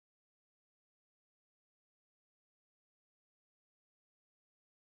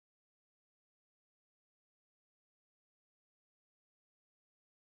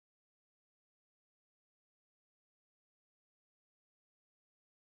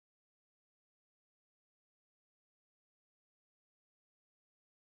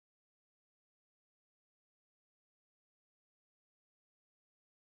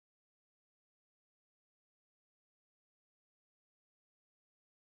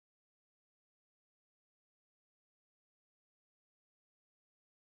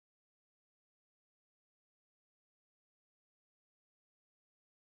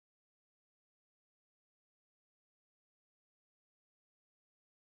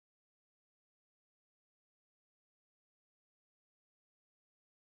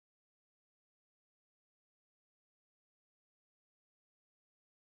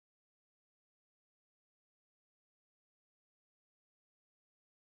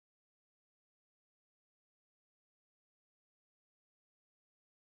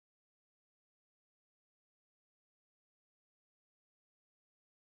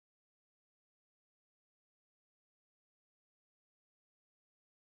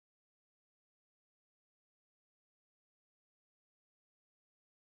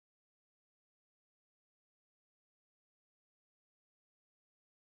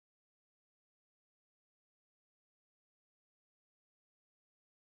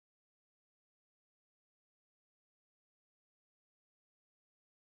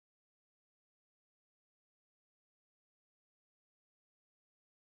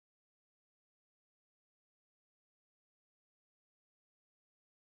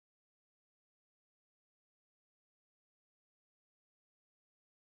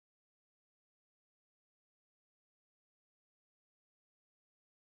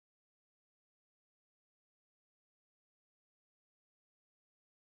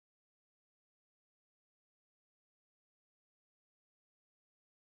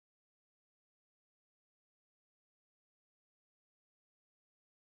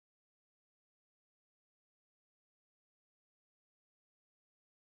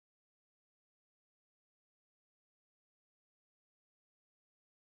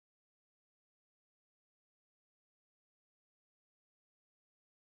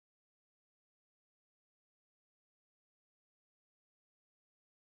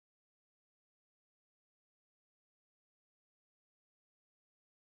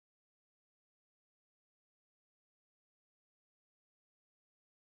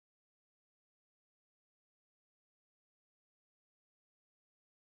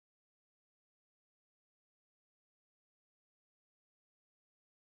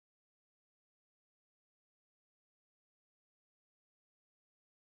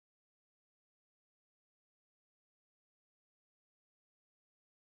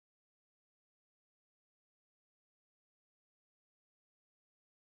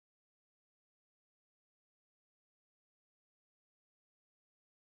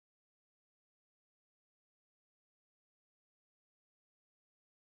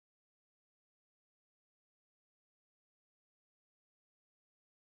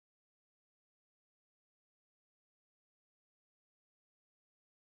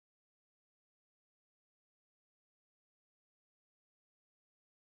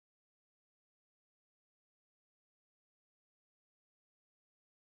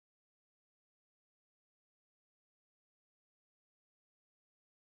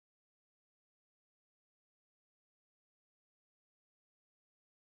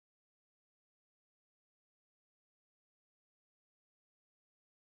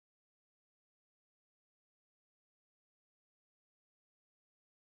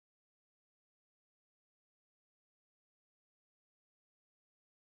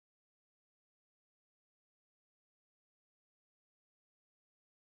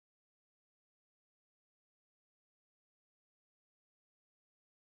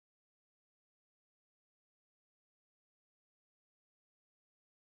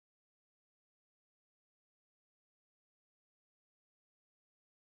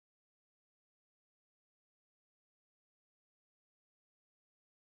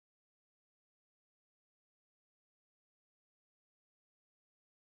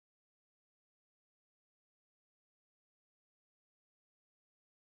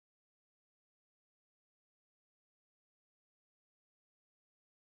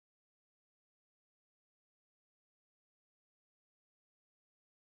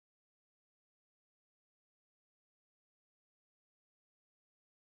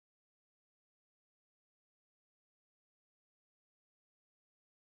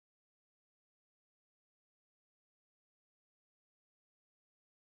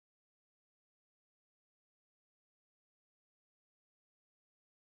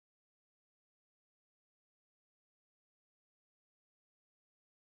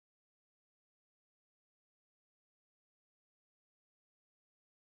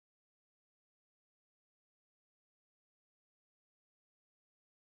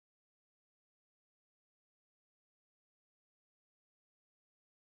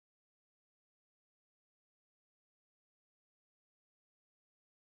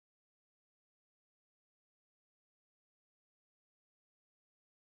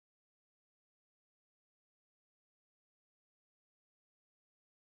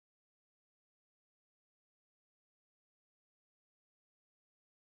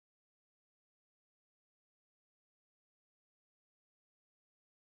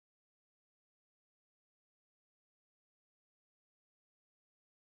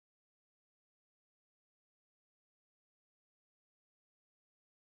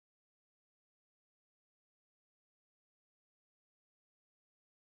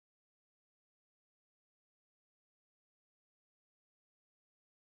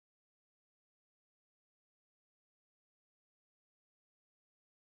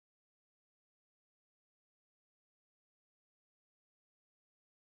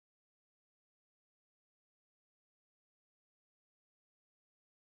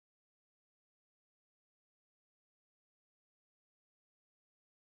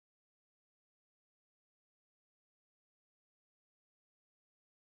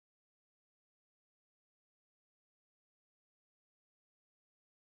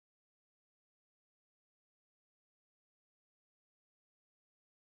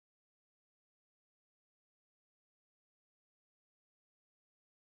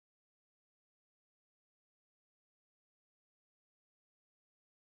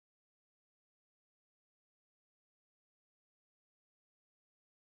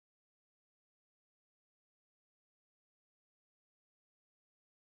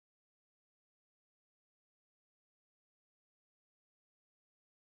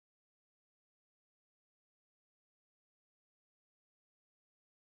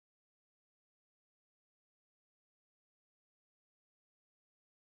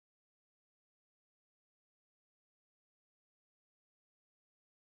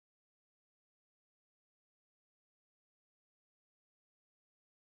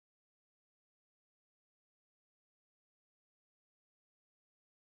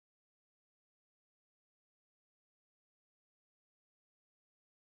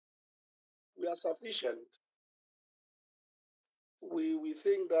we are sufficient. We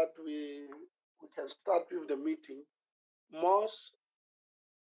think that we can start with the meeting. Moss,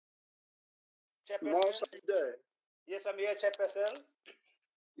 Chairperson? are you there? Yes, I'm here, Chairperson.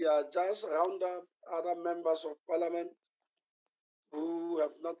 Yeah, just round up other members of parliament who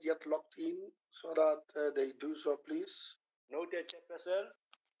have not yet logged in so that they do so, please. Noted, Chairperson.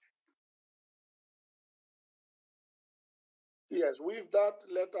 Yes, with that,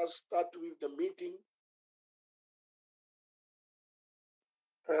 let us start with the meeting.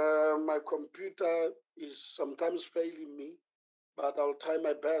 My computer is sometimes failing me, but I'll try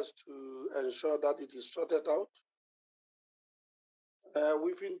my best to ensure that it is sorted out.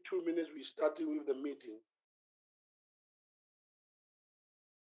 Within 2 minutes, we're starting with the meeting.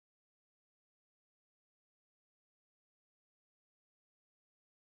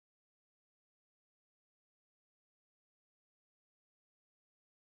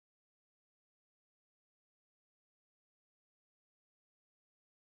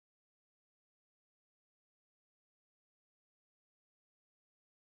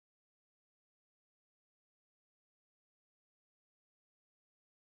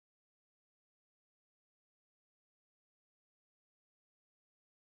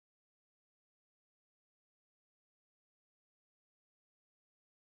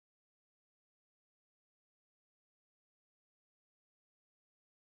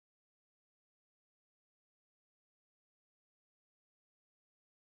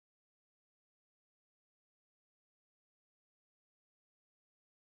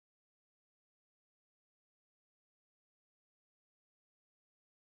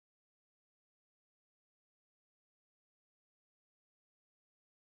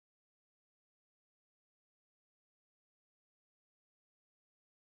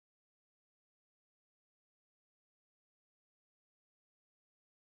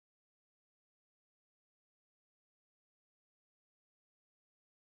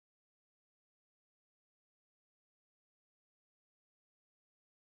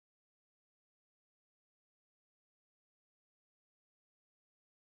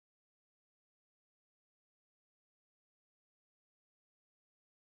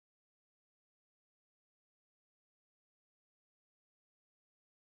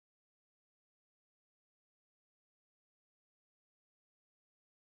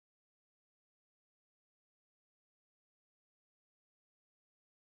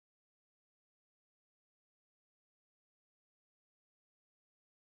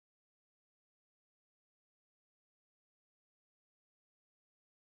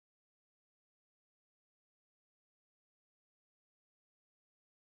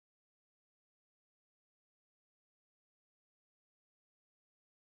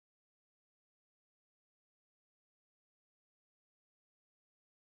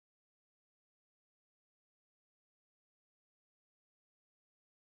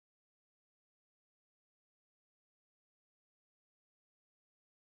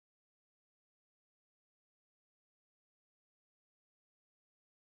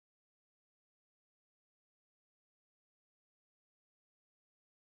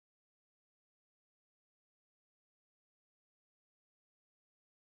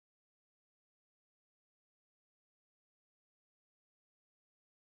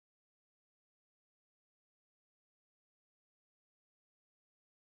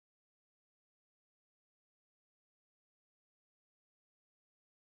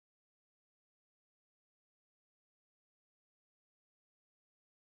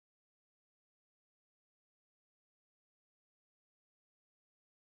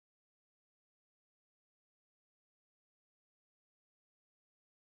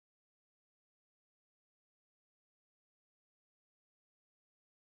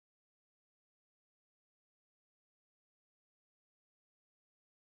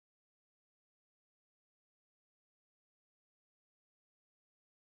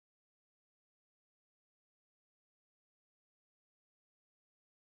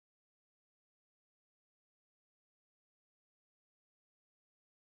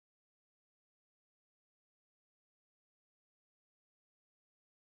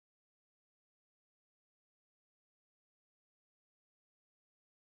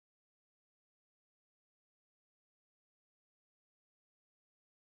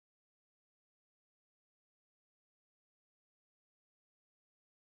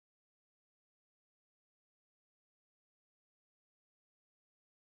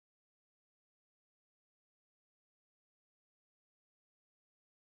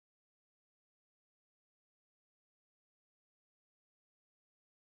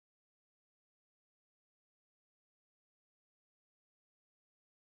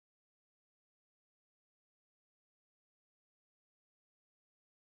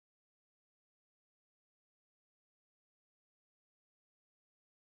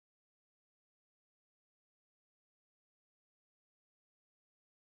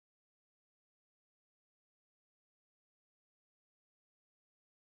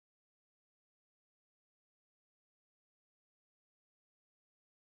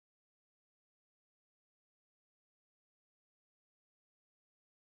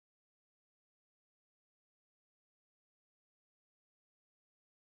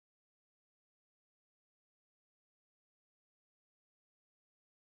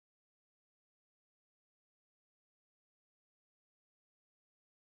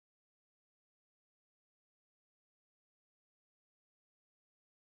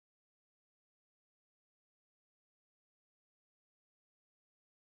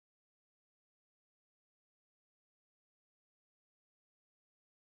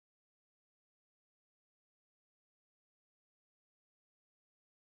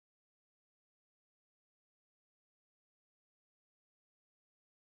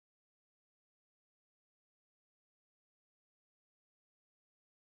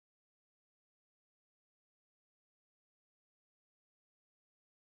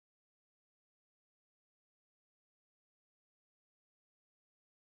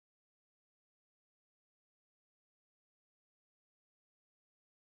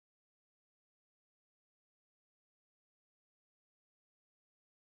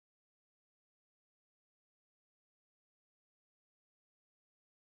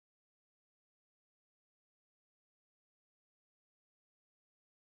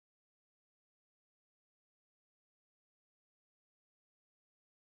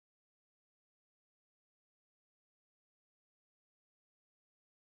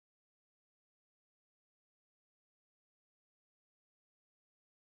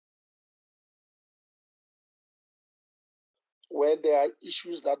 where there are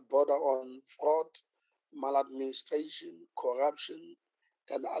issues that border on fraud, maladministration, corruption,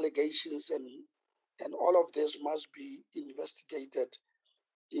 and allegations, and all of this must be investigated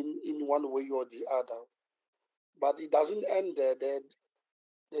in one way or the other. But it doesn't end there.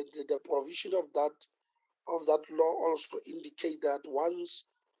 The provision of that law also indicate that once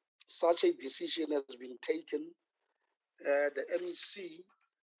such a decision has been taken, the MEC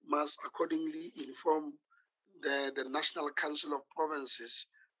must accordingly inform the National Council of Provinces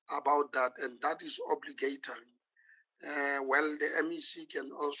about that, and that is obligatory. Well, the MEC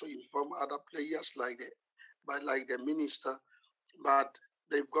can also inform other players like the minister, but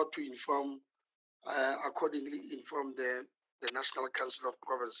they've got to accordingly inform the National Council of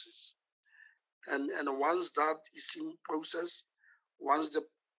Provinces. And once that is in process, once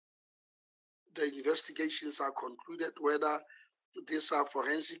the investigations are concluded, whether these are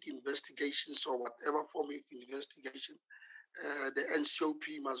forensic investigations or whatever form of investigation, the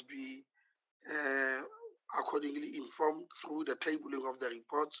NCOP must be accordingly informed through the tabling of the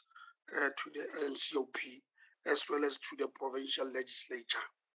reports to the NCOP as well as to the provincial legislature.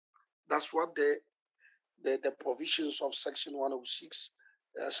 That's what the provisions of Section 106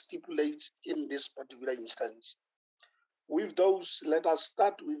 stipulates in this particular instance. With those, let us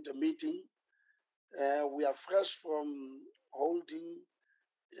start with the meeting. We are fresh from holding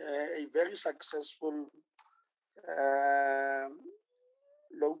a very successful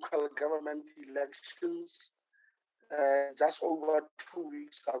local government elections just over 2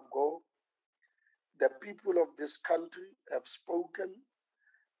 weeks ago. The people of this country have spoken.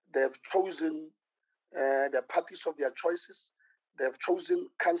 They have chosen the parties of their choices. They have chosen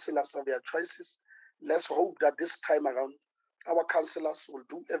councillors of their choices. Let's hope that this time around, our councillors will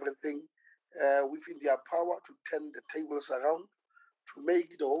do everything within their power to turn the tables around, to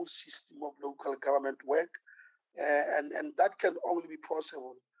make the whole system of local government work. And that can only be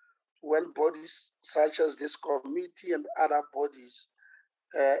possible when bodies such as this committee and other bodies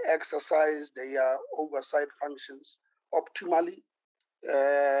exercise their oversight functions optimally,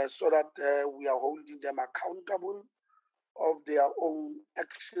 so that we are holding them accountable of their own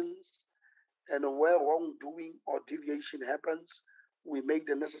actions, and where wrongdoing or deviation happens, we make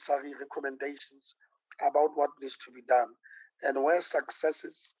the necessary recommendations about what needs to be done. And where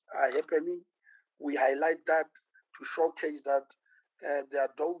successes are happening, we highlight that to showcase that there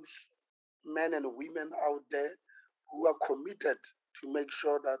are those men and women out there who are committed to make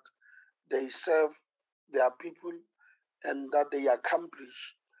sure that they serve their people and that they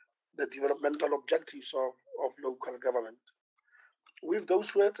accomplish the developmental objectives of local government. With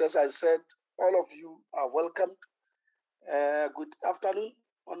those words, as I said, all of you are welcomed. Good afternoon,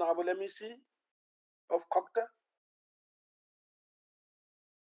 Honorable MEC of Cogta.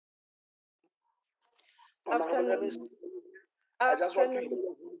 Afternoon. I just want to hear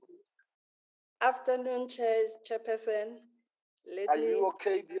your voice. Afternoon, Chairperson. Are you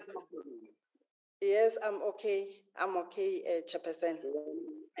okay this afternoon? Yes, I'm okay. I'm okay, Chairperson.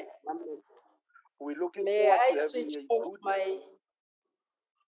 We're looking forward to having a good...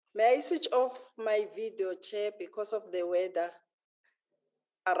 May I switch off my video, Chair, because of the weather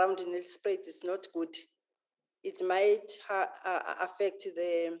around Nelspruit is not good. It might affect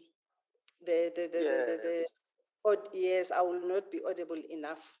the yes, I will not be audible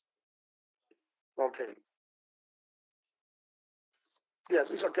enough. Okay. Yes,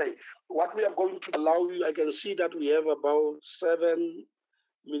 it's okay. What we are going to allow you, I can see that we have about 7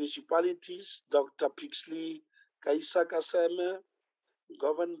 municipalities: Dr. Pixley, Kaisa Kaseme,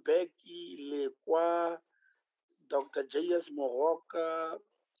 Govan Becky, Lekwa, Dr. J.S. Moroka,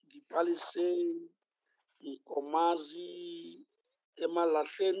 Dipalise, Nkomazi,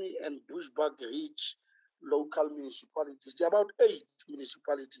 Emalahleni, and Bushbuck Ridge local municipalities. There are about 8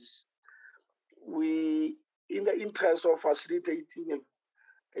 municipalities. We, in the interest of facilitating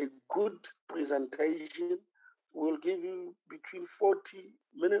a good presentation, will give you between 40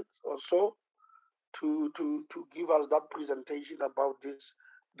 minutes or so to give us that presentation about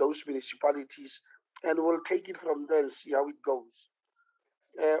those municipalities, and we'll take it from there and see how it goes.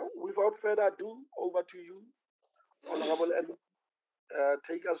 Without further ado, over to you, Honorable M.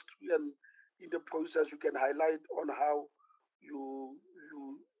 Take us through, and in the process you can highlight on how you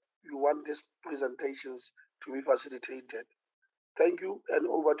want these presentations to be facilitated. Thank you, and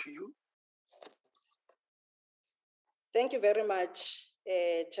over to you. Thank you very much,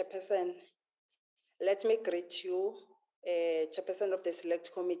 Chairperson. Let me greet you, Chairperson of the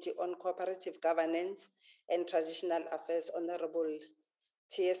Select Committee on Cooperative Governance and Traditional Affairs, Honorable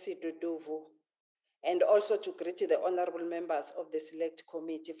TSC Duduvu, and also to greet the honorable members of the Select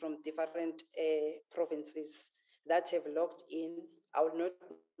Committee from different provinces. that have logged in. I will not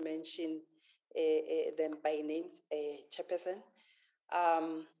mention them by names, Chairperson.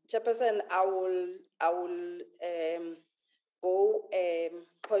 Chairperson, I will go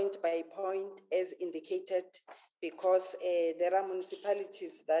point by point as indicated, because there are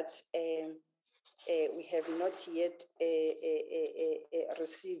municipalities that we have not yet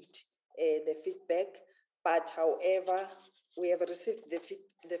received the feedback, but however, we have received the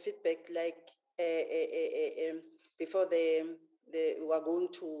feedback like before we are going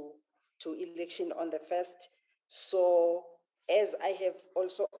to election on the 1st. So as I have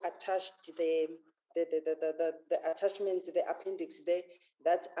also attached the attachment, the appendix there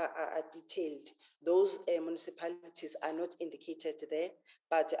that are detailed, those municipalities are not indicated there,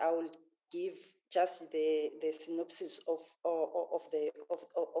 but I will give just the synopsis of the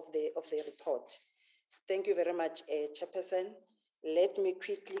report. Thank you very much, Chairperson. Let me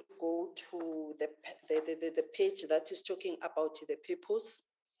quickly go to the page that is talking about the purpose.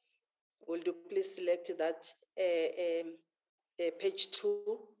 Will you please select that page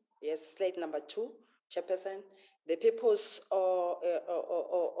 2? Yes, slide number 2, Chairperson. The purpose of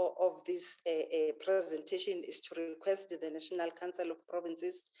this presentation is to request the National Council of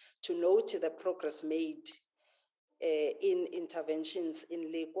Provinces to note the progress made in interventions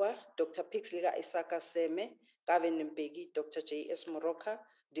in Lekwa, Dr. Pixliga Isaka Seme, Gavin Mbegi, Dr. J.S. Moroka,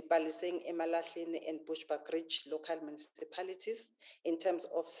 Dipaliseng, Emalahleni, and Bushbuck Ridge local municipalities in terms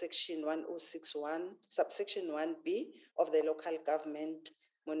of Section 1061, subsection 1B of the Local Government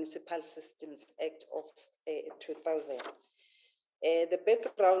Municipal Systems Act of 2000. The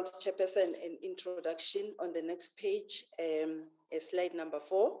background, Chairperson, and introduction on the next page, slide number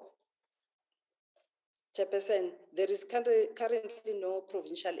 4. Chairperson, there is currently no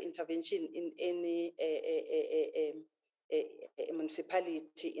provincial intervention in any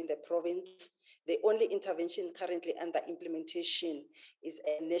municipality in the province. The only intervention currently under implementation is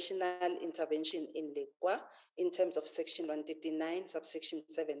a national intervention in Lekwa in terms of Section 139, subsection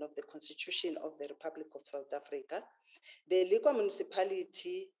 7 of the Constitution of the Republic of South Africa. The Lekwa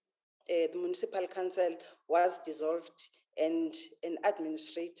municipality, the municipal council was dissolved and an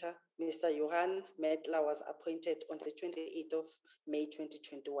administrator, Mr. Johan Metla, was appointed on the 28th of May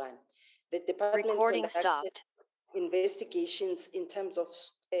 2021. The department conducted investigations in terms of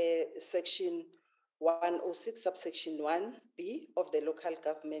Section 106, subsection 1B of the Local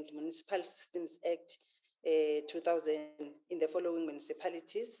Government Municipal Systems Act 2000 in the following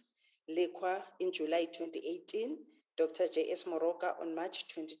municipalities: Lekwa in July 2018, Dr. J.S. Moroka on March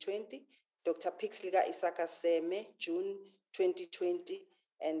 2020, Dr. Pixliga Isaka Seme, June 2020,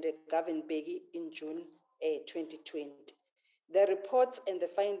 and Gavin Mbegi in June 2020. The reports and the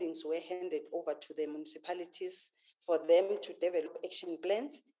findings were handed over to the municipalities for them to develop action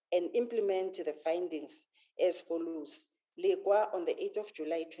plans and implement the findings as follows. Lekwa on the 8th of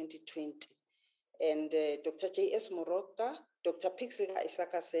July 2020, and Dr. J.S. Moroka, Dr. Pixliga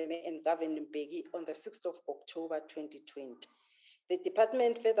Isaka Seme, and Gavin Mbegi on the 6th of October 2020. The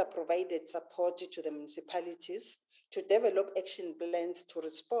department further provided support to the municipalities to develop action plans to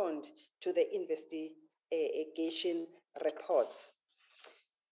respond to the investigation reports.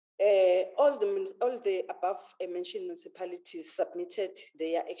 All the above mentioned municipalities submitted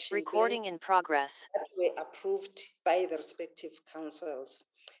their action plans in progress that were approved by the respective councils.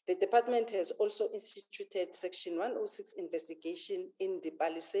 The department has also instituted Section 106 investigation in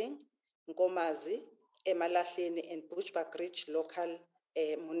Dipaliseng, Nkomazi, Emalahleni, and Bushbuck Ridge local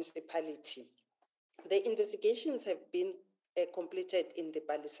municipality. The investigations have been completed in the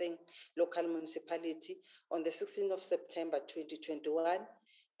Dipaliseng local municipality on the 16th of September 2021,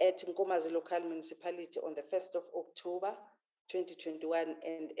 at Nkomazi local municipality on the 1st of October 2021,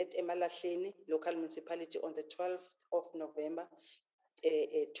 and at Emalahleni local municipality on the 12th of November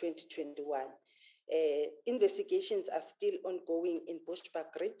 2021. Investigations are still ongoing in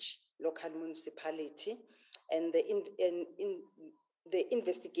Bushbuck Ridge local municipality, and the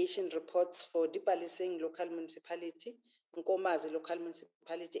investigation reports for Dipaliseng local municipality, Nkomazi local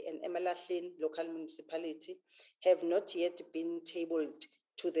municipality, and Emalahleni local municipality have not yet been tabled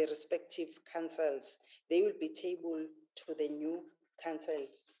to the respective councils. They will be tabled to the new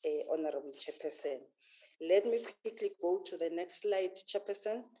councils, Honorable Chairperson. Let me quickly go to the next slide,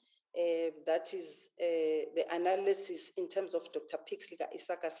 Chairperson. That is the analysis in terms of Dr. Pixliga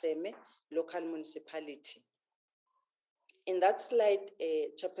Isaka Seme, local municipality. In that slide,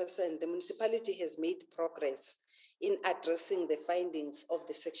 Chairperson, the municipality has made progress in addressing the findings of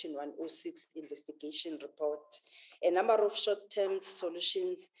the Section 106 investigation report. A number of short-term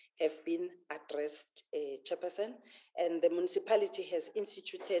solutions have been addressed, Chairperson, and the municipality has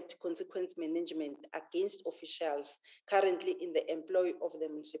instituted consequence management against officials currently in the employ of the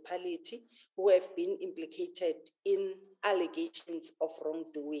municipality who have been implicated in allegations of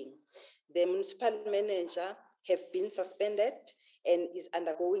wrongdoing. The municipal manager have been suspended and is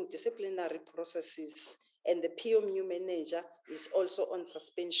undergoing disciplinary processes, and the PMU manager is also on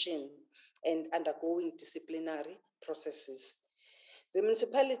suspension and undergoing disciplinary processes. The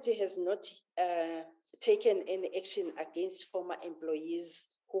municipality has not taken any action against former employees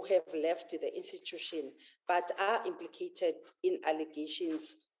who have left the institution but are implicated in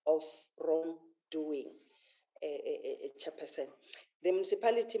allegations of wrongdoing. Chairperson, the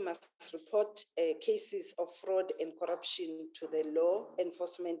municipality must report cases of fraud and corruption to the law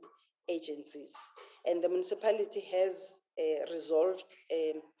enforcement agencies, and the municipality has resolved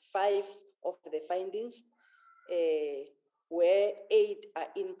 5 of the findings, where 8 are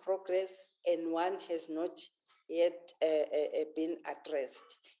in progress and 1 has not yet been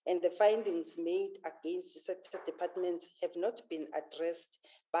addressed. And the findings made against the sector departments have not been addressed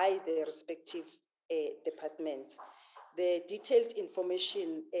by the respective departments. The detailed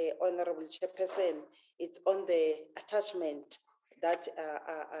information, Honorable Chairperson, it's on the attachment that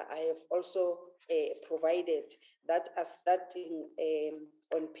I have also provided, that are starting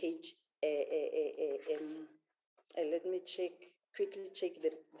on page, let me quickly check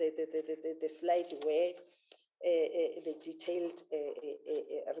the slide where the detailed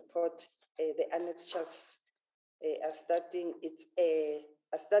report, the annexures are starting. It's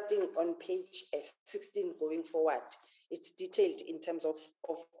starting on page 16 going forward. It's detailed in terms of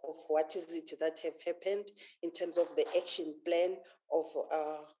what is it that have happened in terms of the action plan of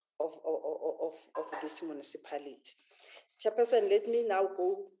this municipality. Chairperson, let me now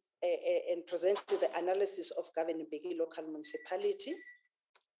go and present the analysis of Governing Begi local municipality.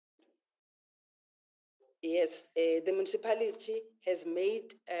 Yes, the municipality has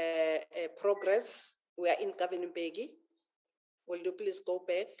made progress. We are in Governing Begi. Will you please go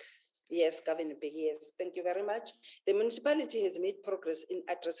back? Yes, Governing Begi, yes. Thank you very much. The municipality has made progress in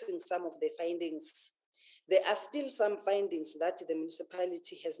addressing some of the findings. There are still some findings that the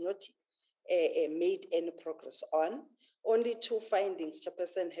municipality has not made any progress on. Only 2 findings,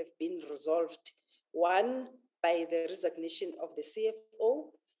 Chairperson, have been resolved. 1 by the resignation of the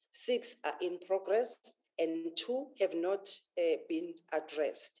CFO, 6 are in progress, and 2 have not been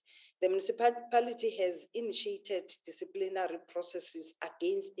addressed. The municipality has initiated disciplinary processes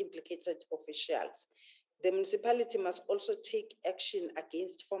against implicated officials. The municipality must also take action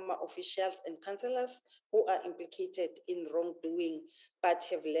against former officials and councillors who are implicated in wrongdoing but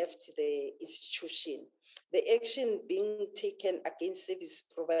have left the institution. The action being taken against service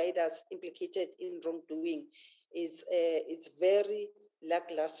providers implicated in wrongdoing is very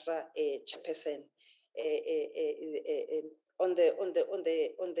lackluster, Chairperson. On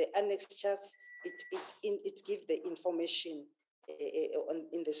the annexures, it gives the information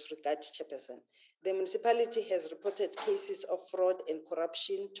in this regard, Chairperson. The municipality has reported cases of fraud and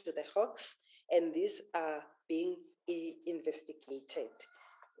corruption to the Hawks, and these are being investigated,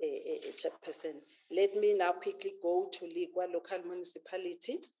 Chairperson. Let me now quickly go to Ligwa local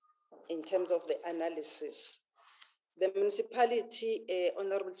municipality in terms of the analysis. The municipality,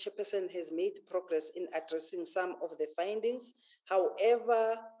 Honorable Chairperson, has made progress in addressing some of the findings.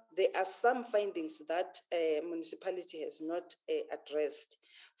 However, there are some findings that municipality has not addressed.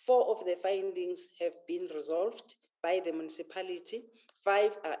 4 of the findings have been resolved by the municipality.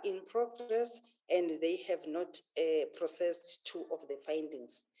 5 are in progress, and they have not processed 2 of the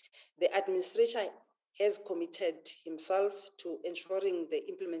findings. The administration has committed himself to ensuring the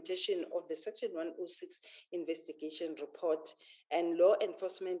implementation of the Section 106 investigation report, and law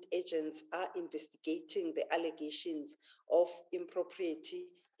enforcement agents are investigating the allegations of impropriety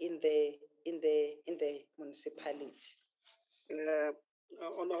in the municipality.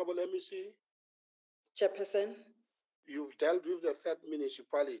 Honorable MEC, Chairperson. You've dealt with the 3rd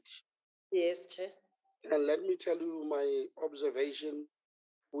municipality. Yes, Chair. And let me tell you my observation,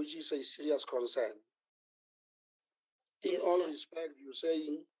 which is a serious concern. In Yes, all Chair. respect, you're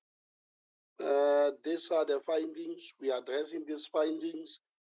saying these are the findings, we are addressing these findings.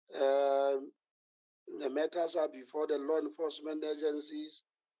 The matters are before the law enforcement agencies,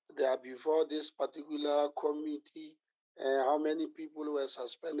 they are before this particular committee, how many people were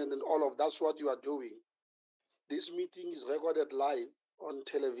suspended, and all of that's what you are doing. This meeting is recorded live on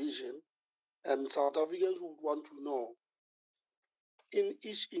television, and South Africans would want to know, in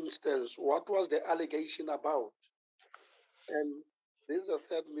each instance, what was the allegation about? And this is the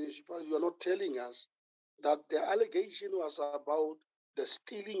 3rd municipality. You are not telling us that the allegation was about the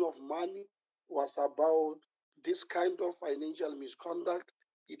stealing of money was about this kind of financial misconduct.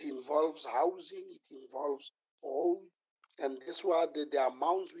 It involves housing, it involves home, and these were the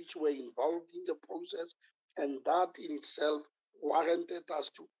amounts which were involved in the process, and that in itself warranted us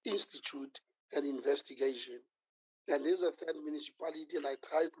to institute an investigation. And there's a third municipality, and I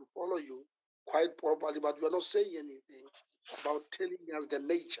try to follow you quite properly, but you are not saying anything about telling us the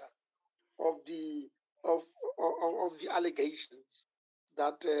nature of the of the allegations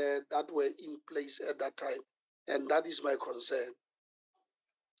that that were in place at that time, and that is my concern.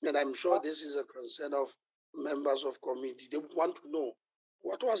 And I'm sure this is a concern of members of committee. They want to know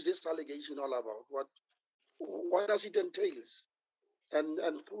what was this allegation all about. What does it entail? And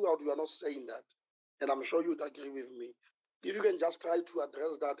throughout you are not saying that, and I'm sure you'd agree with me. If you can just try to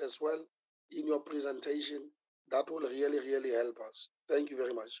address that as well in your presentation, that will really help us. Thank you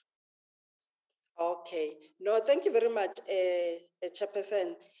very much. Okay. No, thank you very much,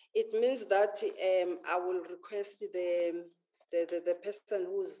 Chairperson. It means that I will request the person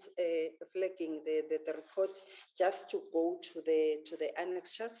who's flagging the report just to go to the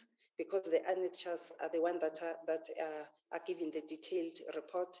annexures, because the annexures are the ones that are giving the detailed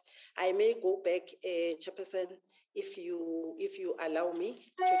report. I may go back, Chairperson, if you allow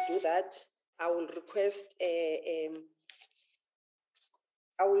me to do that. I will request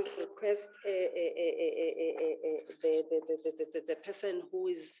the person who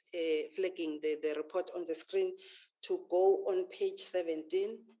is flagging the report on the screen to go on page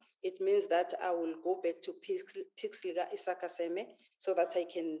 17. It means that I will go back to Pixliga Isakaseme so that I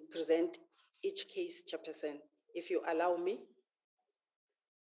can present each case, Chairperson, if you allow me.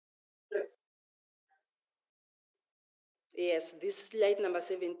 Yes, this slide number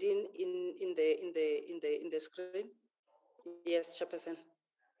 17 in the screen. Yes, Chairperson.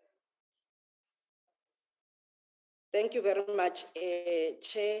 Thank you very much,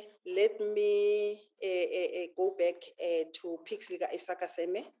 Chair. Let me go back to Pixliga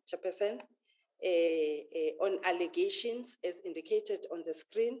Isakaseme, Chairperson, on allegations as indicated on the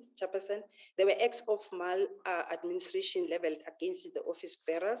screen, Chairperson. There were acts of maladministration leveled against the office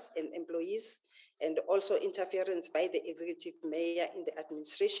bearers and employees, and also interference by the executive mayor in the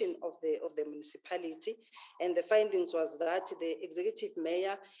administration of the municipality. And the findings was that the executive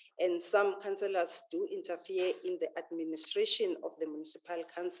mayor and some councillors do interfere in the administration of the municipal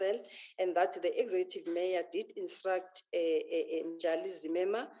council, and that the executive mayor did instruct Mjali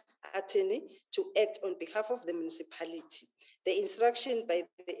Zimema, attorney, to act on behalf of the municipality. The instruction by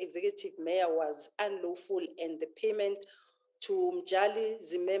the executive mayor was unlawful, and the payment to Mjali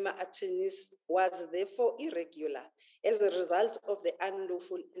Zimema attorneys was therefore irregular. As a result of the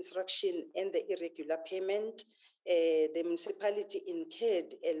unlawful instruction and the irregular payment, the municipality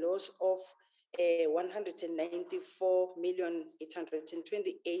incurred a loss of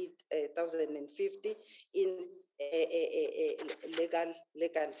 194,828,050 in legal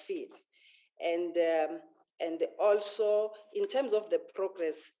fees. And also, in terms of the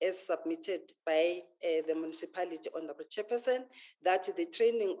progress as submitted by the municipality, Honorable Chairperson, that the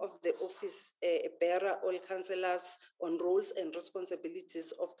training of the office bearer, all councillors, on roles and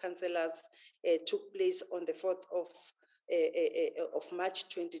responsibilities of councillors took place on the 4th of March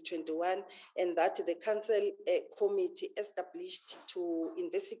 2021, and that the council committee established to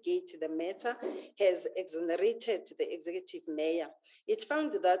investigate the matter has exonerated the executive mayor. It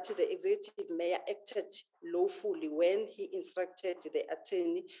found that the executive mayor acted lawfully when he instructed the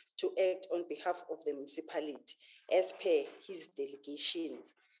attorney to act on behalf of the municipality as per his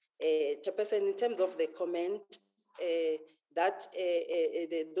delegations. Chairperson, in terms of the comment, that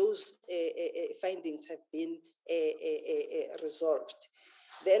those findings have been resolved.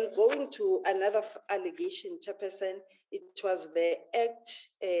 Then going to another allegation, Chairperson, it was the act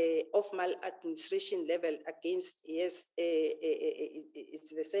of maladministration level against, yes,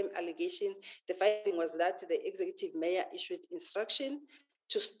 it's the same allegation. The finding was that the executive mayor issued instruction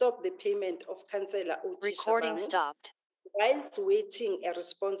to stop the payment of Councillor Oti Recording Shabangu stopped. whilst waiting a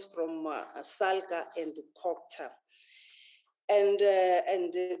response from Salga and Cogta. And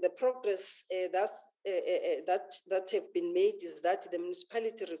the progress that have been made is that the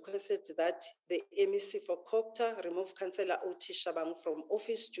municipality requested that the MEC for Cogta remove Councillor Oti Shabangu from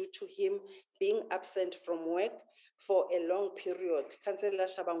office due to him being absent from work for a long period. Councillor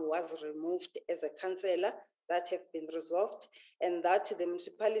Shabangu was removed as a councillor. That have been resolved, and that the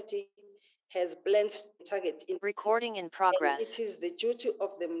municipality has plans to target. Recording in progress. It is the duty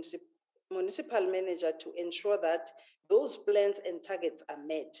of the municipal manager to ensure that those plans and targets are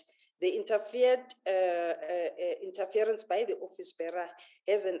met. The interference by the office bearer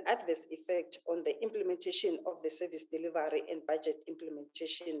has an adverse effect on the implementation of the service delivery and budget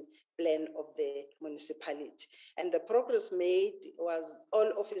implementation plan of the municipality. And the progress made was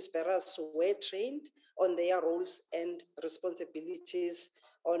all office bearers were trained on their roles and responsibilities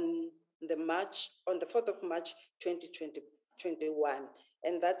on the 4th of March 2021,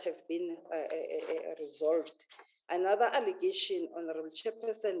 and that have been resolved. Another allegation, Honorable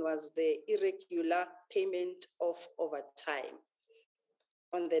Chairperson, was the irregular payment of overtime.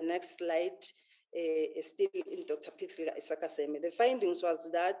 On the next slide, still in Dr. Pixley Isakaseme, the findings was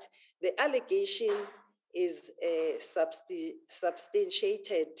that the allegation is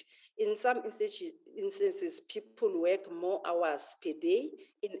substantiated. In some instances, people work more hours per day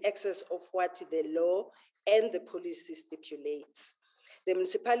in excess of what the law and the policy stipulates. The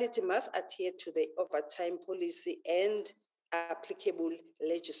municipality must adhere to the overtime policy and applicable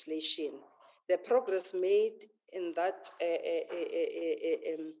legislation. The progress made in that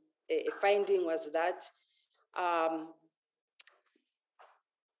finding was that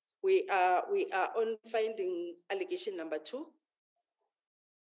we are on finding allegation number 2.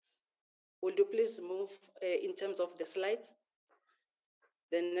 Would you please move in terms of the slides?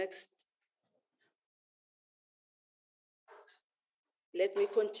 The next. Let me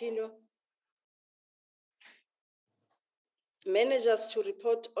continue. Managers to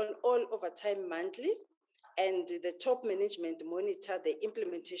report on all overtime monthly, and the top management monitor the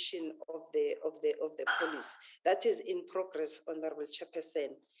implementation of the policy. That is in progress, Honorable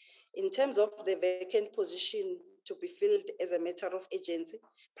Chairperson. In terms of the vacant position to be filled as a matter of agency,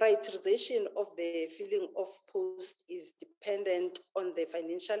 prioritization of the filling of posts is dependent on the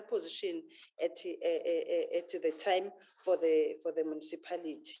financial position at the time for the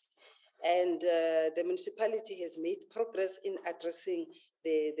municipality. And the municipality has made progress in addressing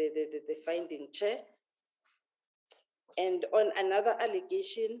the finding, Chair. And on another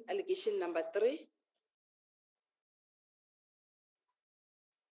allegation number 3,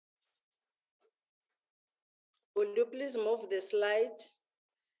 will you please move the slide?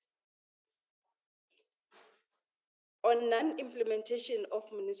 On non-implementation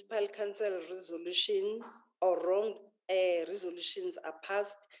of municipal council resolutions or wrong resolutions are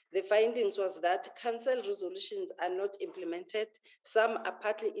passed, the findings was that council resolutions are not implemented, some are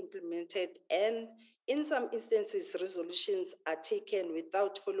partly implemented, and in some instances, resolutions are taken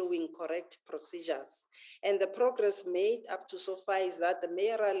without following correct procedures. And the progress made up to so far is that the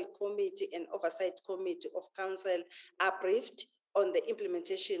mayoral committee and oversight committee of council are briefed on the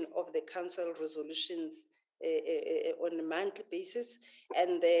implementation of the council resolutions on a monthly basis,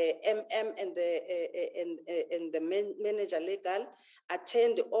 and the MM and the manager legal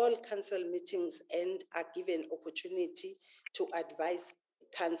attend all council meetings and are given opportunity to advise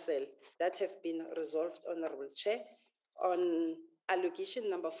council. That have been resolved, Honorable Chair. On allocation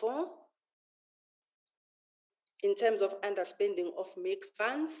number 4, in terms of underspending of MIC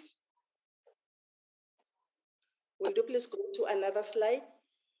funds, will you please go to another slide?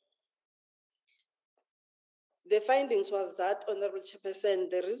 The findings was that, Honorable Chairperson,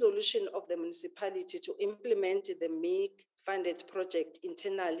 the resolution of the municipality to implement the MIC funded project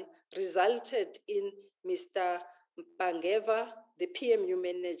internally resulted in Mr. Mpangeva, the PMU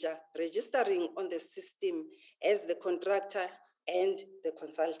manager, registering on the system as the contractor and the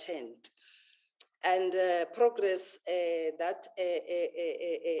consultant. And progress that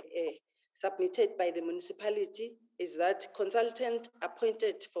submitted by the municipality is that consultant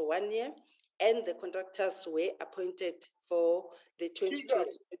appointed for 1 year and the contractors were appointed for the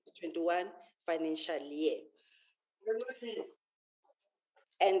 2020-2021 financial year.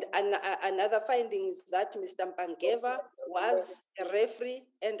 And another finding is that Mr. Mpangeva was a referee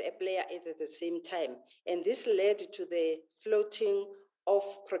and a player at the same time. And this led to the floating of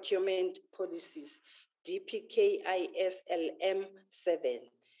procurement policies, DPKISLM 7.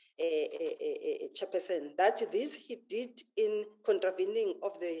 Chairperson, that this he did in contravening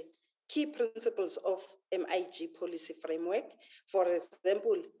of the key principles of MIG policy framework. For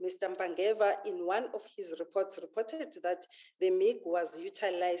example, Mr. Mpangeva in one of his reports reported that the MIG was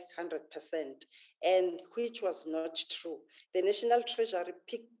utilized 100%, and which was not true. The National Treasury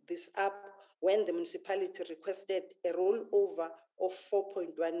picked this up when the municipality requested a rollover of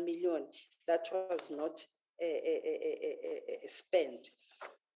 4.1 million that was not spent.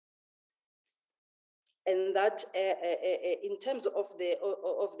 And that, in terms of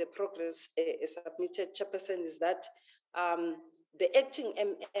the progress submitted, Chairperson, is that the acting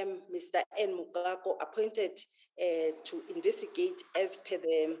MM, Mr. N. Mugako, appointed to investigate as per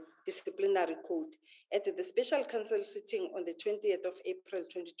the Disciplinary Code. At the Special Council sitting on the 20th of April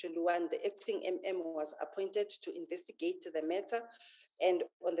 2021, the acting MM was appointed to investigate the matter. And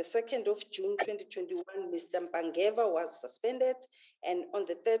on the 2nd of June 2021, Mr. Mpangeva was suspended. And on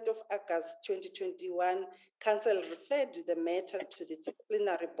the 3rd of August 2021, Council referred the matter to the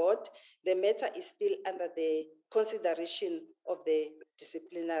disciplinary board. The matter is still under the consideration of the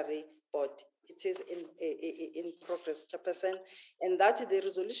disciplinary board. It is in progress, Chairperson. And that the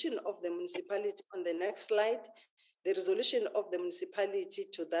resolution of the municipality on the next slide, the resolution of the municipality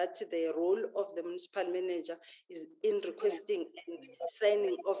to that the role of the municipal manager is in requesting and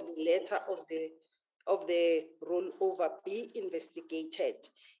signing of the letter of the rollover be investigated.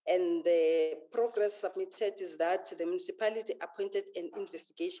 And the progress submitted is that the municipality appointed an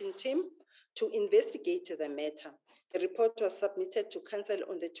investigation team to investigate the matter. The report was submitted to Council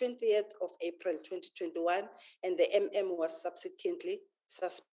on the 20th of April 2021, and the MM was subsequently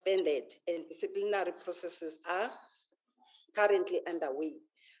suspended, and disciplinary processes are currently underway.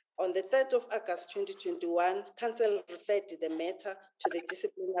 On the 3rd of August 2021, Council referred the matter to the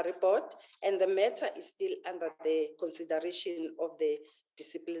disciplinary board, and the matter is still under the consideration of the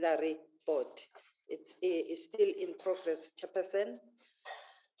disciplinary board. It is still in progress, Chairperson.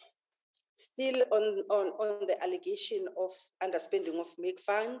 Still on the allegation of underspending of MIG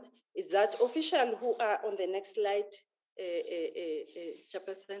fund, is that officials who are on the next slide,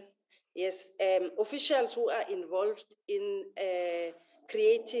 Chairperson? Yes, officials who are involved in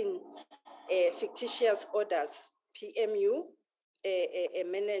creating fictitious orders, PMU, a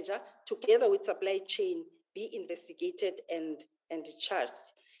manager, together with supply chain, be investigated and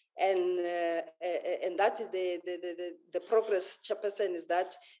charged. And that is the progress, Chairperson, is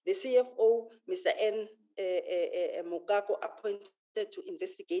that the CFO, Mr. N. Mukako, appointed to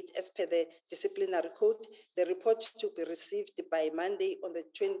investigate as per the disciplinary code. The report to be received by Monday on the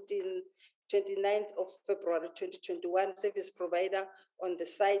 29th of February 2021, service provider on the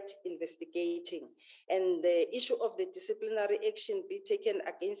site investigating. And the issue of the disciplinary action be taken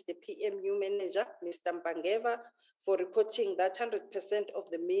against the PMU manager, Mr. Mpangeva, for reporting that 100% of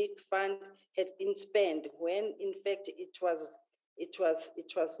the MIG fund had been spent when in fact it was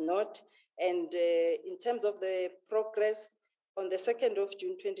not. And in terms of the progress, on the 2nd of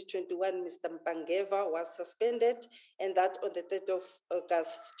June 2021, Mr. Mpangeva was suspended, and that on the 3rd of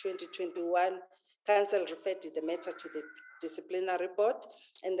August 2021, Council referred the matter to the disciplinary board,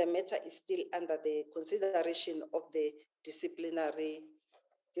 and the matter is still under the consideration of the disciplinary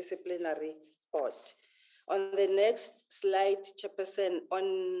board. On the next slide, Chairperson,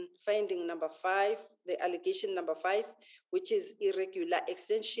 on finding number 5, the allegation number 5, which is irregular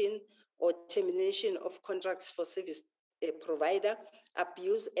extension or termination of contracts for service provider,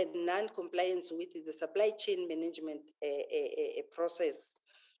 abuse and non-compliance with the supply chain management process.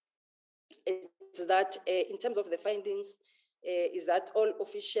 It's that in terms of the findings, is that all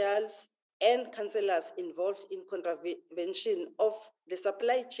officials and councillors involved in contravention of the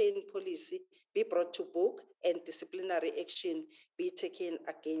supply chain policy be brought to book and disciplinary action be taken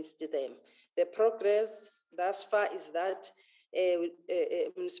against them. The progress thus far is that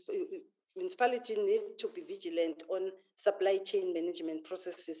municipalities need to be vigilant on supply chain management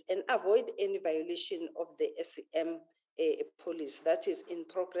processes and avoid any violation of the SCM policy. That is in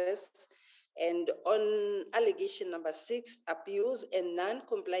progress. And on allegation number 6, abuse and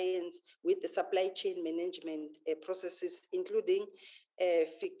non-compliance with the supply chain management processes, including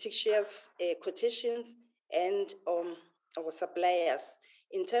fictitious quotations and our suppliers.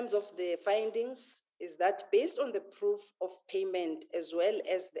 In terms of the findings, is that based on the proof of payment as well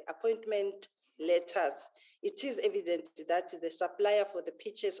as the appointment letters, it is evident that the supplier for the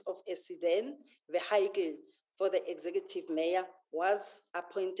purchase of a sedan vehicle for the executive mayor was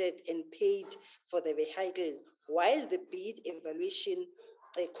appointed and paid for the vehicle, while the bid evaluation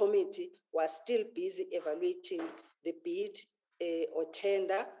committee was still busy evaluating the bid or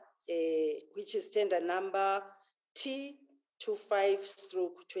tender, which is tender number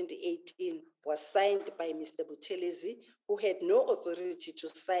T25/2018, was signed by Mr. Buthelezi, who had no authority to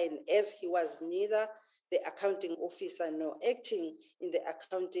sign as he was neither the accounting officer nor acting in the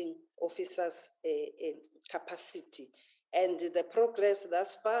accounting officer's capacity. And the progress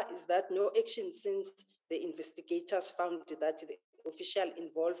thus far is that no action since the investigators found that the official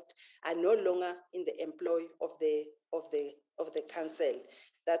involved are no longer in the employ of the council.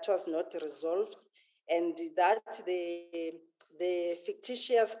 That was not resolved, and that the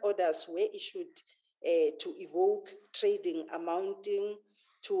fictitious orders were issued to evoke trading amounting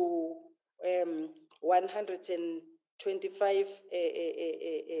to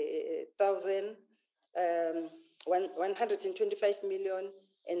 125,000 125 million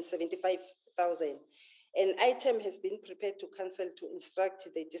 175,000. An item has been prepared to council to instruct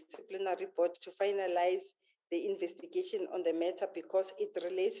the disciplinary board to finalize the investigation on the matter because it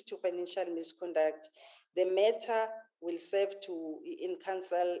relates to financial misconduct. The matter will serve in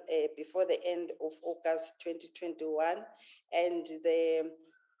council before the end of August 2021, and the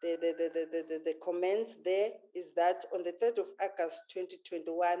comments there is that on the 3rd of August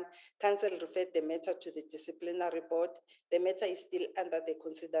 2021, council referred the matter to the disciplinary board. The matter is still under the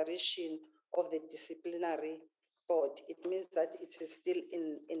consideration of the disciplinary board. It means that it is still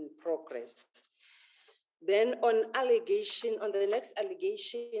in progress. Then on the next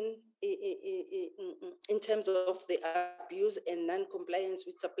allegation, in terms of the abuse and non-compliance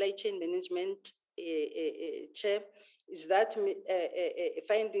with supply chain management, Chair, is that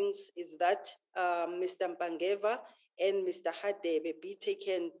findings is that Mr. Mpangeva and Mr. Hadebe be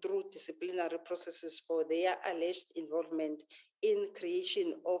taken through disciplinary processes for their alleged involvement in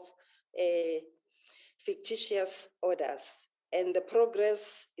creation of fictitious orders. And the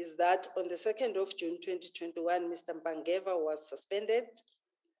progress is that on the 2nd of June 2021, Mr. Mpangeva was suspended.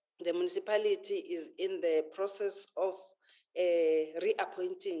 The municipality is in the process of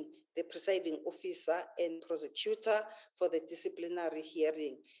reappointing the presiding officer and prosecutor for the disciplinary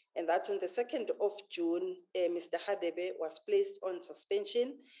hearing. And that on the 2nd of June, Mr. Hadebe was placed on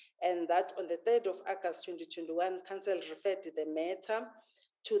suspension, and that on the 3rd of August 2021, council referred the matter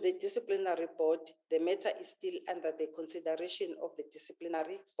to the disciplinary board. The matter is still under the consideration of the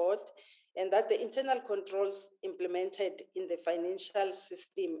disciplinary board, and that the internal controls implemented in the financial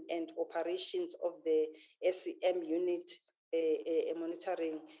system and operations of the SCM unit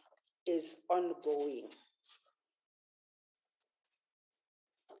monitoring is ongoing.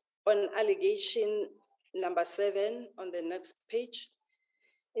 On allegation number 7 on the next page,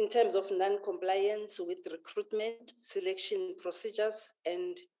 in terms of non-compliance with recruitment, selection procedures,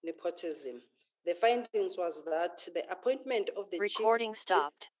 and nepotism. The findings was that the appointment of the recording chief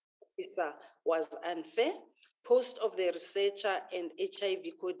stopped officer was unfair. Post of the researcher and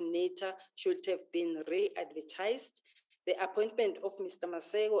HIV coordinator should have been re-advertised. The appointment of Mr.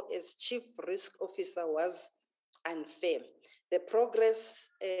 Masego as chief risk officer was unfair. The progress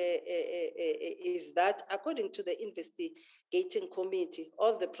is that according to the investigating committee,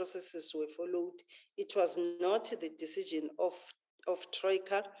 all the processes were followed. It was not the decision of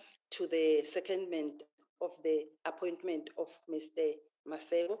Troika to the secondment of the appointment of Mr.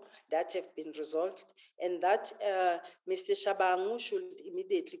 Masego that have been resolved, and that Mr. Shabangu should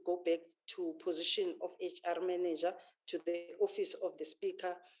immediately go back to position of HR manager to the office of the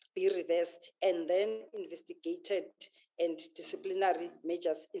speaker, be reversed, and then investigated and disciplinary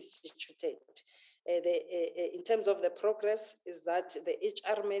measures instituted. In terms of the progress is that the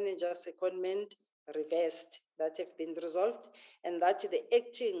HR manager secondment reversed, that have been resolved, and that the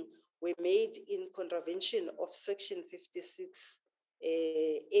acting were made in contravention of section 56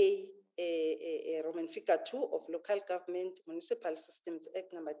 Roman figure 2 of Local Government Municipal Systems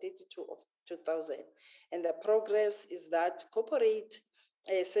Act number 32 of 2000. And the progress is that corporate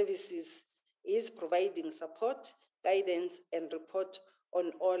services is providing support, guidance, and report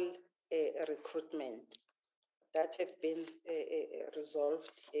on all recruitment that have been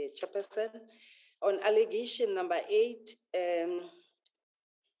resolved, Chairperson. On allegation number 8,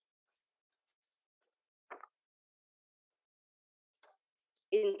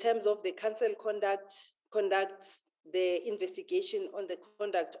 in terms of the council conducts the investigation on the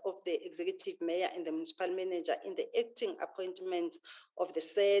conduct of the executive mayor and the municipal manager in the acting appointment of the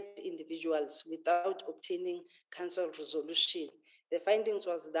said individuals without obtaining council resolution. The findings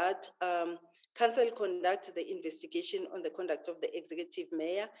was that council conduct the investigation on the conduct of the executive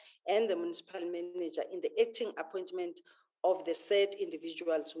mayor and the municipal manager in the acting appointment of the said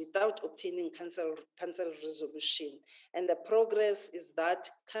individuals without obtaining council resolution. And the progress is that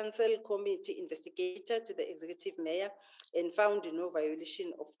council committee investigated the executive mayor and found no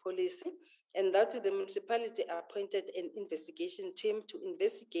violation of policy, and that the municipality appointed an investigation team to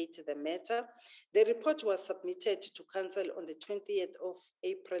investigate the matter. The report was submitted to council on the 20th of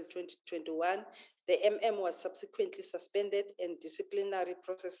April 2021. The MM was subsequently suspended and disciplinary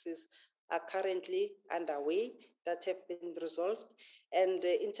processes are currently underway that have been resolved. And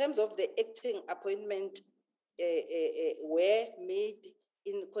in terms of the acting appointment were made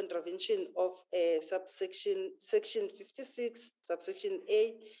in contravention of section 56, subsection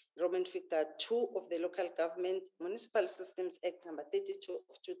A, Roman figure 2 of the Local Government Municipal Systems Act number 32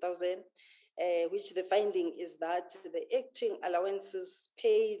 of 2000, which the finding is that the acting allowances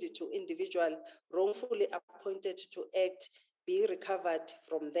paid to individual wrongfully appointed to act be recovered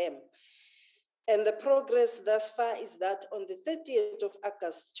from them. And the progress thus far is that on the 30th of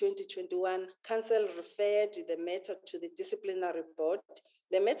August 2021, Council referred the matter to the disciplinary board.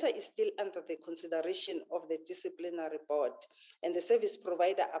 The matter is still under the consideration of the disciplinary board, and the service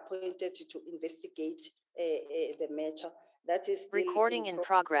provider appointed to investigate the matter. That is still recording in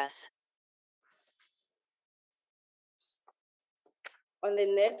progress. On the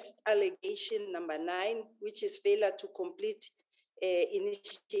next allegation, number 9, which is failure to complete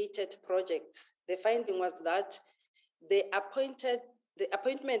initiated projects. The finding was that the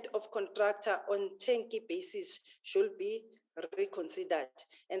appointment of contractor on turnkey basis should be reconsidered.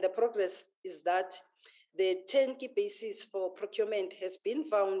 And the progress is that the turnkey basis for procurement has been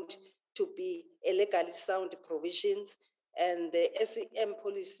found to be a legally sound provisions, and the SEM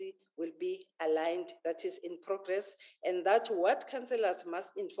policy will be aligned. That is in progress, and that what councillors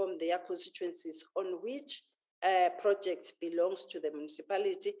must inform their constituencies on which project belongs to the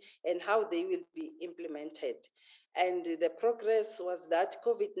municipality and how they will be implemented. And the progress was that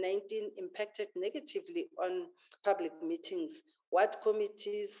COVID-19 impacted negatively on public meetings. What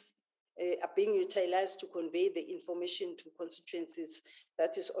committees are being utilized to convey the information to constituencies,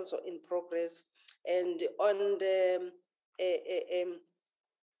 that is also in progress. And on the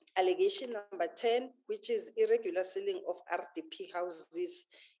allegation number 10, which is irregular selling of RDP houses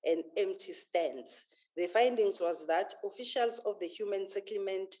and empty stands. The findings was that officials of the Human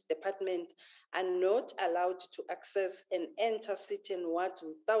Settlement Department are not allowed to access and enter certain wards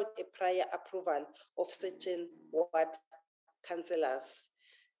without a prior approval of certain ward councillors.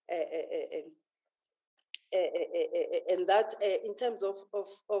 And that in terms of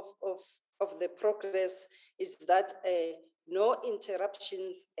the progress is that no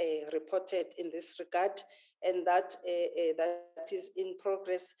interruptions reported in this regard, and that that is in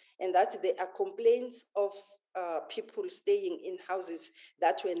progress, and that there are complaints of people staying in houses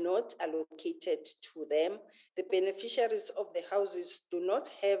that were not allocated to them. The beneficiaries of the houses do not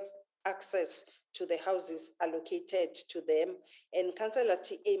have access to the houses allocated to them, and Councillor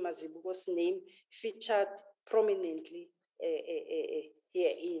T.A. Mazibuko's name featured prominently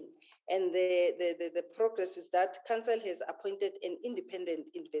herein. And the progress is that Council has appointed an independent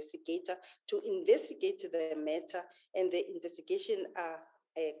investigator to investigate the matter, and the investigation are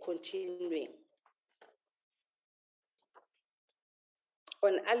continuing.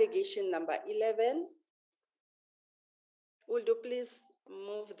 On allegation number 11, will you please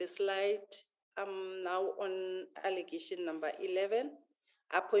move the slide? I'm now on allegation number 11,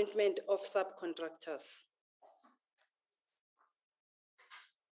 appointment of subcontractors.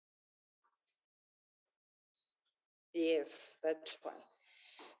 Yes, that one.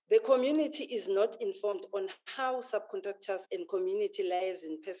 The community is not informed on how subcontractors and community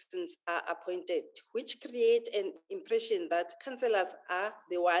liaison persons are appointed, which create an impression that councillors are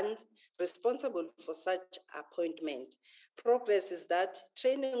the ones responsible for such appointment. Progress is that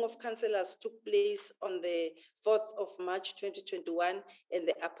training of councillors took place on the 4th of March 2021, and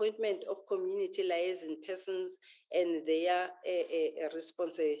the appointment of community liaison persons and their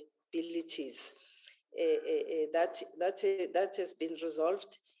responsibilities. That has been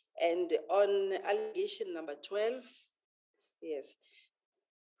resolved. And on allegation number 12, yes,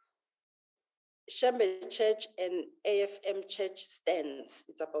 Shambe Church and AFM Church stands.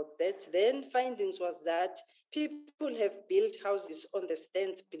 It's about that. Then findings was that people have built houses on the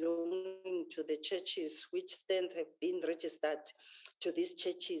stands belonging to the churches, which stands have been registered to these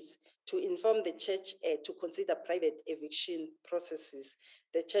churches, to inform the church to consider private eviction processes.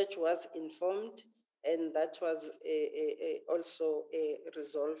 The church was informed, and that was also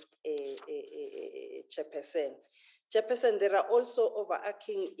resolved, Chairperson. Chairperson, there are also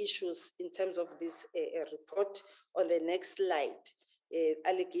overarching issues in terms of this report. On the next slide,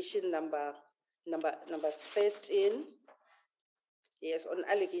 allegation number 13. Yes, on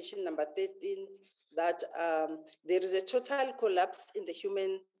allegation number 13, that there is a total collapse in the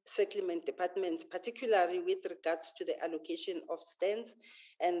Human Settlement Department, particularly with regards to the allocation of stands.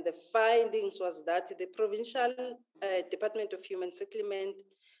 And the findings was that the Provincial Department of Human Settlement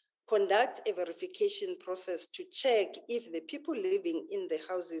conduct a verification process to check if the people living in the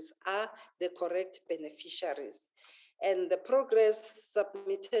houses are the correct beneficiaries. And the progress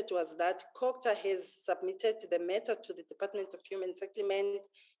submitted was that Cogta has submitted the matter to the Department of Human Settlement,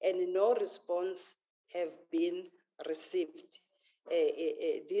 and no response have been received.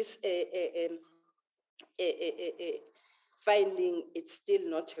 This finding, it's still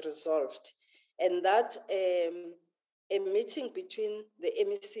not resolved. And that a meeting between the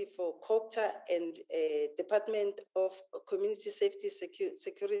MEC for Cogta and Department of Community Safety,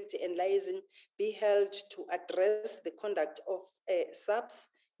 Security and Liaison be held to address the conduct of SAPS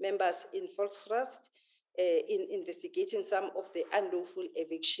members in false trust in investigating some of the unlawful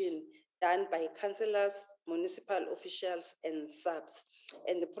eviction done by councillors, municipal officials, and subs.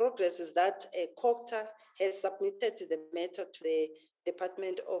 And the progress is that Cogta has submitted the matter to the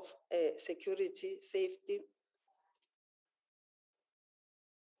Department of Security, Safety,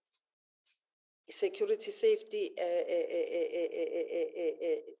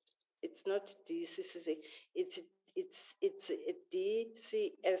 it's not DCCC, it's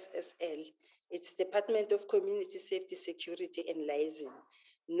DCSSL. It's Department of Community Safety, Security and Liaison.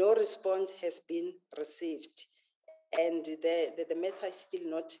 No response has been received, and the matter is still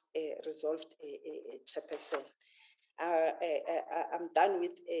not resolved, Chairperson. I'm done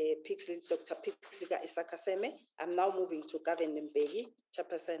with Dr. Pixley Isakaseme. I'm now moving to Gavin Mbeki,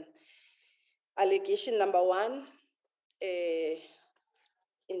 Chairperson. Allegation number 1,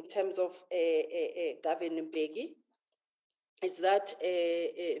 in terms of Gavin Mbeki, is that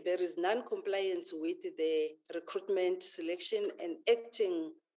there is non-compliance with the recruitment, selection, and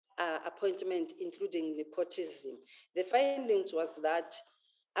acting appointment, including nepotism. The findings was that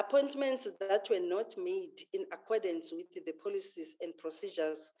appointments that were not made in accordance with the policies and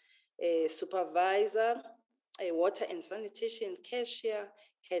procedures, supervisor, water and sanitation, cashier,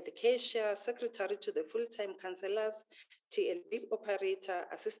 head cashier, secretary to the full-time councillors, TLB operator,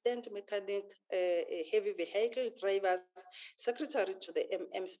 assistant mechanic, heavy vehicle drivers, secretary to the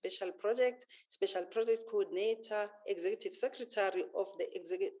special project coordinator, executive secretary of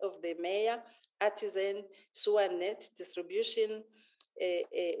the mayor, artisan, sewer net distribution,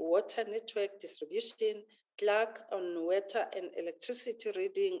 water network distribution, clerk on water and electricity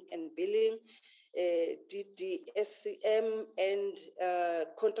reading and billing, DDSCM and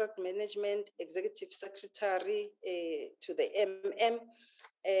contract management, executive secretary to the MM.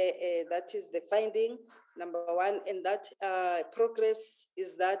 That is the finding, number 1. And that progress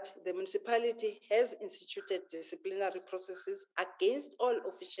is that the municipality has instituted disciplinary processes against all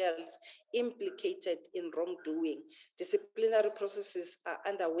officials implicated in wrongdoing. Disciplinary processes are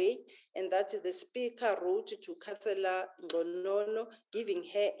underway, and that the speaker wrote to Councillor Ngonono, giving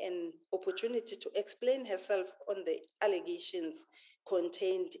her an opportunity to explain herself on the allegations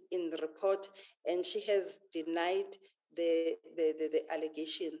contained in the report, and she has denied the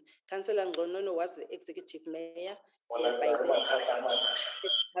allegation. Councillor Ngonono was the executive mayor by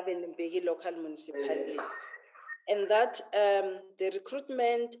the Mbeki local municipality. And that the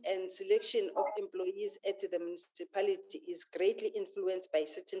recruitment and selection of employees at the municipality is greatly influenced by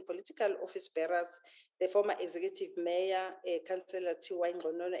certain political office bearers, the former executive mayor, Councillor T.Y.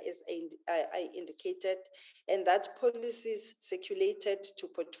 Ngonono, as I indicated, and that policies circulated to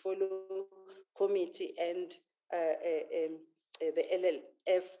portfolio committee and the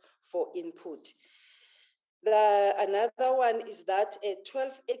LLF for input. Another one is that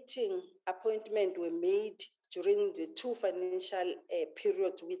 12 acting appointments were made during the 2 financial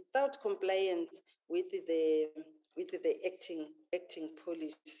periods without compliance with the acting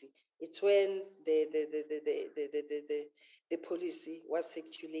policy. It's when the policy was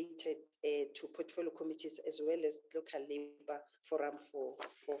circulated to portfolio committees as well as local labor forum for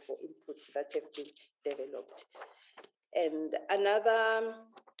input that have been developed. And another,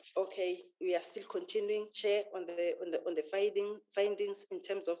 okay, we are still continuing, Chair, on the findings in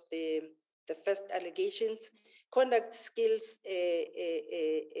terms of the first allegations. Conduct skills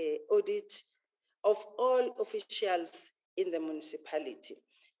audit of all officials in the municipality.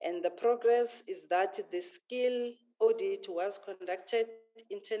 And the progress is that the skill audit was conducted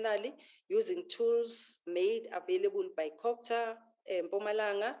internally using tools made available by Cogta,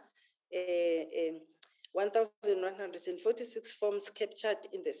 Mpumalanga, 1,146 forms captured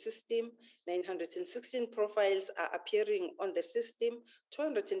in the system, 916 profiles are appearing on the system,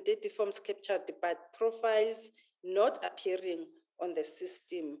 230 forms captured but profiles not appearing on the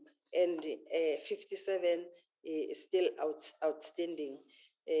system, and 57 is still outstanding.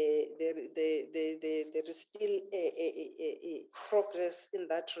 There is still a progress in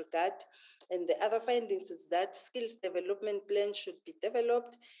that regard. And the other findings is that skills development plan should be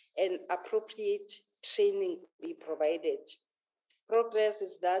developed and appropriate training be provided. Progress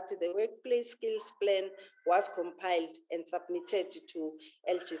is that the workplace skills plan was compiled and submitted to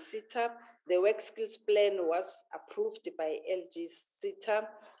LG CETA. The work skills plan was approved by LG CETA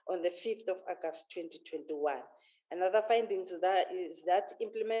on the 5th of August 2021. Another findings is that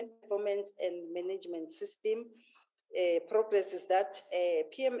implement performance and management system. Progress is that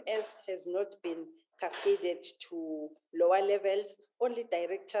PMS has not been cascaded to lower levels. Only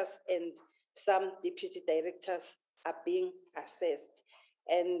directors and some deputy directors are being assessed.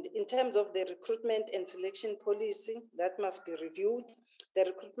 And in terms of the recruitment and selection policy, that must be reviewed. The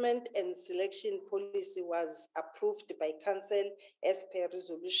recruitment and selection policy was approved by Council as per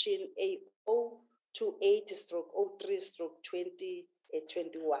Resolution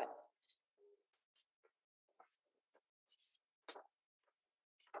A028/03/2021.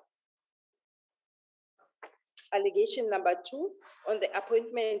 Allegation number 2, on the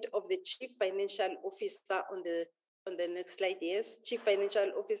appointment of the Chief Financial Officer on the next slide, yes. Chief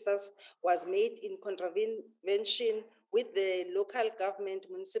Financial Officers was made in contravention with the Local Government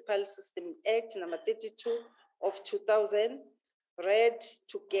Municipal System Act number 32 of 2000, read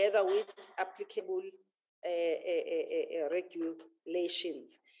together with applicable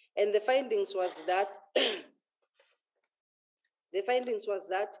regulations. And the findings was that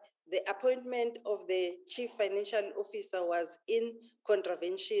the appointment of the Chief Financial Officer was in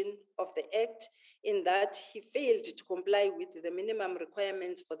contravention of the Act, in that he failed to comply with the minimum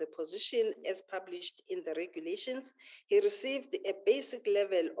requirements for the position as published in the regulations. He received a basic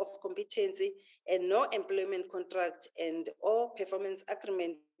level of competency and no employment contract or performance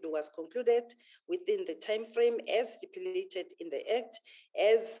agreement was concluded within the time frame as stipulated in the Act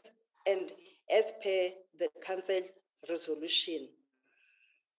as per the Council resolution.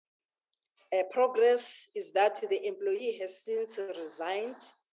 Progress is that the employee has since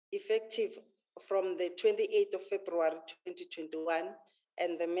resigned, effective from the 28th of February 2021,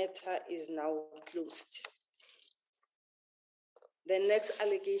 and the matter is now closed. The next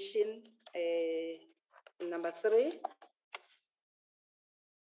allegation, number 3.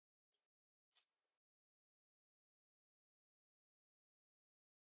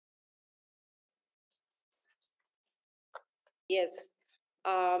 Yes,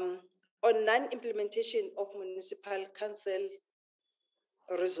 on non-implementation of municipal council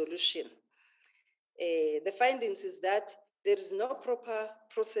resolution. The findings is that there is no proper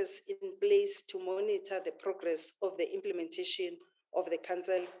process in place to monitor the progress of the implementation of the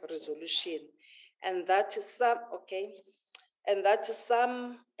council resolution, and that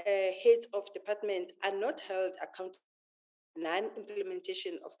some heads of department are not held accountable for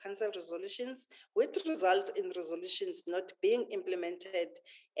non-implementation of council resolutions, which results in resolutions not being implemented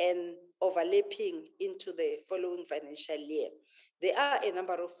and overlapping into the following financial year. There are a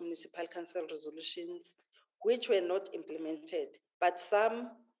number of municipal council resolutions which were not implemented, but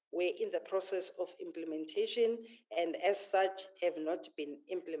some were in the process of implementation and as such have not been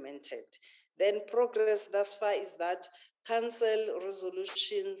implemented. Then progress thus far is that council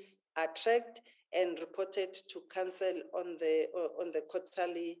resolutions are tracked and reported to council on the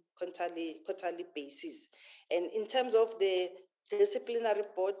quarterly basis. And in terms of the disciplinary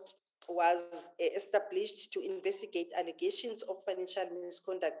board, was established to investigate allegations of financial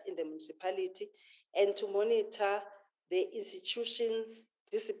misconduct in the municipality and to monitor the institution's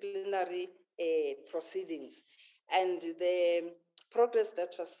disciplinary proceedings. And the progress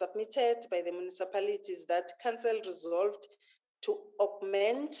that was submitted by the municipalities that council resolved to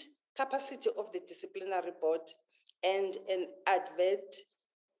augment capacity of the disciplinary board, and an advert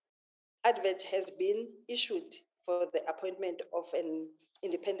has been issued for the appointment of an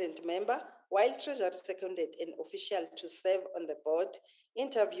independent member, while Treasurer seconded an official to serve on the board.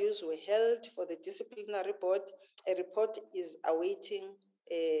 Interviews were held for the disciplinary board. A report is awaiting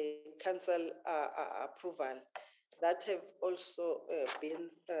council approval. That have also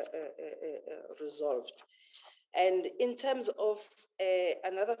been resolved. And in terms of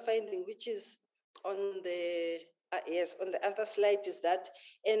another finding, which is on the on the other slide, is that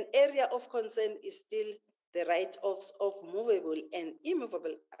an area of concern is still the write-offs of movable and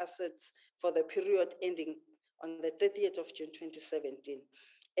immovable assets for the period ending on the 30th of June 2017.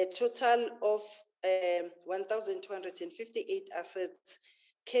 A total of 1,258 assets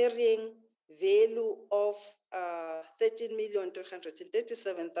carrying value of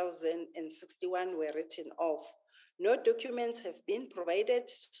 13,337,061 were written off. No documents have been provided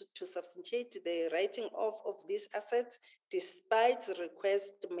to substantiate the writing off of these assets, despite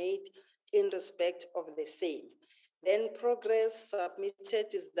requests made in respect of the same. Then progress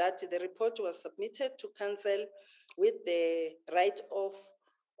submitted is that the report was submitted to council with the write-off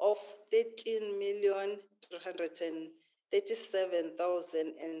of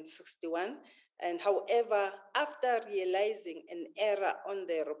 13,337,061. And however, after realizing an error on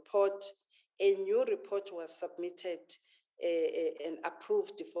the report, a new report was submitted and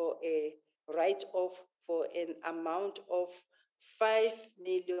approved for a write-off for an amount of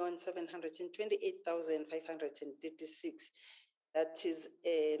 5,728,536. That is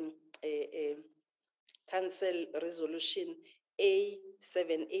a council resolution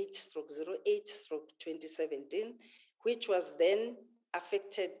A78/08/2017, which was then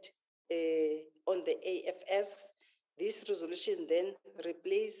affected on the AFS. This resolution then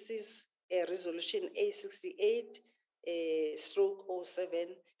replaces resolution A68 stroke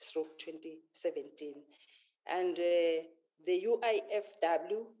 07 stroke 2017. And the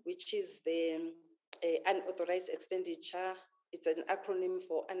UIFW, which is the unauthorized expenditure, it's an acronym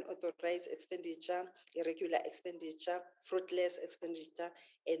for unauthorized expenditure, irregular expenditure, fruitless expenditure,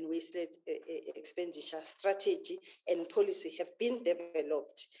 and wasteless expenditure strategy and policy have been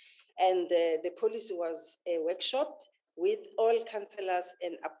developed. And the policy was workshopped with all councillors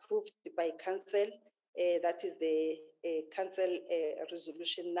and approved by council. That is the council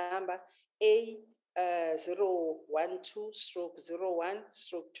resolution number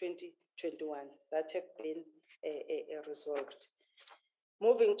A012/01/2021 that have been resolved.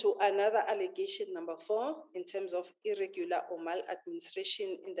 Moving to another allegation, number 4, in terms of irregular or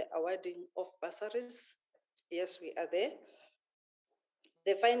maladministration in the awarding of bursaries. Yes, we are there.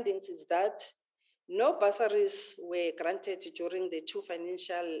 The findings is that no bursaries were granted during the 2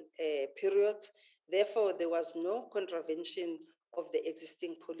 financial periods. Therefore, there was no contravention of the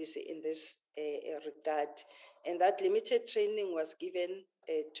existing policy in this regard. And that limited training was given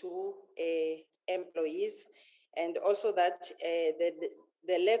to employees, and also that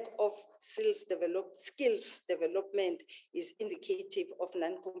the lack of skills development is indicative of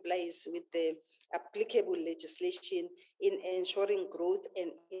non-compliance with the applicable legislation in ensuring growth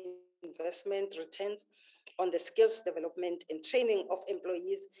and investment returns on the skills development and training of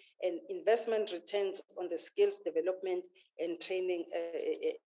employees, and investment returns on the skills development and training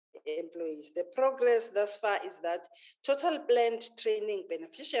employees. The progress thus far is that total planned training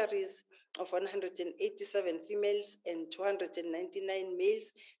beneficiaries of 187 females and 299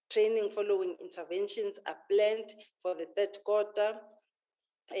 males training following interventions are planned for the 3rd quarter.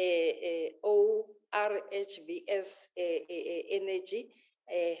 ORHVS energy,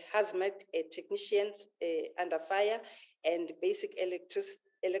 hazmat technicians under fire, and basic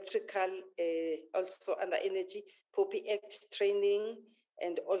electrical also under energy, POPI Act training,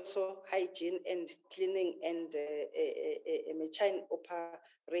 and also hygiene and cleaning and machine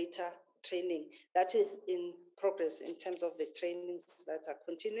operator training. That is in progress in terms of the trainings that are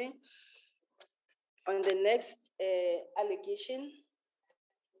continuing. On the next allegation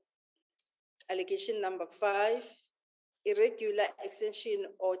number 5, irregular extension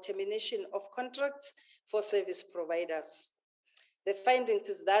or termination of contracts for service providers. The findings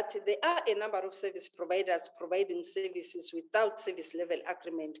is that there are a number of service providers providing services without service level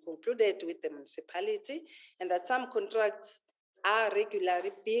agreement concluded with the municipality, and that some contracts are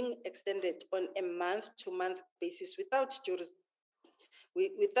regularly being extended on a month-to-month basis without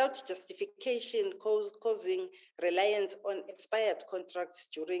justification, causing reliance on expired contracts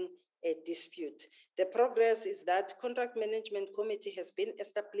during a dispute. The progress is that contract management committee has been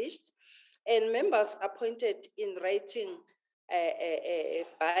established and members appointed in writing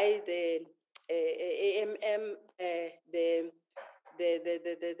by the AMM,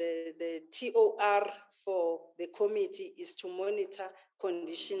 the TOR for the committee is to monitor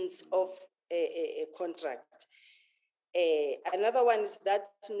conditions of a contract. Another one is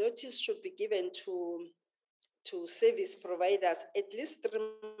that notice should be given to service providers at least 3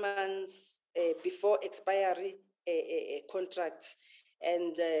 months before expiry contracts.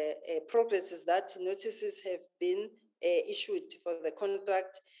 And progress is that notices have been issued for the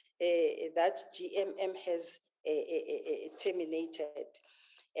contract that GMM has terminated.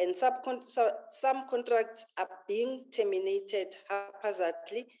 And some contracts are being terminated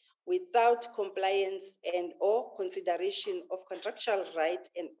haphazardly without compliance and or consideration of contractual right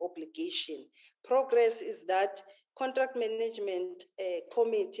and obligation. Progress is that contract management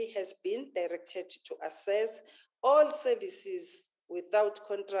committee has been directed to assess all services without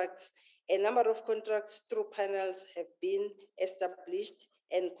contracts. A number of contracts through panels have been established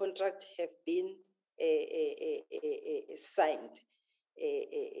and contracts have been signed.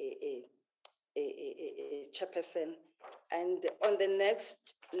 Chairperson. And on the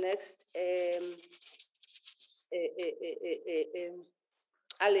next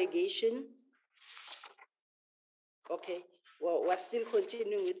allegation, okay, well, we're still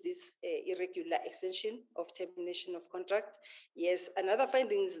continuing with this irregular extension of termination of contract. Yes, another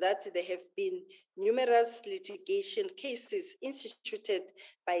finding is that there have been numerous litigation cases instituted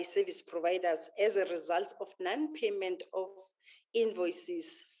by service providers as a result of non-payment of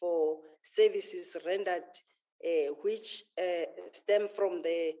invoices for services rendered, which stem from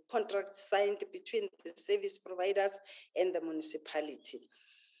the contract signed between the service providers and the municipality.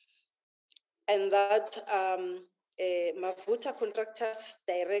 And that Mavuta Contractors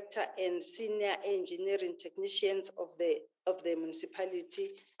Director and Senior Engineering Technicians of the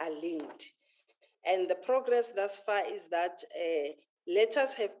municipality are linked. And the progress thus far is that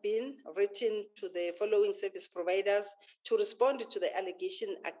letters have been written to the following service providers to respond to the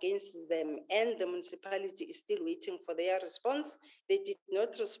allegation against them, and the municipality is still waiting for their response. They did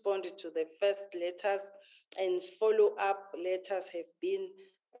not respond to the first letters, and follow-up letters have been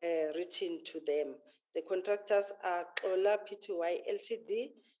written to them. The contractors are Ola Pty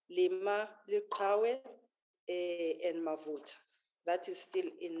Ltd, Lima Liqawe, and Mavuta. That is still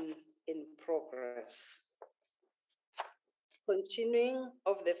in progress. Continuing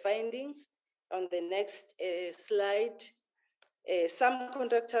of the findings on the next slide, some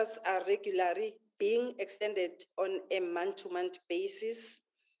contractors are regularly being extended on a month-to-month basis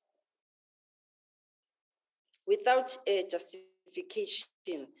without a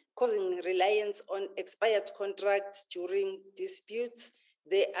justification, causing reliance on expired contracts during disputes.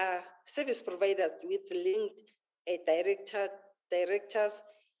 There are service providers with linked directors,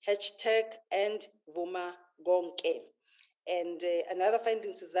 hashtag and Huma Gonke. And another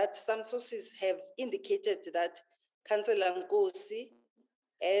finding is that some sources have indicated that Councillor Nkosi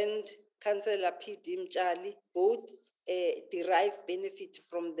and Councillor P.D. Mtshali both derive benefit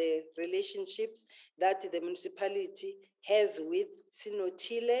from the relationships that the municipality has with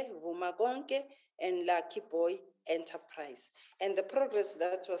Sinotile, Huma Gonke, and Lucky Boy Enterprise. And the progress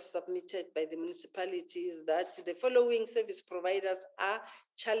that was submitted by the municipality is that the following service providers are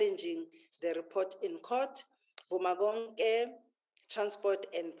challenging the report in court: Huma Gonke Transport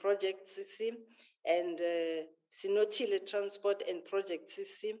and Project CC, and Sinotile Transport and Project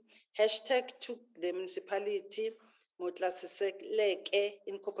CC, hashtag took the municipality, Motlasiseleke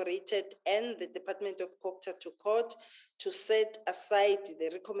Incorporated, and the Department of Cogta to court to set aside the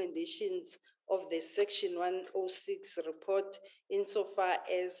recommendations of the Section 106 report insofar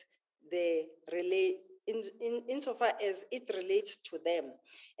as insofar as it relates to them.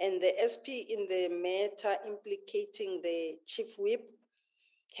 And the SP in the matter implicating the chief whip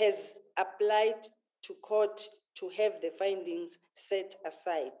has applied to court to have the findings set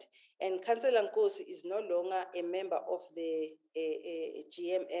aside. And Councillor Nkosi is no longer a member of the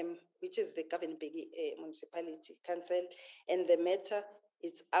GMM, which is the Governing Municipality Council, and the matter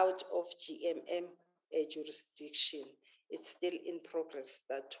is out of GMM jurisdiction. It's still in progress,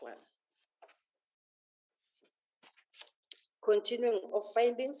 that one. Continuing of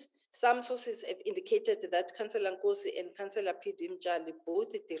findings, some sources have indicated that Councillor Nkosi and Councillor P.D. Mtshali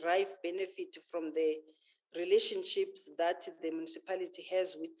both derive benefit from the relationships that the municipality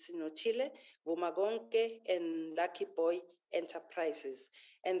has with Sinotile, Huma Gonke, and Lucky Boy Enterprises.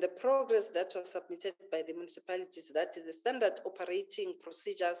 And the progress that was submitted by the municipalities is that the standard operating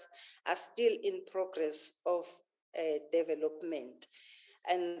procedures are still in progress of development,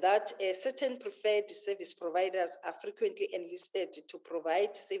 and that certain preferred service providers are frequently enlisted to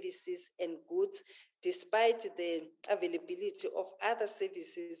provide services and goods despite the availability of other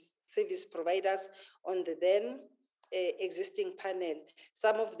service providers on the then existing panel.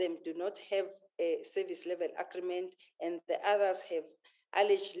 Some of them do not have a service level agreement, and the others have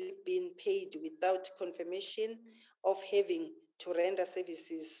allegedly been paid without confirmation of having to render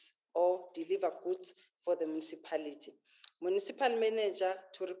services or deliver goods for the municipality. Municipal manager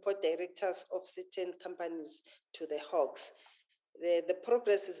to report directors of certain companies to the Hawks. The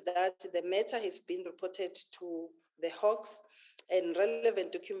progress is that the matter has been reported to the Hawks and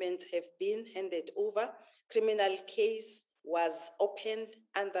relevant documents have been handed over. Criminal case was opened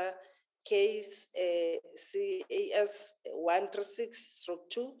under case CAS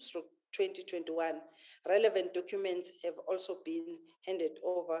 136/2/2021. Relevant documents have also been handed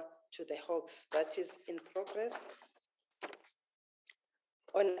over to the Hawks. That is in progress.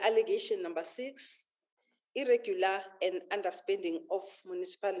 On allegation number 6, irregular and underspending of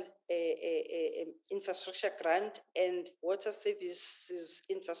municipal infrastructure grant and water services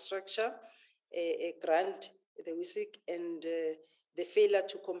infrastructure grant, the WISIC, and the failure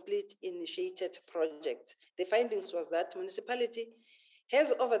to complete initiated projects. The findings was that municipality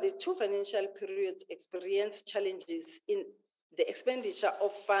has over the 2 financial periods experienced challenges in the expenditure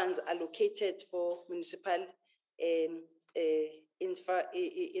of funds allocated for municipal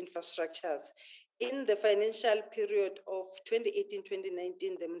infrastructures. In the financial period of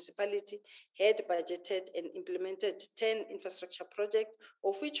 2018-2019, the municipality had budgeted and implemented 10 infrastructure projects,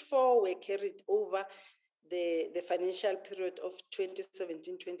 of which 4 were carried over the financial period of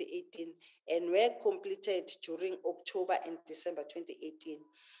 2017-2018 and were completed during October and December 2018.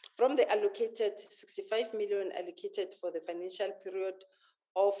 From the allocated 65 million allocated for the financial period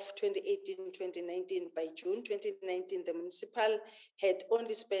of 2018-2019, by June 2019, the municipal had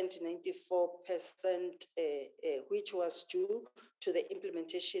only spent 94%, which was due to the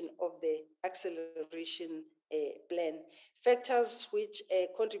implementation of the acceleration plan. Factors which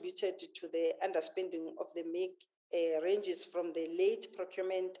contributed to the underspending of the MIC ranges from the late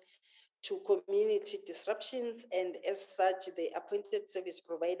procurement to community disruptions, and as such, the appointed service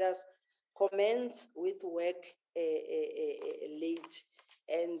providers commence with work late,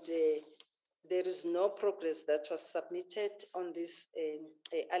 and there is no progress that was submitted on these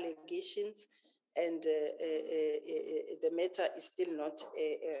allegations, and the matter is still not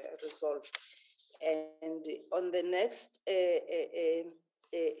resolved. And on the next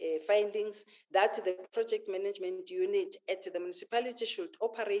findings, that the project management unit at the municipality should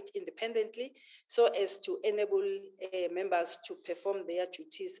operate independently so as to enable members to perform their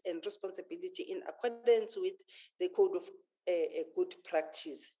duties and responsibility in accordance with the code of good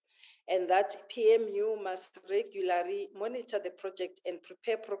practice, and that PMU must regularly monitor the project and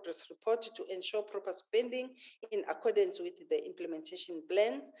prepare progress report to ensure proper spending in accordance with the implementation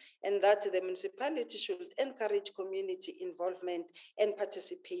plans, and that the municipality should encourage community involvement and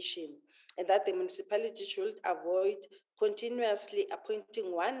participation, and that the municipality should avoid continuously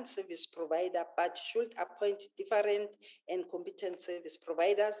appointing one service provider, but should appoint different and competent service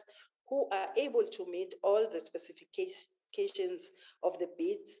providers who are able to meet all the specifications of the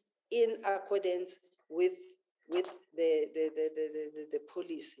bids in accordance with the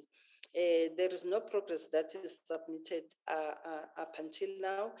policy. There is no progress that is submitted up until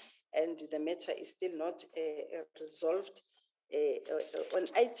now, and the matter is still not resolved. On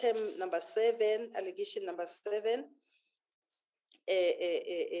item number 7, allegation number 7,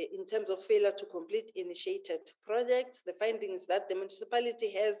 in terms of failure to complete initiated projects, the findings that the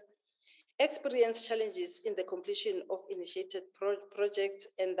municipality has experienced challenges in the completion of initiated projects,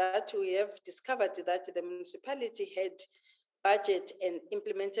 and that we have discovered that the municipality had budgeted and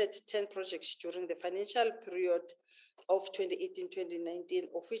implemented 10 projects during the financial period of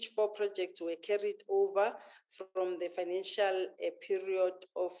 2018-2019, of which 4 projects were carried over from the financial period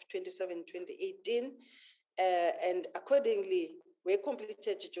of 2017-2018, and accordingly were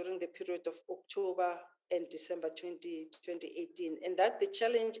completed during the period of October and December 2018, and that the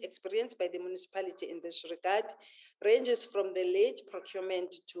challenge experienced by the municipality in this regard ranges from the late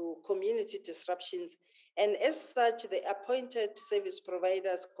procurement to community disruptions, and as such, the appointed service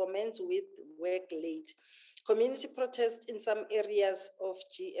providers commence with work late. Community protests in some areas of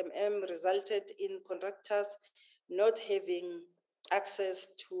GMM resulted in contractors not having access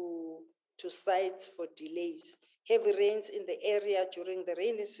to sites for delays. Heavy rains in the area during the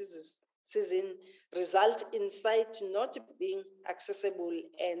rainy season result in sites not being accessible,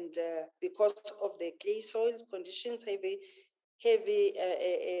 and because of the clay soil conditions, heavy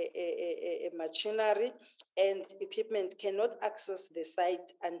machinery and equipment cannot access the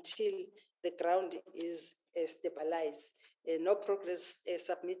site until the ground is stabilized. No progress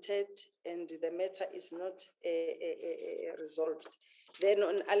submitted, and the matter is not resolved. Then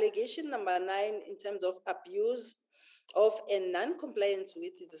on allegation number 9, in terms of abuse of and non-compliance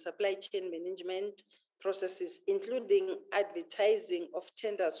with the supply chain management processes, including advertising of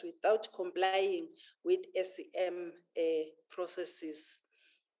tenders without complying with SCM processes.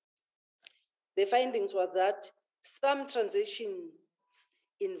 The findings were that some transactions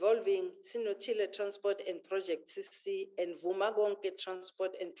involving Sinotile Transport and Project CC and Huma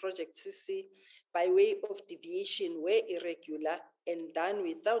Transport and Project CC by way of deviation were irregular and done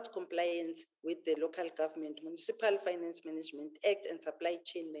without compliance with the Local Government Municipal Finance Management Act and Supply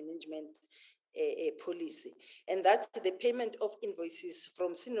Chain Management policy, and that the payment of invoices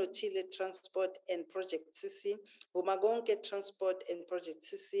from Sinotile Transport and Project CC, Huma Transport and Project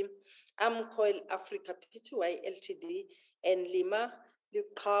CC, Amcoil Africa Pty Ltd, and Lima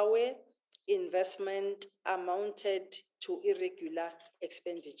Liqawe investment amounted to irregular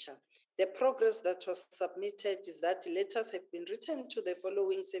expenditure. The progress that was submitted is that letters have been written to the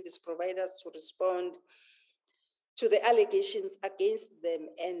following service providers to respond to the allegations against them,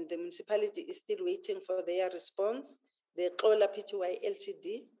 and the municipality is still waiting for their response. The Xola Pty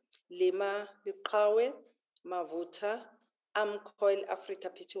Ltd, Lima Liqawe, Mavuta, Amcoil Africa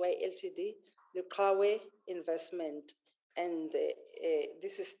Pty Ltd, Liqawe investment, and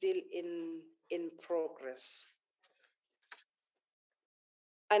this is still in progress.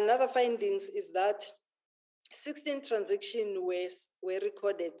 Another findings is that 16 transactions were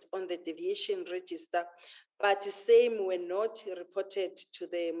recorded on the deviation register, but the same were not reported to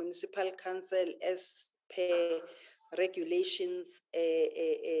the municipal council as per regulations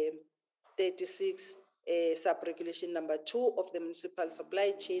 36 sub-regulation number 2 of the Municipal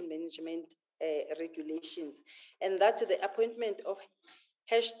Supply Chain Management regulations, and that the appointment of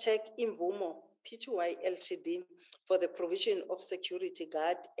 #Imvumo Pty Ltd for the provision of security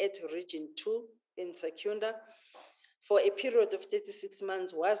guard at Region 2 in Secunda for a period of 36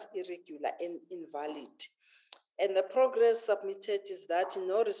 months was irregular and invalid. And the progress submitted is that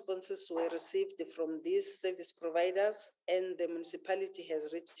no responses were received from these service providers, and the municipality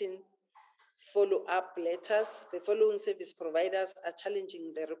has written follow-up letters. The following service providers are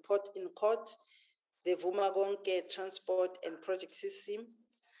challenging the report in court: the Huma Transport and Project System,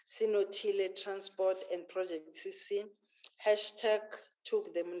 Sinotile Transport and Project System,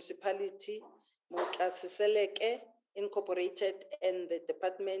 #took the municipality, Motlasiseleke Incorporated, and the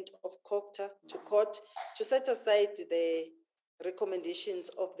Department of Cogta to court to set aside the recommendations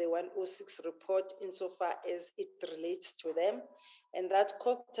of the 106 report insofar as it relates to them, and that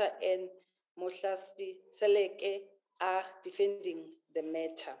Cogta and Motlasiseleke are defending the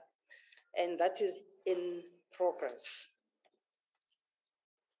matter, and that is in progress.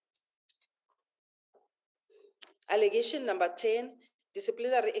 Allegation number 10,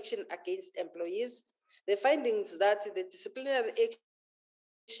 disciplinary action against employees. The findings that the disciplinary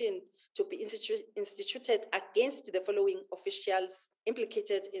action to be instituted against the following officials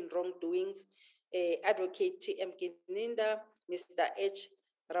implicated in wrongdoings: Advocate T.M. Gininda, Mr. H.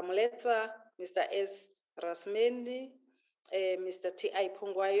 Ramletsa, Mr. S. Rasmeni, Mr. T.I.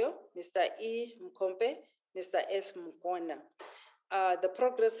 Pongwayo, Mr. E. Mkompe, Mr. S. Mukona. The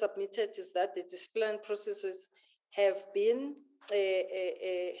progress submitted is that the discipline processes have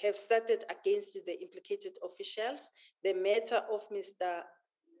started against the implicated officials. The matter of Mr.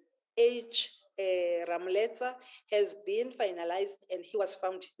 H. Ramletsa has been finalized and he was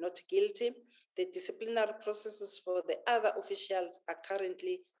found not guilty. The disciplinary processes for the other officials are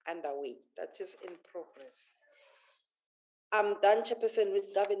currently underway. That is in progress. I'm done, Chairperson,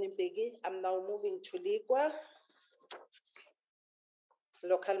 with Governing Biggie. I'm now moving to Ligwa,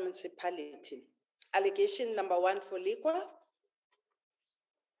 local municipality. Allegation number 1 for Ligwa.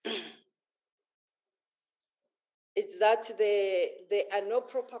 It's that there are no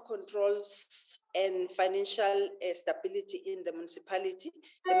proper controls and financial stability in the municipality.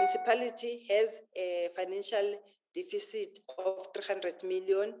 The municipality has a financial deficit of 300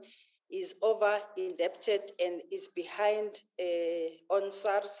 million, is over indebted, and is behind on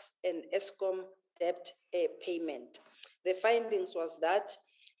SARS and ESCOM debt payment. The findings was that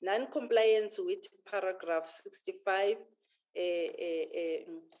non-compliance with paragraph 65,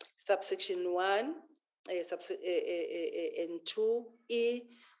 subsection 1, and 2E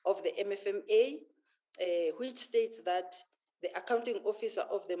of the MFMA, which states that the accounting officer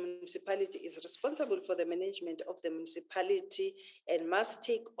of the municipality is responsible for the management of the municipality and must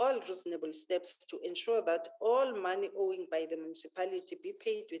take all reasonable steps to ensure that all money owing by the municipality be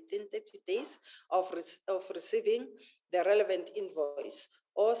paid within 30 days of receiving the relevant invoice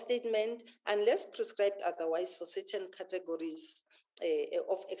or statement, unless prescribed otherwise for certain categories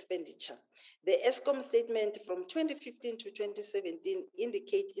of expenditure. The ESCOM statement from 2015 to 2017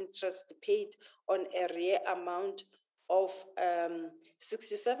 indicate interest paid on arrear amount of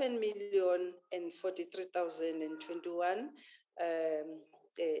 67,043,021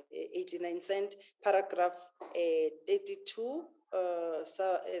 89 cents, paragraph 32,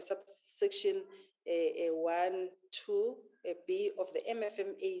 subsection 1, 2, B of the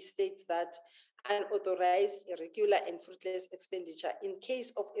MFMA states that unauthorized, irregular, and fruitless expenditure in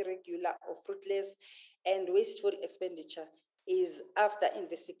case of irregular or fruitless and wasteful expenditure is, after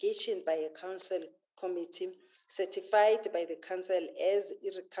investigation by a council committee, certified by the council as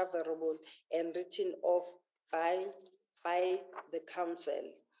irrecoverable and written off by the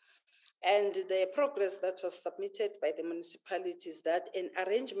council. And the progress that was submitted by the municipalities that an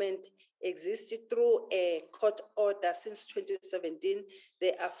arrangement existed through a court order since 2017.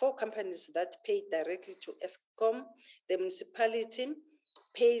 There are 4 companies that pay directly to ESCOM. The municipality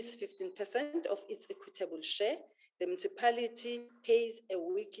pays 15% of its equitable share. The municipality pays a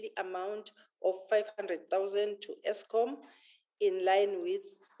weekly amount of 500,000 to ESCOM in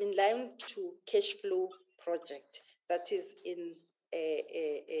line to cash flow project. That is in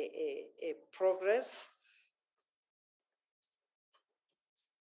a progress.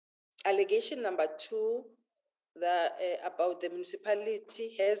 Allegation number 2, about the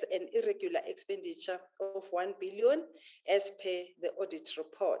municipality has an irregular expenditure of 1 billion as per the audit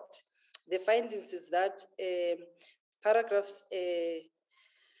report. The findings is that paragraphs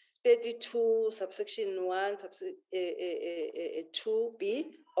 32, subsection 1,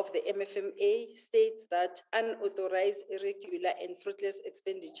 2B of the MFMA states that unauthorized, irregular, and fruitless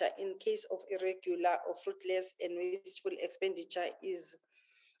expenditure in case of irregular or fruitless and wasteful expenditure is,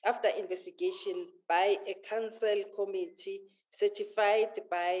 after investigation by a council committee certified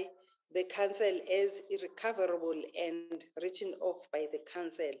by the council as irrecoverable and written off by the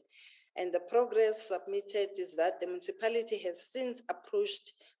council. And the progress submitted is that the municipality has since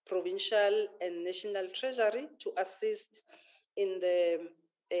approached provincial and national treasury to assist in the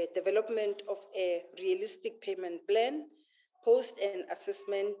development of a realistic payment plan, post an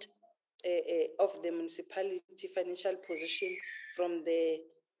assessment of the municipality financial position from the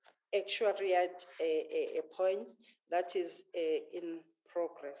actuariat point that is in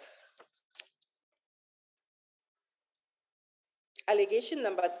progress. Allegation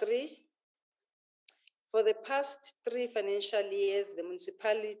number 3. For the past 3 financial years, the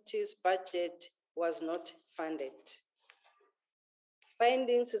municipality's budget was not funded.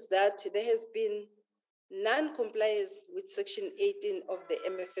 Findings is that there has been non-compliance with Section 18 of the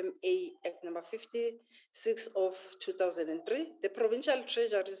MFMA Act number 56 of 2003, the Provincial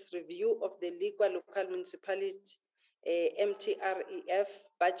Treasury's review of the legal local municipality MTREF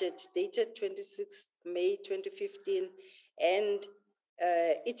budget dated 26 May 2015, and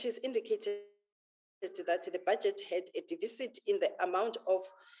it is indicated that the budget had a deficit in the amount of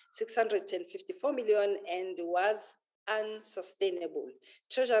 654 million and was unsustainable.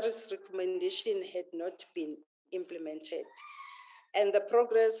 Treasury's recommendation had not been implemented. And the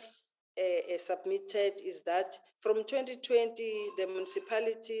progress submitted is that from 2020, the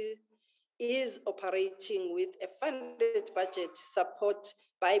municipality is operating with a funded budget support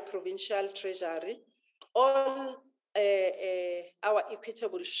by provincial treasury. All our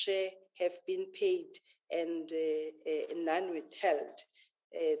equitable share have been paid and none withheld.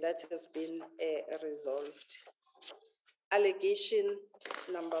 That has been resolved. Allegation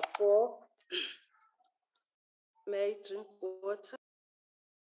number 4. May I drink water?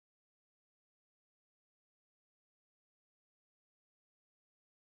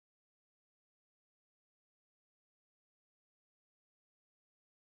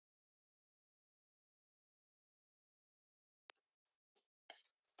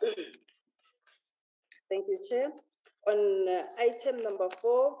 Thank you, Chair. On item number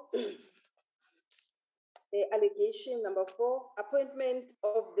 4, allegation number 4, appointment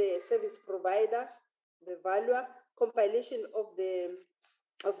of the service provider, the valuer, compilation of the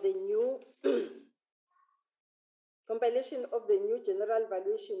new compilation of the new general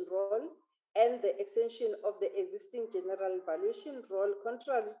valuation role and the extension of the existing general valuation role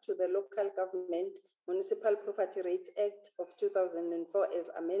contrary to the Local Government Municipal Property Rates Act of 2004 as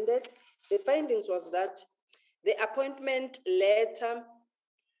amended. The findings was that the appointment letter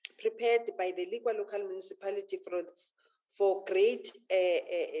prepared by the legal local municipality for grade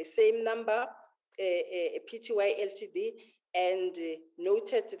same number PTY Ltd, and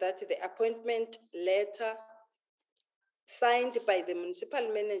noted that the appointment letter signed by the municipal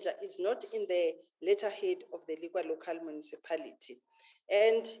manager is not in the letterhead of the legal local municipality.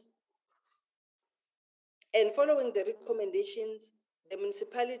 And following the recommendations, the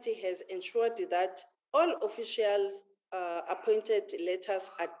municipality has ensured that all officials appointed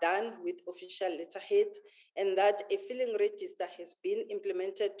letters are done with official letterhead, and that a filling register has been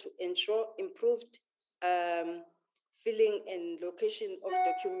implemented to ensure improved filling and location of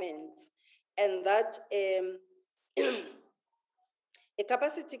documents, and that a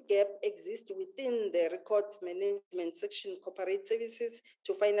capacity gap exists within the records management section corporate services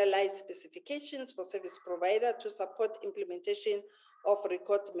to finalize specifications for service provider to support implementation of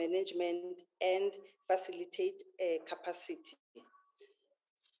records management and facilitate capacity.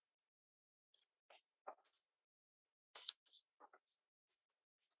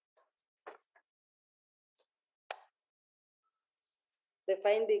 The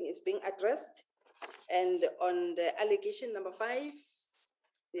finding is being addressed. And on the allegation number 5,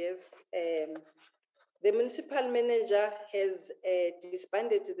 yes, the municipal manager has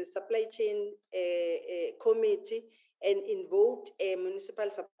disbanded the supply chain committee and invoked a municipal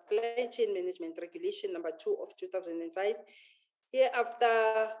supply chain management regulation number 2 of 2005,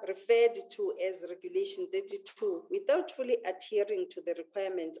 hereafter referred to as regulation 32, without fully adhering to the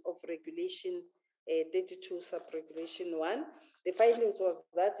requirements of regulation 32 sub-regulation 1. The findings was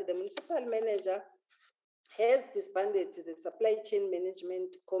that the municipal manager has disbanded the Supply Chain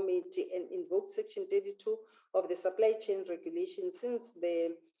Management Committee and invoked Section 32 of the Supply Chain Regulation since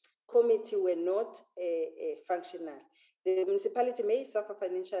the committee were not functional. The municipality may suffer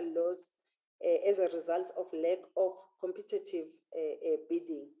financial loss as a result of lack of competitive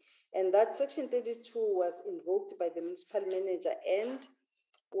bidding. And that Section 32 was invoked by the municipal manager and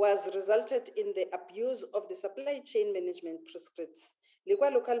was resulted in the abuse of the supply chain management prescripts.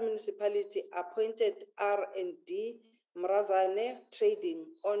 Likwa local municipality appointed R&D Mrazane Trading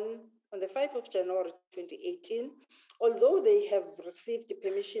on the 5th of January 2018, although they have received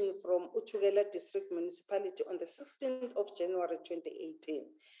permission from Utugela District Municipality on the 16th of January 2018.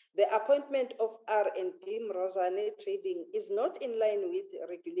 The appointment of R&D Mrazane Trading is not in line with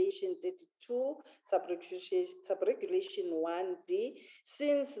Regulation 32, Subregulation 1D,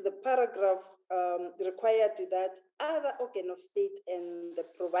 since the paragraph required that other organ of state and the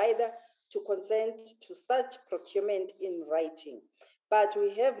provider to consent to such procurement in writing. But we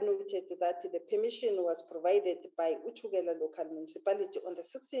have noted that the permission was provided by Utugela Local Municipality on the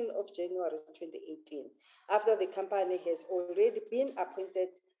 16th of January 2018, after the company has already been appointed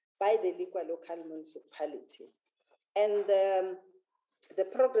by the Likwa Local Municipality. And the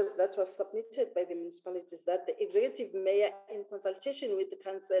progress that was submitted by the municipality is that the executive mayor, in consultation with the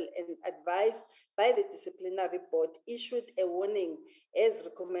council and advised by the disciplinary board, issued a warning as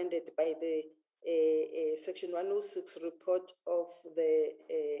recommended by the Section 106 report of the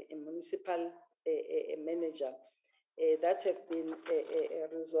municipal manager that have been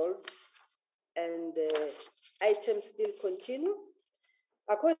resolved, and items still continue.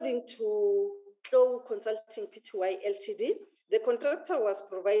 According to Flow Consulting Pty Ltd, the contractor was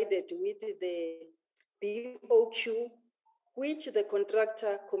provided with the BOQ, which the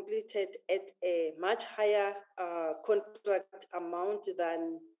contractor completed at a much higher contract amount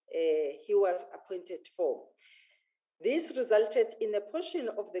than he was appointed for. This resulted in a portion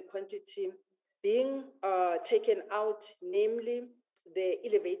of the quantity being taken out, namely the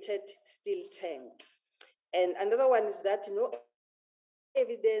elevated steel tank. And another one is that no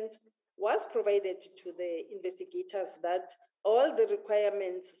evidence was provided to the investigators that all the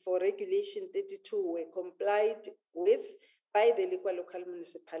requirements for Regulation 32 were complied with by the Likwa Local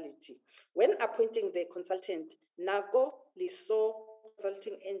Municipality. When appointing the consultant, NACO, LISO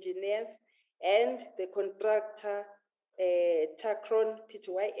Consulting Engineers, and the contractor, Tacron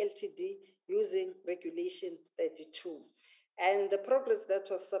Pty Ltd, using Regulation 32. And the progress that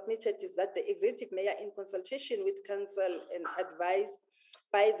was submitted is that the executive mayor, in consultation with council and advised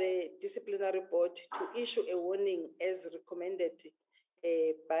by the disciplinary board, to issue a warning as recommended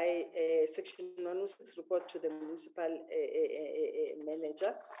by Section 106 report to the municipal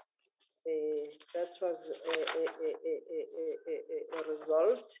manager. That was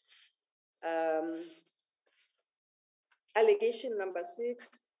resolved. Allegation number 6.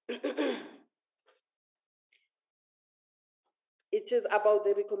 It is about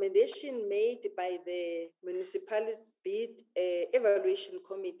the recommendation made by the municipalities bid evaluation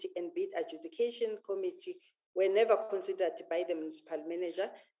committee and bid adjudication committee were never considered by the municipal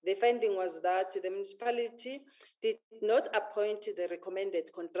manager. The finding was that the municipality did not appoint the recommended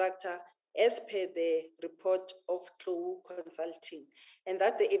contractor as per the report of Chloe Consulting, and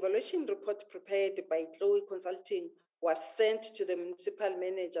that the evaluation report prepared by Chloe Consulting was sent to the municipal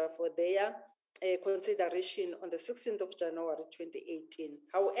manager for their consideration on the 16th of January 2018.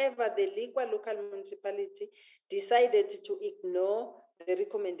 However, the Likwa Local Municipality decided to ignore the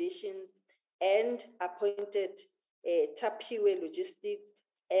recommendations and appointed Tapiwe Logistics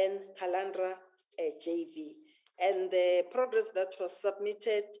and Kalandra JV. And the progress that was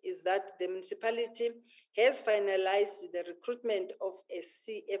submitted is that the municipality has finalized the recruitment of a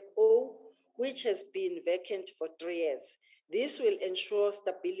CFO, which has been vacant for 3 years. This will ensure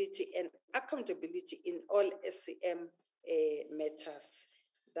stability and accountability in all SCM matters.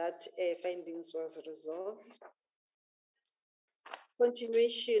 That findings was resolved.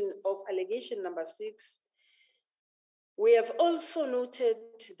 Continuation of allegation number 6. We have also noted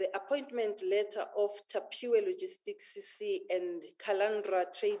the appointment letter of Tapiwe Logistics CC and Kalandra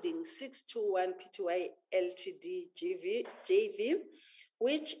Trading 621 Pty Ltd JV,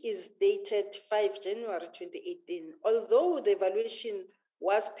 which is dated 5 January 2018. Although the evaluation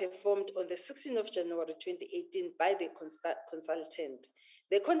was performed on the 16th of January 2018 by the consultant,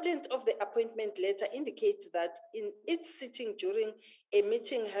 the content of the appointment letter indicates that in its sitting during a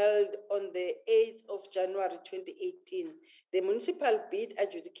meeting held on the 8th of January 2018, the Municipal Bid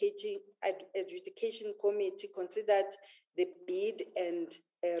Adjudication Committee considered the bid and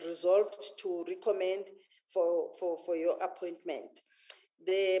resolved to recommend for your appointment.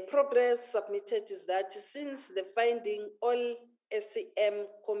 The progress submitted is that since the finding, all SCM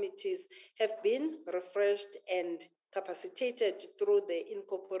committees have been refreshed and capacitated through the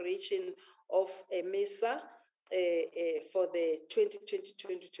incorporation of a MESA for the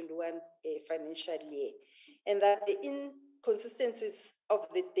 2020-2021 financial year, and that the inconsistencies of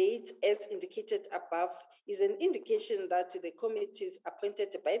the date as indicated above is an indication that the committees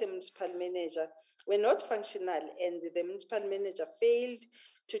appointed by the municipal manager were not functional and the municipal manager failed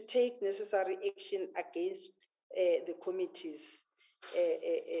to take necessary action against the committees.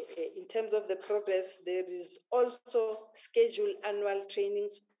 In terms of the progress, there is also scheduled annual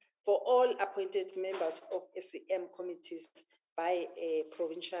trainings for all appointed members of SEM committees by a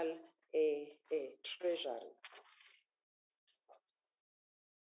provincial treasury.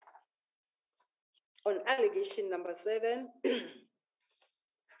 On allegation number 7,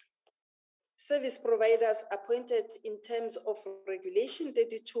 service providers appointed in terms of regulation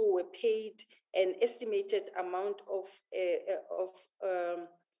 32 were paid an estimated amount of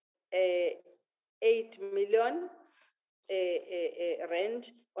 8 million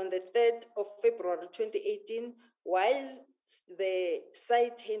rand on the 3rd of February 2018, while the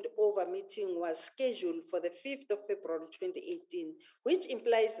site handover meeting was scheduled for the 5th of February 2018, which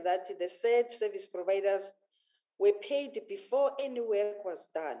implies that the said service providers were paid before any work was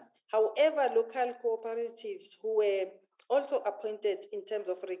done. However, local cooperatives who were also appointed in terms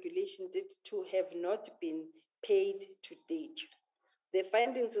of regulation 32 have not been paid to date. The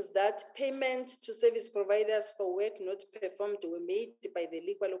findings is that payments to service providers for work not performed were made by the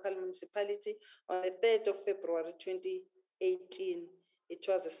local municipality on the 3rd of February 2018. It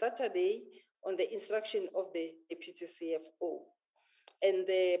was a Saturday on the instruction of the Deputy CFO. And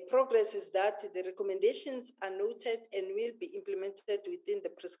the progress is that the recommendations are noted and will be implemented within the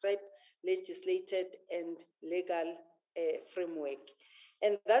prescribed legislated and legal framework.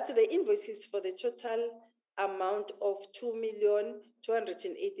 And that the invoices for the total amount of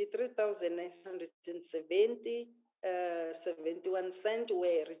 2,283,970.71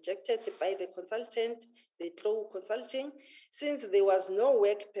 were rejected by the consultant, the Tlow Consulting, since there was no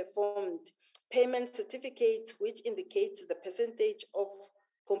work performed. Payment certificates, which indicates the percentage of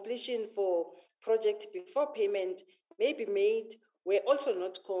completion for project before payment may be made, were also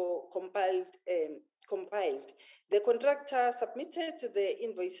not compiled. The contractor submitted their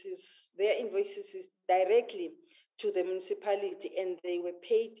invoices directly to the municipality and they were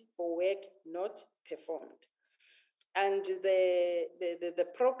paid for work not performed. And the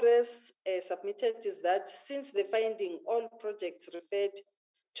progress submitted is that since the finding, all projects referred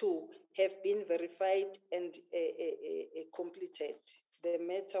to have been verified and completed. The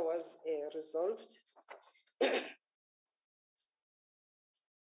matter was resolved.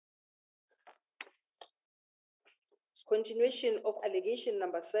 Continuation of allegation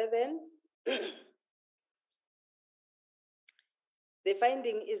number 7. The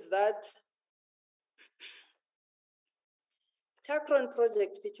finding is that Takron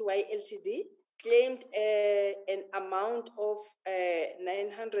Project Pty Ltd claimed an amount of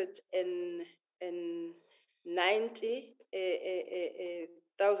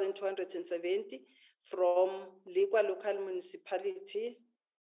 990,270 from local municipality.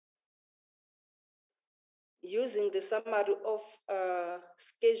 Using the summary of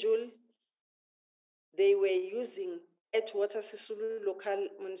schedule, they were using at Water Sisulu local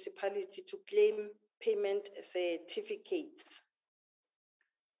municipality to claim payment certificates.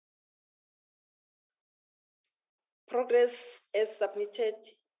 Progress as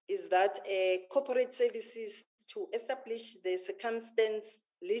submitted is that corporate services to establish the circumstance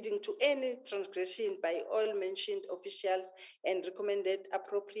leading to any transgression by all mentioned officials and recommended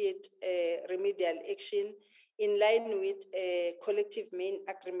appropriate remedial action in line with a collective main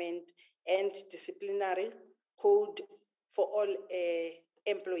agreement and disciplinary code for all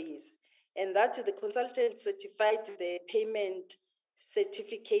employees. And that the consultant certified the payment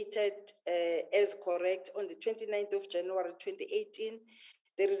certificated as correct on the 29th of January 2018.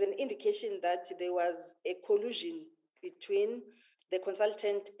 There is an indication that there was a collusion between the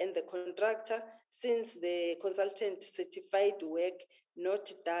consultant and the contractor, since the consultant certified work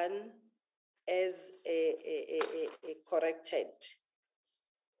not done as corrected.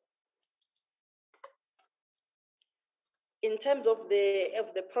 In terms of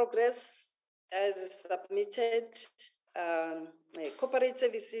the progress as submitted, corporate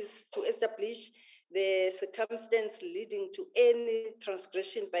services to establish the circumstance leading to any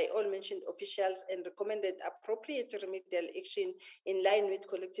transgression by all mentioned officials and recommended appropriate remedial action in line with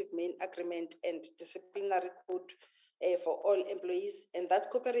collective main agreement and disciplinary code for all employees, and that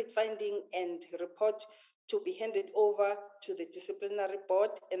corporate finding and report to be handed over to the disciplinary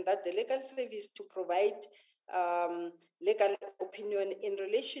board, and that the legal service to provide legal opinion in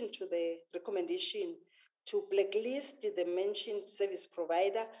relation to the recommendation to blacklist the mentioned service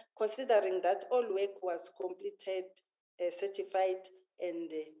provider, considering that all work was completed, certified, and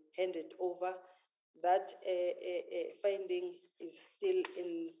handed over. that finding is still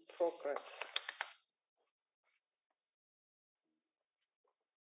in progress.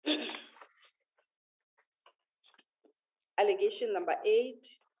 Allegation number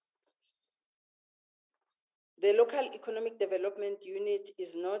 8. The local economic development unit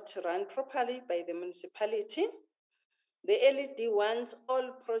is not run properly by the municipality. The LED wants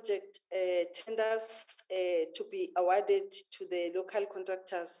all project tenders to be awarded to the local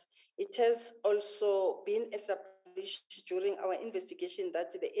contractors. It has also been established during our investigation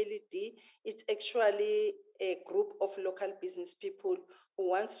that the LED is actually a group of local business people who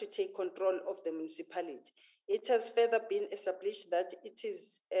wants to take control of the municipality. It has further been established that it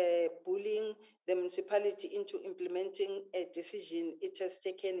is bullying the municipality into implementing a decision it has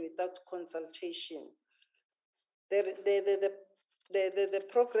taken without consultation. The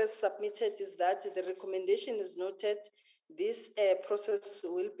progress submitted is that the recommendation is noted. This process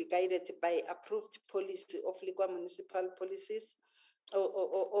will be guided by approved policy of Likwa municipal policies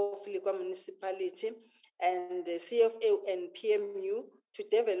of Likwa municipality and the CFA and PMU to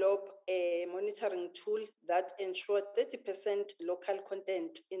develop a monitoring tool that ensures 30% local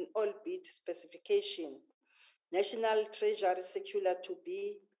content in all bid specification. National Treasury Circular to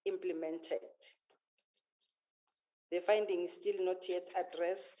be implemented. The finding is still not yet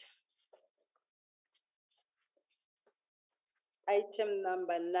addressed. Item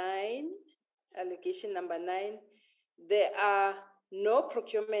number 9, allegation number 9, there are no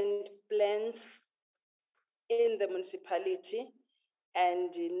procurement plans in the municipality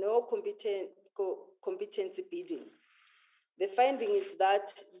and no competency bidding. The finding is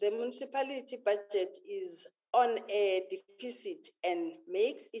that the municipality budget is on a deficit and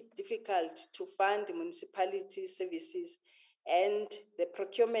makes it difficult to fund municipality services, and the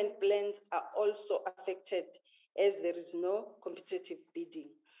procurement plans are also affected as there is no competitive bidding.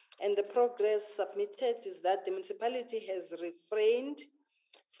 And the progress submitted is that the municipality has refrained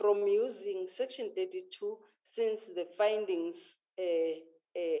from using Section 32 since the findings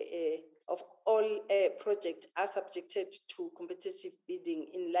of all projects are subjected to competitive bidding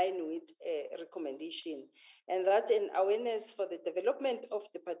in line with recommendation, and that an awareness for the development of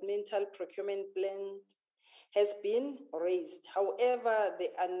departmental procurement plans has been raised. However,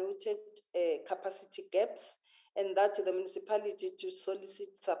 there are noted capacity gaps, and that the municipality to solicit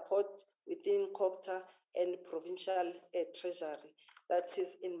support within Cogta and provincial treasury. That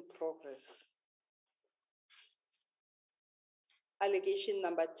is in progress. Allegation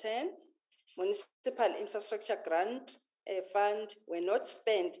number 10, municipal infrastructure grant fund were not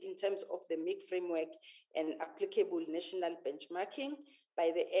spent in terms of the MIG framework and applicable national benchmarking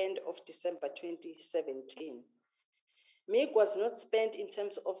by the end of December 2017. MIG was not spent in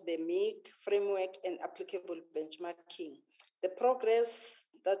terms of the MIG framework and applicable benchmarking. The progress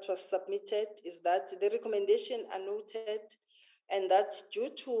that was submitted is that the recommendations are noted and that due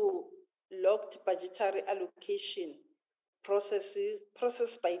to locked budgetary allocation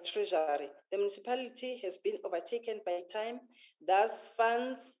processed by Treasury, the municipality has been overtaken by time. Thus,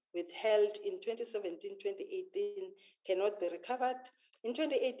 funds withheld in 2017-2018 cannot be recovered. In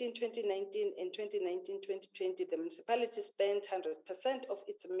 2018-2019 and 2019-2020, the municipality spent 100% of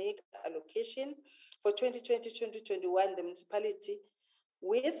its MIG allocation. For 2020-2021, the municipality,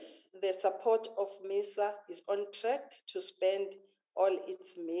 with the support of MESA, is on track to spend all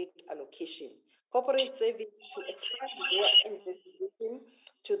its MIG allocation. Corporate Service to expand their investigation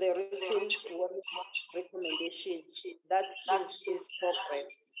to the written recommendation. That is in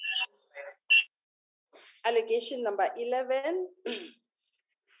progress. Allegation number 11,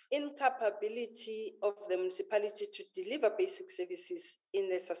 incapability of the municipality to deliver basic services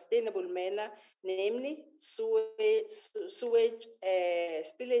in a sustainable manner, namely sewage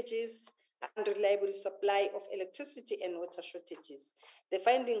spillages, unreliable supply of electricity and water shortages. The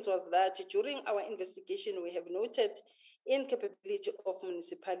findings was that during our investigation, we have noted incapability of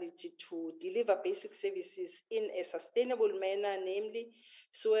municipality to deliver basic services in a sustainable manner, namely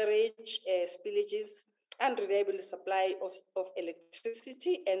sewerage spillages, unreliable supply of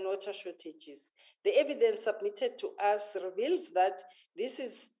electricity and water shortages. The evidence submitted to us reveals that this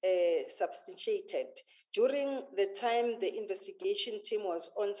is substantiated. During the time the investigation team was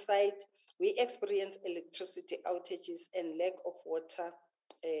on site, we experienced electricity outages and lack of water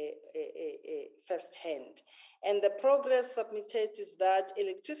firsthand. And the progress submitted is that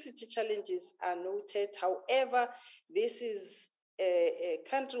electricity challenges are noted. However, this is a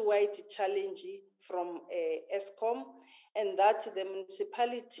countrywide challenge from ESCOM, and that the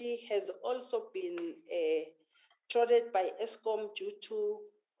municipality has also been trodden by ESCOM due to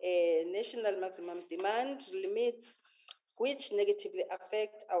national maximum demand limits, which negatively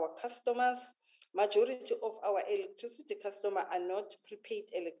affect our customers. Majority of our electricity customers are not prepaid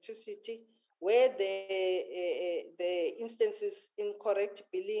electricity, where the instances incorrect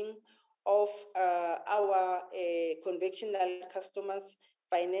billing of our conventional customers,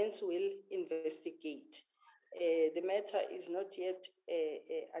 finance will investigate. The matter is not yet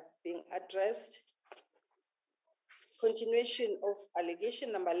being addressed. Continuation of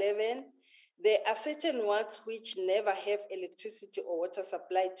allegation number 11. There are certain wards which never have electricity or water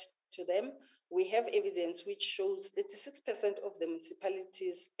supplied to them. We have evidence which shows 36% of the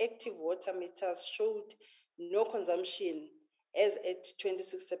municipalities' active water meters showed no consumption as at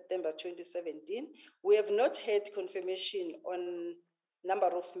 26 September 2017. We have not had confirmation on number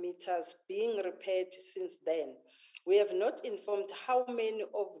of meters being repaired since then. We have not informed how many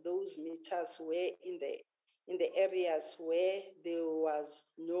of those meters were in the areas where there was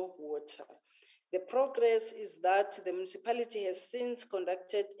no water. The progress is that the municipality has since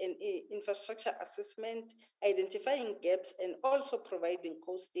conducted an infrastructure assessment, identifying gaps and also providing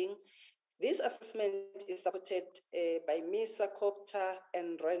costing. This assessment is supported by MISA, Cogta,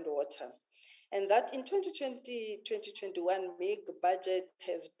 and Rainwater. And that in 2020-2021 MIG budget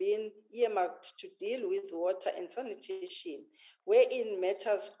has been earmarked to deal with water and sanitation, wherein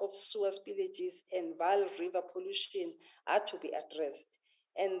matters of sewer spillages and Vaal River pollution are to be addressed.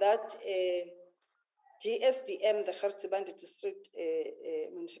 And that GSDM, the Hartsibandi District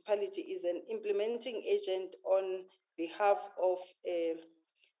Municipality, is an implementing agent on behalf of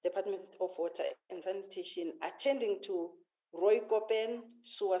Department of Water and Sanitation, attending to Rooikopen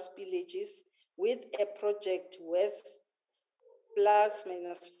sewer spillages with a project worth plus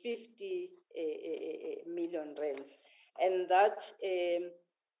minus 50 million rands. And that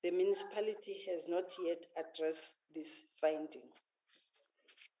the municipality has not yet addressed this finding.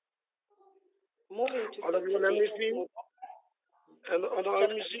 Moving to Dr. J. And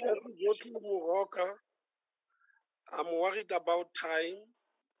Honorable Missy, as we go to Muroka, I'm worried about time.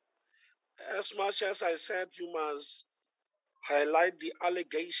 As much as I said, you must highlight the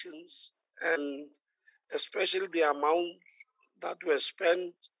allegations and especially the amount that were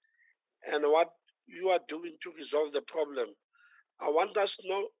spent and what you are doing to resolve the problem. I want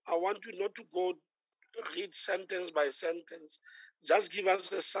you not to go read sentence by sentence. Just give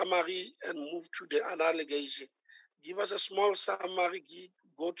us a summary and move to the other allegation. Give us a small summary,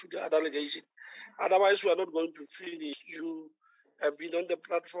 go to the other allegation. Otherwise, we are not going to finish. You have been on the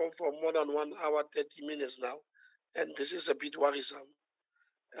platform for more than 1 hour, 30 minutes now, and this is a bit worrisome.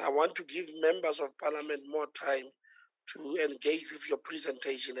 I want to give members of parliament more time to engage with your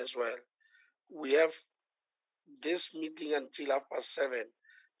presentation as well. We have this meeting until 7:30.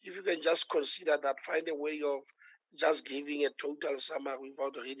 If you can just consider that, find a way of just giving a total summary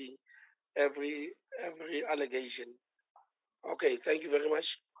without reading every allegation. Okay, thank you very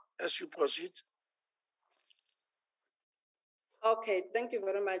much. As you proceed. Okay, thank you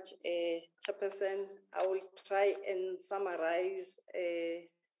very much, Chairperson. I will try and summarize,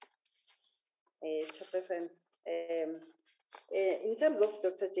 Chairperson. In terms of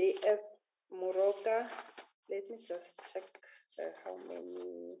Dr. J.S. Muroka, let me just check how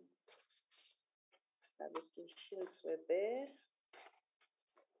many allegations were there.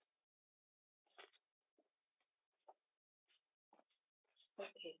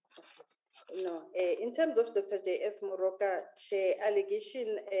 Okay. No, in terms of Dr. J.S. Muroka, Chair,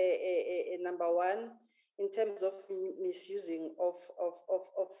 allegation number 1, in terms of misusing of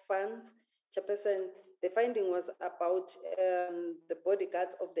funds, Chairperson, the finding was about the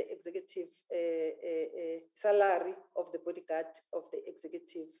bodyguard of the executive salary of the bodyguard of the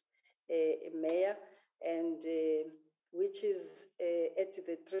executive mayor, and which is at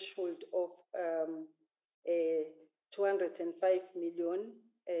the threshold of 205 million.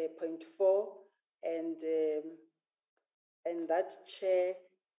 0.4, and that, Chair,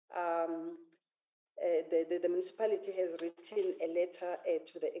 the municipality has written a letter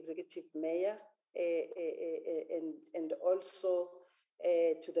to the executive mayor and also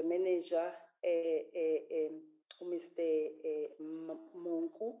to the manager, Mr.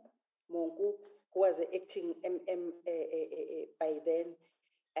 Monku, who was the acting MM by then,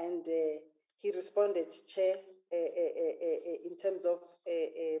 and he responded, Chair, in terms of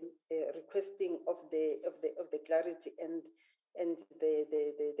requesting of the clarity and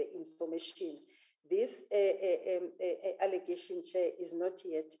the information. This allegation, Chair, is not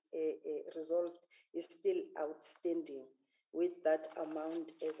yet resolved, is still outstanding with that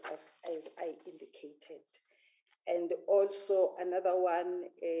amount as I indicated. And also another one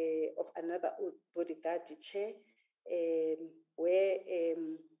of another bodyguard, Chair, where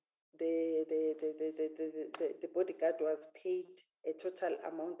the bodyguard was paid a total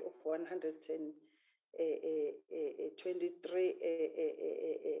amount of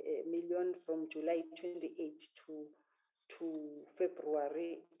 123 million from July 28 to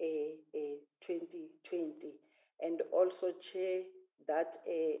February 2020. And also, Chair, that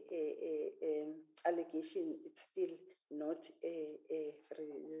allegation is still not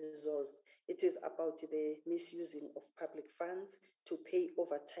resolved. It is about the misusing of public funds to pay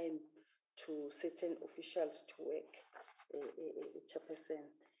overtime to certain officials to work, Chairperson.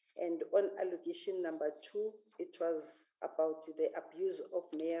 And on allegation number 2, it was about the abuse of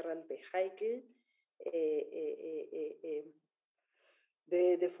mayoral vehicle,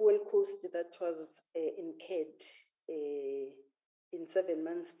 the fuel cost that was incurred in 7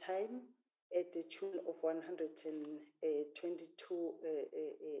 months' time at the tune of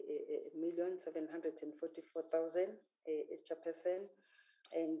 122,744,000, Chairperson,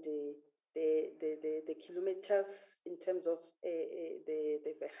 and the kilometers in terms of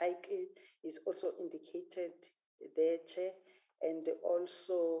the vehicle is also indicated there, Chair, and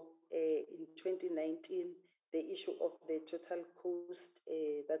also in 2019 the issue of the total cost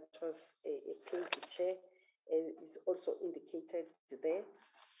that was paid, Chair, is also indicated there,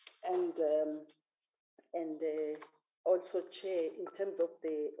 and also, Chair, in terms of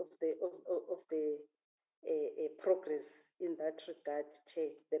the progress in that regard, Chair,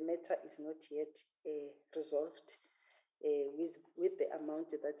 the matter is not yet resolved with the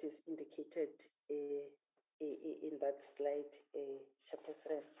amount that is indicated in that slide,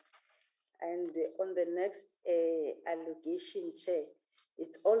 Chairperson. And on the next allegation, Chair,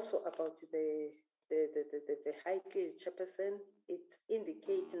 it's also about the vehicle, Chairperson. It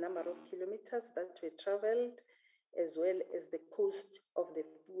indicates the number of kilometers that were traveled, as well as the cost of the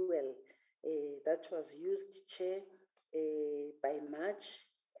fuel that was used, Chair, by March,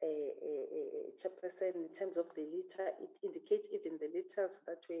 Chairperson. In terms of the liter, it indicates even the liters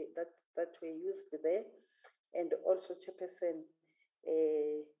that were used there, and also, Chairperson,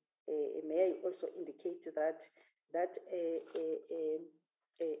 may I also indicate that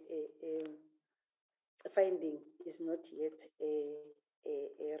finding is not yet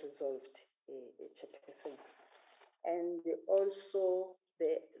resolved, Chairperson. And also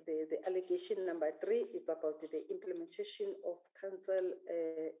the allegation number 3 is about the implementation of council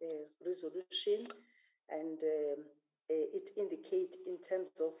resolution, and it indicates in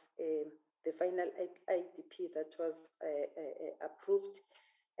terms of the final IDP that was approved,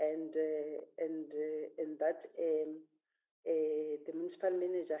 and that the municipal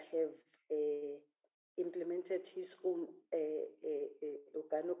manager have implemented his own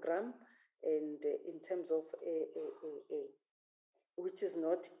organogram, and in terms of which is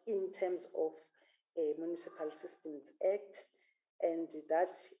not in terms of Municipal Systems Act, and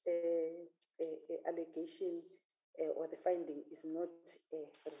that allegation or the finding is not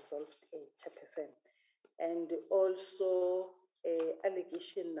resolved, Chairperson. And also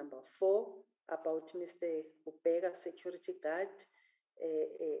allegation number 4 about Mr. Ubega security guard,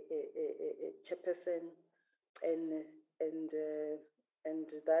 Chairperson, and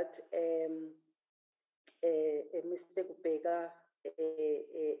that Mr. Ubega,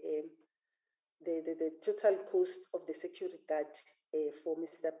 the total cost of the security guard for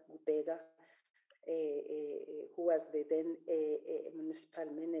Mr. Ubega, who was the then municipal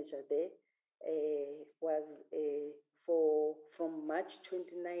manager there, was from March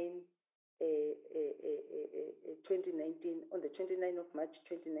 29, 2019, on the 29th of March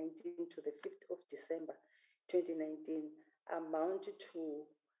 2019 to the 5th of December 2019, amount to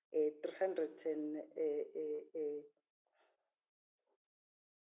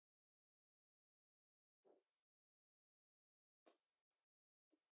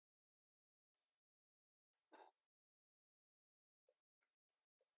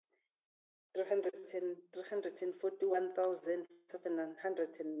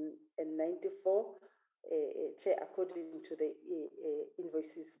 341,794, Chair, according to the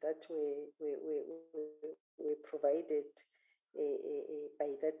invoices that were provided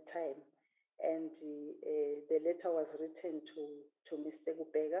by that time. And the letter was written to Mr.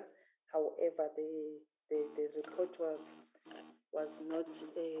 Ubega. However, the report was not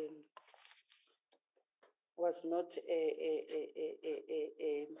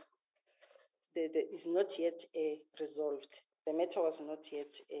is not yet resolved. The matter was not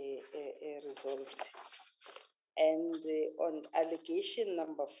yet resolved. And on allegation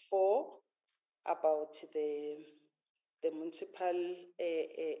number 4 about the municipal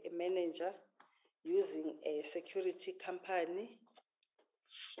manager using a security company,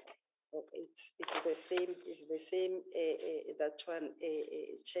 it's the same that one,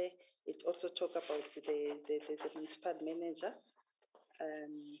 Chair. It also talk about the municipal manager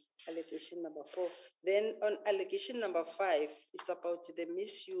allegation number 4. Then on allegation number 5, it's about the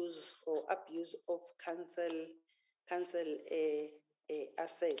misuse or abuse of council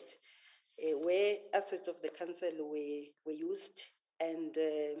asset, where assets of the council were used, and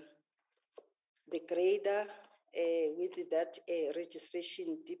the grader with that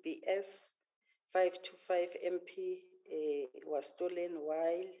registration DPS 525 MP was stolen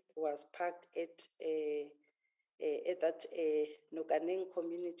while was parked at that Nokaneng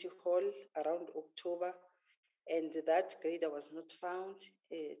Community Hall around October, and that grader was not found,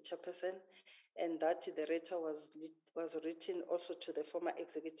 Chairperson, and that the letter was written also to the former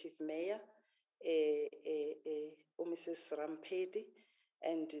executive mayor, Mrs. Rampedi,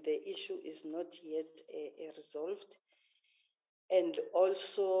 and the issue is not yet resolved. And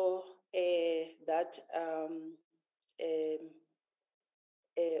also that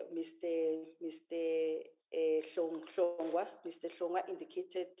Mr. Hlongwa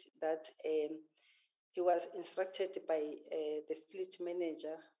indicated that he was instructed by the fleet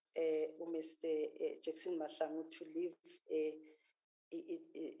manager, Mr. Jackson Mahlangu, to leave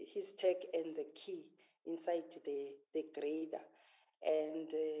his tag and the key inside the grader,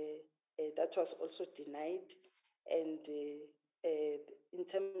 and that was also denied. And in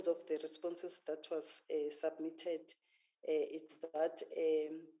terms of the responses that was submitted, it's that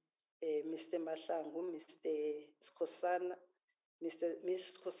Mr. Mahlangu, Mr. Skosana,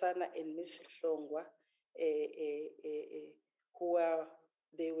 Ms. Skosana and Ms. Hlongwa, who were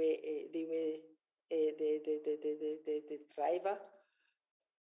the driver.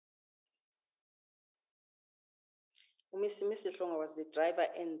 Ms. Hlongwa was the driver,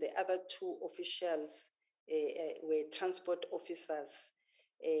 and the other two officials were transport officers,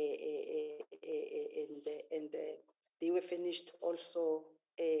 and they were finished also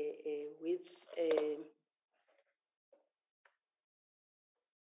with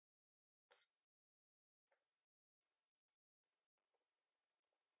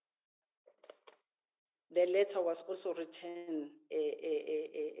the letter was also written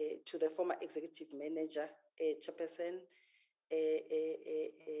to the former executive manager, Chairperson,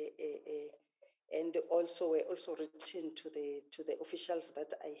 and also were also written to the officials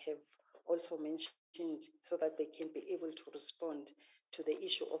that I have also mentioned, so that they can be able to respond to the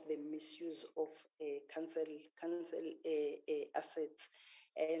issue of the misuse of council assets,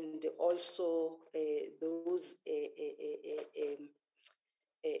 and also those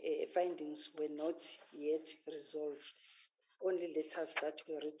findings were not yet resolved. Only letters that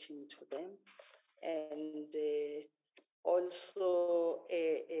were written to them, and also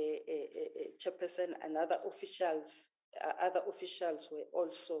Chairperson and other officials were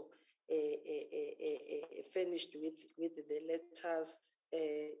also finished with the letters.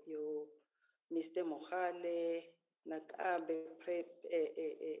 You, Mr. Mohale, Nakabe,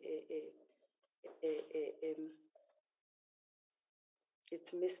 it's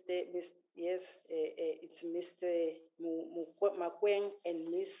it's Mr. Makweng and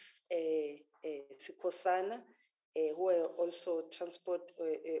Miss Sikosana, who are also transport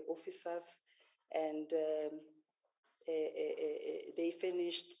officers, and they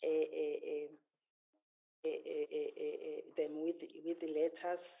finished them with the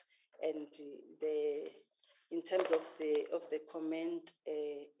letters, and in terms of the comment,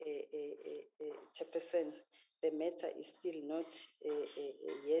 Chairperson, the matter is still not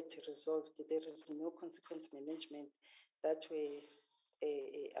yet resolved. There is no consequence management that were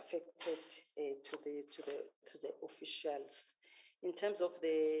affected to the officials. In terms of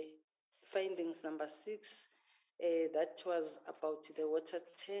the findings number 6, that was about the water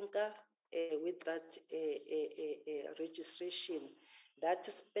tanker with that registration that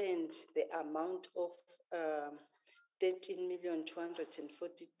spent the amount of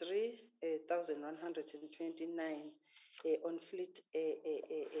 13,243,129 on fleet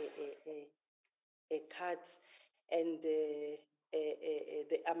cards, and the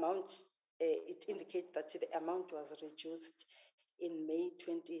amount, it indicates that the amount was reduced in May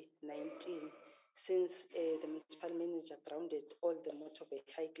 2019, since the municipal manager grounded all the motor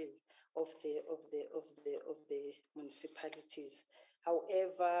vehicle of the municipalities.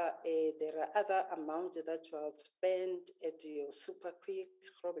 However, there are other amounts that was spent at your Super Quick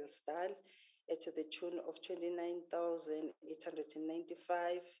Robelstal at the tune of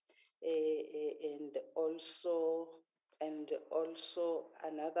 29,895, and also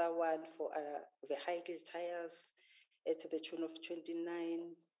another one for vehicle tires at the tune of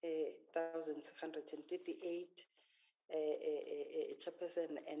 29,638,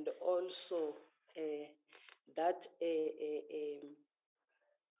 Chairperson, and also that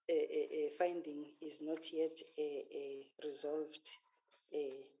finding is not yet resolved,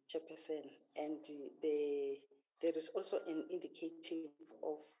 Chairperson, and there is also an indicative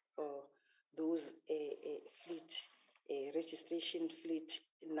of those fleet registration fleet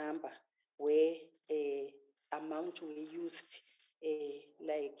number where amount were used,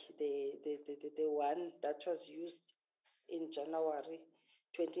 like the one that was used in January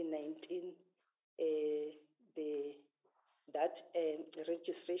 2019, that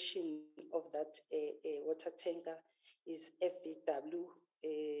registration of that water tanker is FVW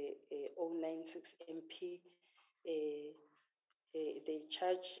 096 MP. They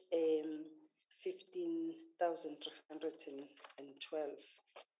charged 15,312.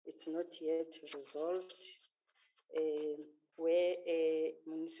 It's not yet resolved. Where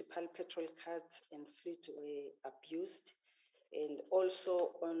municipal petrol cards and fleet were abused. And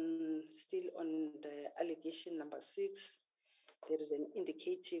also still on the allegation number 6, there is an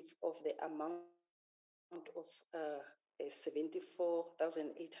indicative of the amount of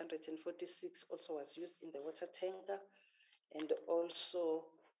 74,846 also was used in the water tanker, and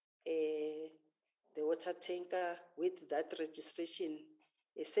also the water tanker with that registration,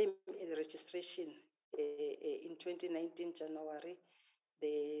 same registration in 2019 January,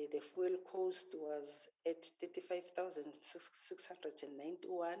 the fuel cost was at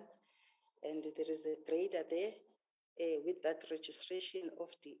 35,691, and there is a grader there with that registration of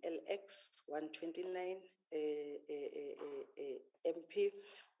the LX 129 MP,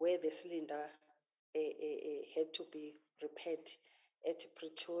 where the cylinder had to be repaired at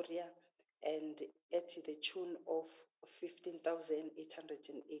Pretoria and at the tune of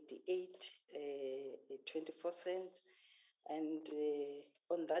 15,888 24 cents. And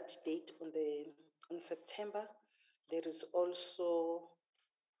on that date, on September, there is also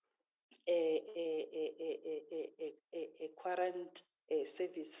a current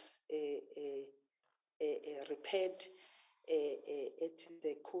service repaired at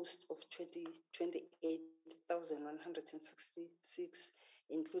the cost of 28,166,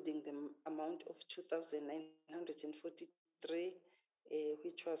 including the amount of 2,943,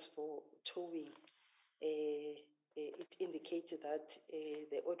 which was for towing. It indicated that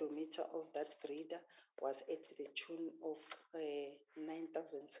the odometer of that grader was at the tune of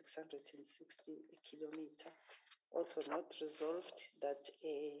 9,660 kilometer. Also not resolved, that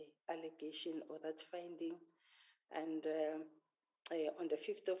allegation or that finding. And on the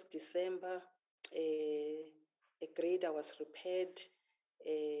 5th of December, a grader was repaired,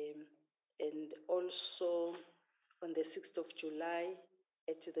 and also on the 6th of July,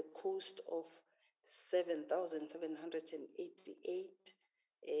 at the cost of 7,788,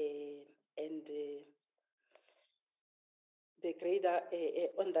 and the grader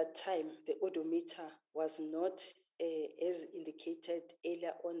on that time, the odometer was not as indicated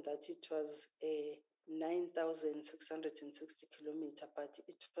earlier on that it was 9,660 kilometer, but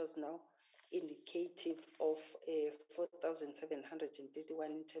it was now indicative of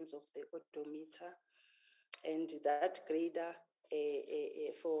 4,731 in terms of the odometer. And that grader,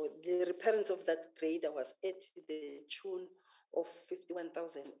 for the repairs of that grader, was at the tune of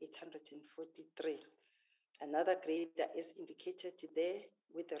 51,843. Another grader is indicated there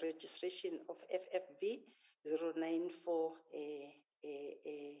with the registration of FFV 094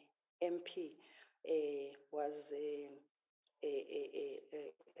 MP, was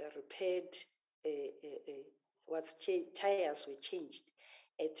repaired, tires were changed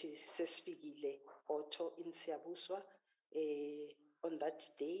at Sesfigile Auto in Siabuswa on that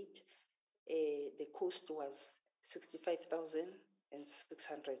date. The cost was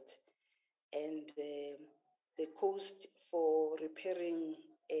 65,600, and the cost for repairing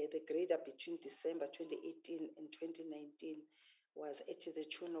the grader between December 2018 and 2019 was at the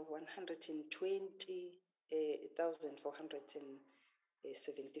tune of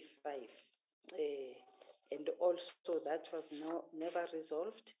 120,475. And also that was never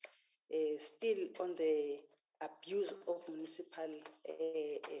resolved. Still on the abuse of municipal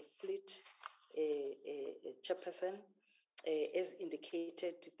fleet, Chairperson, as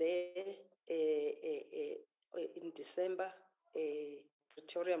indicated there, in December,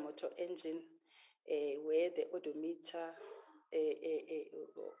 Pretoria Motor Engine, where the odometer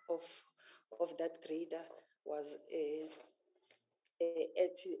of that grader was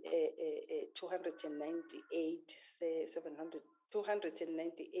at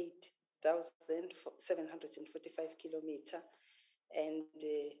 298,745 kilometer, and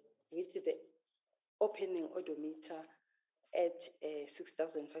with the opening odometer at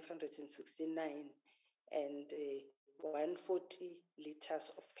 6,569, and 140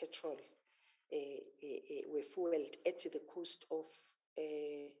 liters of petrol were fueled at the cost of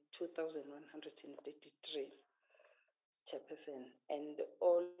 2,133. Chairperson. And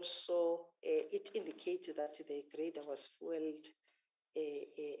also, it indicates that the grader was fueled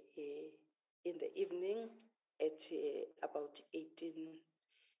in the evening at about 18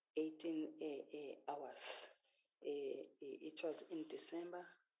 hours. It was in December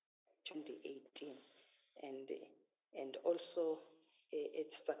 2018, and also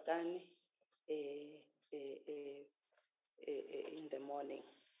at Sakani in the morning.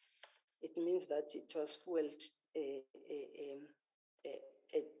 It means that it was fueled in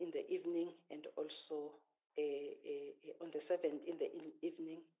the evening, and also on the 7th in the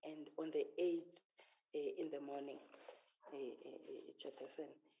evening, and on the 8th in the morning, Chairperson.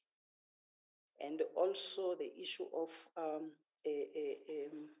 And also the issue of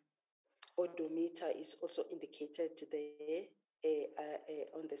odometer is also indicated there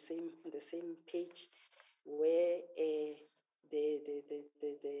on the same page, where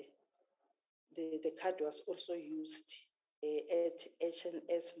the card was also used at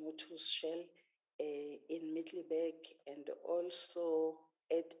HNS Motors Shell in Middelburg, and also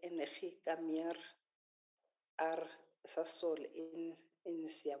at Energie Kamir R Sasol in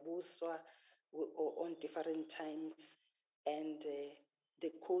Siyabuswa on different times, and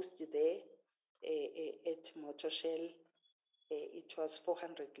the cost there at Motor Shell, it was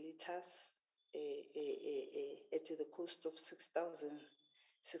 400 liters at the cost of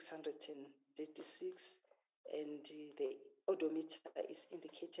 6,636, and the odometer is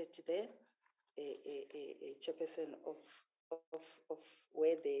indicated there, a chairperson of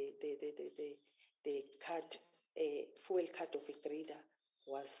where the card, fuel card of a grader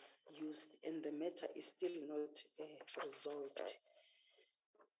was used, and the matter is still not resolved.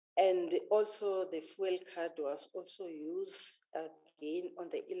 And also the fuel card was also used again on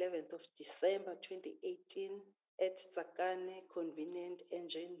the 11th of December 2018 at Tsakane Convenient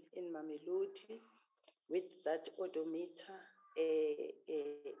Engine in Mamelodi, with that odometer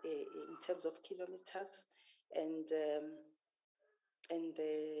in terms of kilometers, and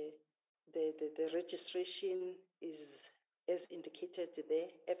the registration is as indicated there,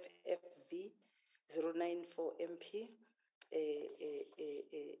 FFV 094MP,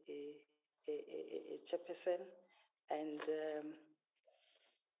 chairperson,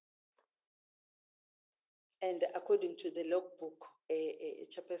 and according to the logbook,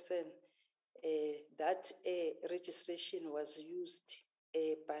 chairperson, that registration was used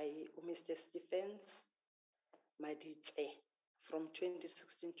by Mr. Stephens Maditse from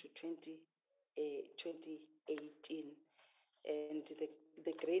 2016 to 2018, and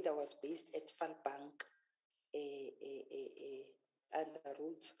the grader was based at Falbank, under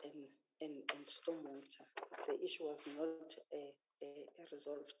roads and stormwater. The issue was not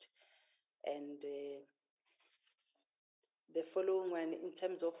resolved, and the following one, in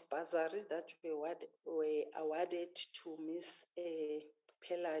terms of bursaries that were awarded to Miss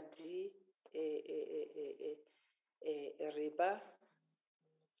Peladi Riba,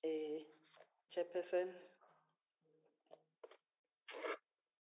 chairperson.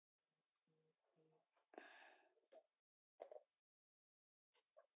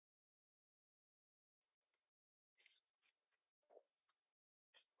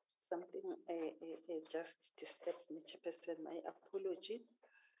 Something just disturbed me, chairperson, my apology.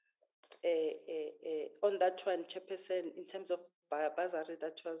 On that one, chairperson, in terms of bursary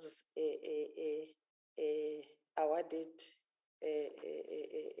that was awarded,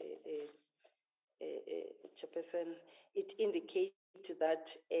 chairperson, it indicates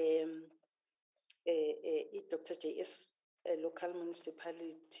that Dr. JS local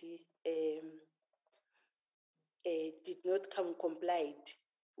municipality did not complied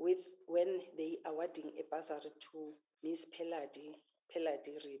with when they awarding a bursary to Miss Peladi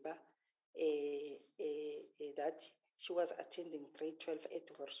Riba, that she was attending grade 12 at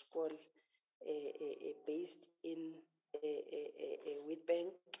her school based in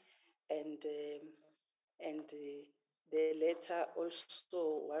Witbank, and the letter also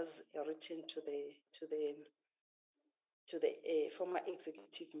was written to the former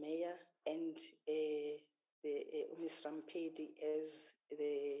executive mayor and Ms. Rampedi as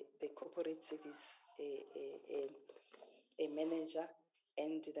the corporate service a manager,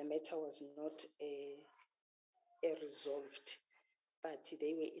 and the matter was not resolved, but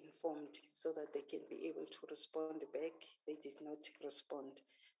they were informed so that they can be able to respond back. They did not respond,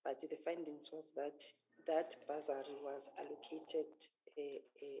 but the findings was that bursary was allocated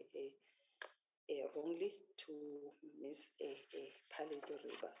wrongly to Miss Paledi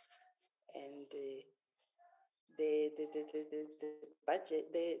River, and the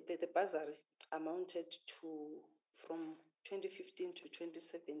budget, the bursary amounted to, from 2015 to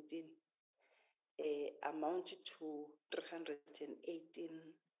 2017, amount to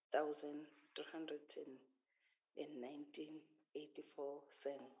 318,319.84,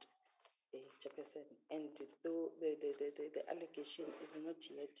 Chairperson, and though the allocation is not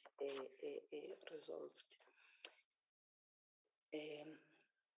yet resolved.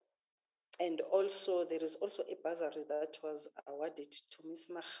 And also, there is also a bursary that was awarded to Ms.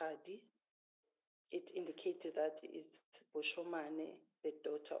 Mahadi. It indicated that it's Boshomane, the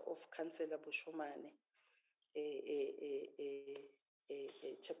daughter of Councillor Boshomane,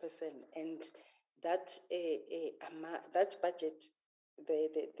 Chairperson, and that that budget,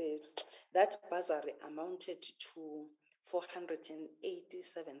 that bursary amounted to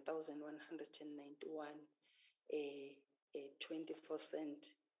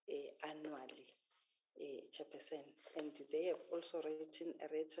 487,191.24 annually, Chairperson. And they have also written a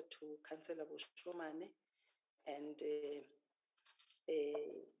letter to Councillor Boshomane, and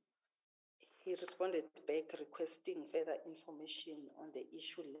he responded back requesting further information on the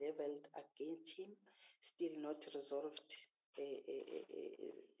issue leveled against him, still not resolved.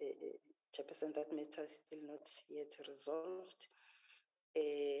 Chairperson, that matter is still not yet resolved.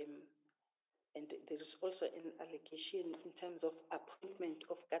 And there is also an allegation in terms of appointment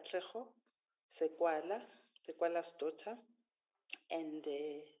of Katleho Sekwala's daughter, and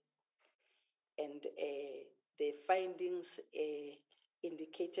the findings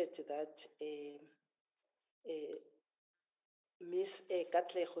indicated that Ms.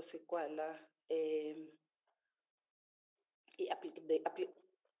 Katleho Sekwala,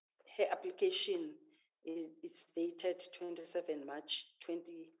 her application is dated 27 March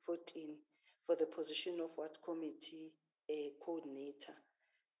 2014 for the position of Ward Committee coordinator,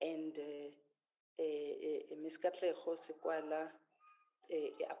 and Ms. Katleho Sekwala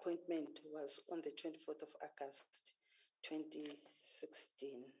appointment was on the 24th of August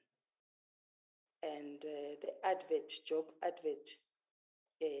 2016. And the job advert,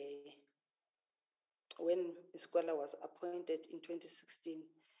 when Ms. Kwala was appointed in 2016,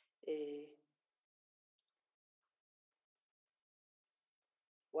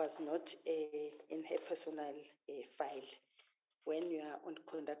 was not in her personal file. When you are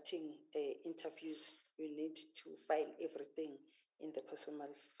conducting interviews, you need to file everything in the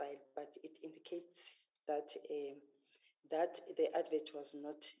personal file, but it indicates that that the advert was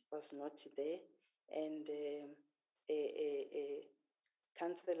not there, and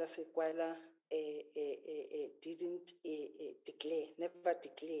Councillor Sekwala didn't never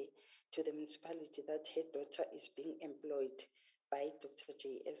declare to the municipality that her daughter is being employed by Dr.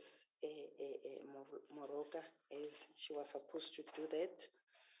 J.S. Moroka, as she was supposed to do that.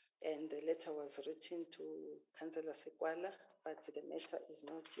 And the letter was written to Councillor Sekwala, but the matter is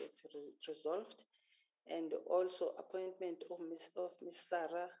not yet resolved. And also appointment of Miss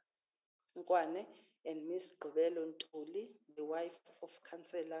Sarah Nkwane and Miss Gqubelo Ntuli, the wife of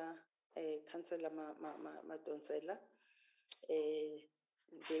Councillor Madonsela.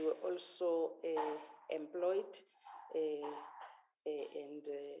 They were also employed, and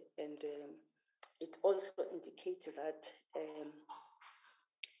it also indicates that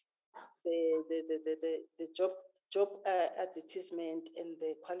the job advertisement and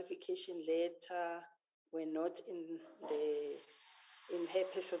the qualification letter were not in her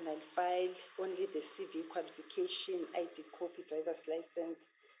personal file. Only the CV qualification, ID copy, driver's license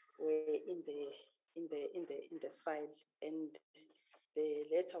were in the file, and the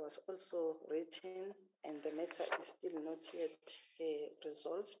letter was also written, and the matter is still not yet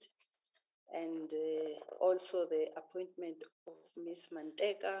resolved. And also the appointment of Ms.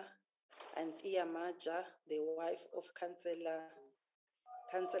 Manteka and Iyamaja, the wife of Councillor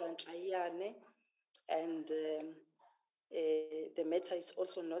Ntlayane, and the matter is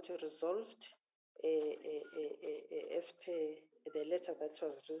also not resolved as per the letter that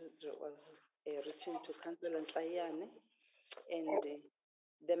was written to Councillor Ntlayane, and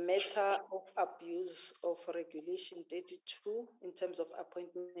the matter of abuse of Regulation 32 in terms of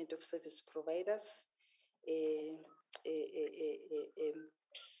appointment of service providers.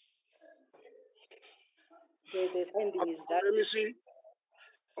 The finding is that... Let me see.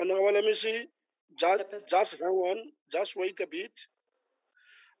 Honorable, let me see. Just hang on. Just wait a bit.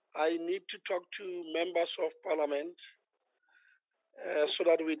 I need to talk to members of parliament so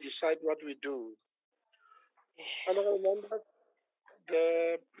that we decide what we do. Honorable members,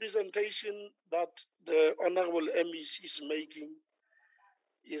 the presentation that the Honorable MEC is making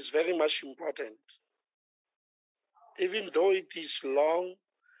is very much important. Even though it is long,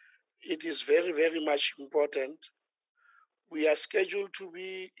 it is very, very much important. We are scheduled to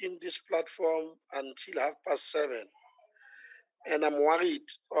be in this platform until 7:30. And I'm worried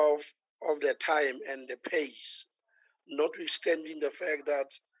of of the time and the pace, notwithstanding the fact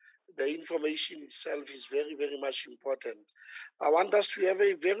that the information itself is very, very much important. I want us to have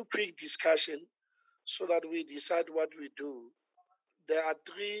a very quick discussion so that we decide what we do. There are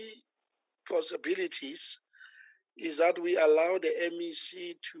three possibilities. Is that we allow the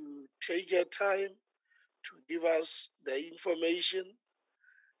MEC to take her time to give us the information,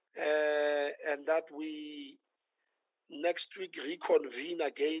 and that we next week reconvene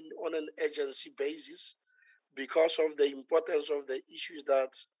again on an agency basis because of the importance of the issues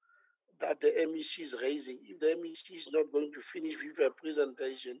that the MEC is raising. If the MEC is not going to finish with her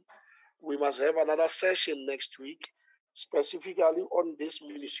presentation, we must have another session next week, specifically on these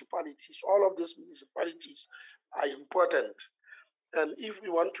municipalities. All of these municipalities are important. And if we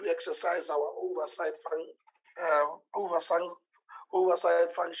want to exercise our oversight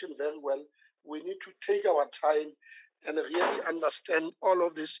function very well, we need to take our time and really understand all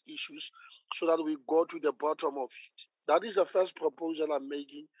of these issues so that we go to the bottom of it. That is the first proposal I'm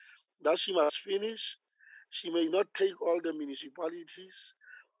making, that she must finish. She may not take all the municipalities,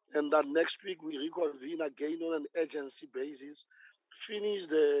 and that next week we reconvene again on an agency basis, finish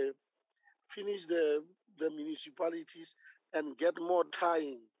the municipalities, and get more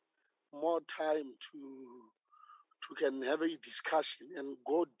time to can have a discussion and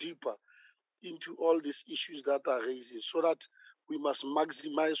go deeper into all these issues that are raised, so that we must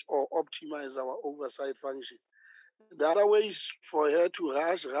maximize or optimize our oversight function. The other way is for her to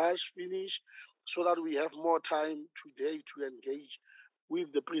rush, finish, so that we have more time today to engage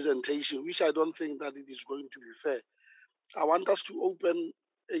with the presentation, which I don't think that it is going to be fair. I want us to open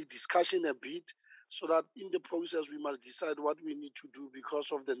a discussion a bit, so that in the process we must decide what we need to do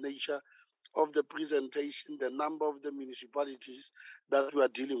because of the nature of the presentation, the number of the municipalities that we are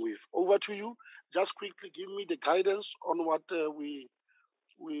dealing with. Over to you. Just quickly give me the guidance on what we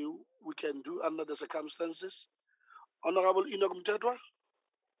can do under the circumstances. Honorable Enoch Mtetwa.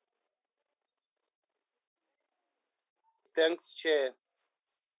 Thanks, Chair.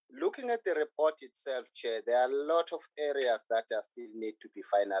 Looking at the report itself, Chair, there are a lot of areas that are still need to be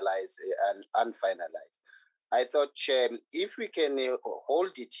finalized and unfinalized. I thought, Chair, if we can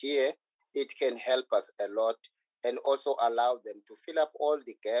hold it here, it can help us a lot and also allow them to fill up all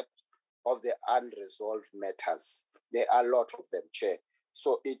the gaps of the unresolved matters. There are a lot of them, Chair.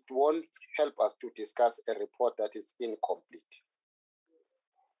 So it won't help us to discuss a report that is incomplete.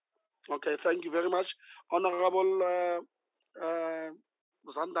 Okay, thank you very much. Honorable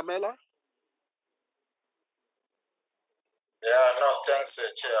Zandamela. Yeah, no, thanks,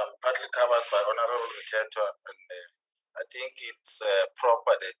 Chair. I'm partly covered by Honorable Mtetwa, and I think it's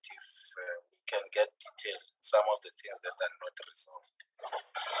proper that if we can get details in some of the things that are not resolved.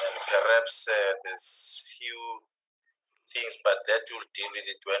 And perhaps there's few things, but that will deal with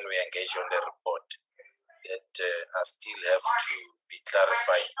it when we engage on the report, that are still have to be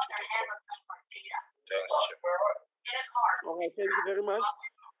clarified to the committee. Thanks, Chair. All right, thank you very much.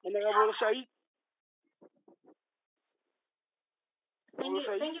 Honorable Said.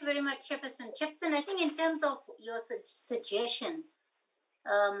 Thank you very much, Chairperson. Chairperson, I think in terms of your suggestion,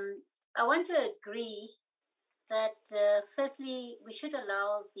 I want to agree that firstly, we should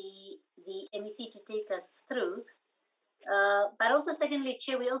allow the MEC to take us through. But also secondly,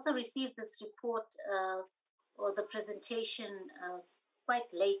 Chair, we also received this report or the presentation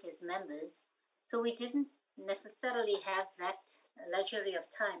quite late as members. So we didn't necessarily have that luxury of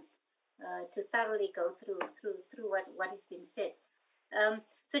time to thoroughly go through what has been said.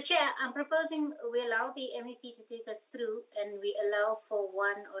 So, Chair, I'm proposing we allow the MEC to take us through, and we allow for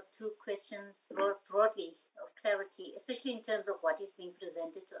one or two questions broadly of clarity, especially in terms of what is being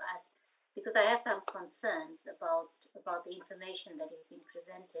presented to us, because I have some concerns about the information that is being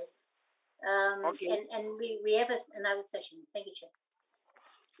presented. Okay. And we have another session. Thank you, Chair.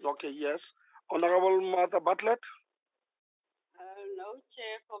 Okay, yes. Honorable Martha Bartlett. No,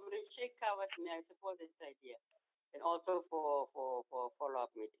 Chair, Comrade Sheikh covered me. I support this idea. And also for follow-up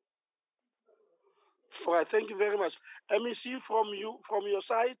meeting. All right, thank you very much. MEC, from your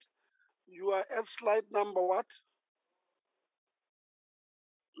side, you are at slide number what?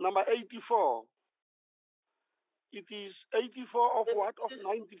 Number 84. It is 84 of what? Of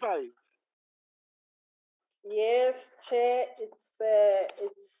 95. Yes, Chair, it's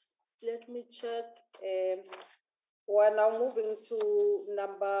let me check. We're now moving to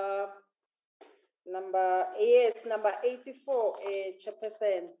number 84,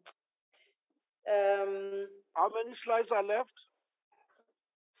 Chairperson. How many slides are left?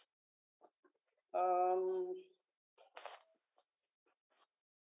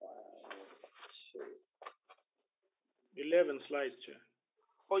 11 slides, Chair.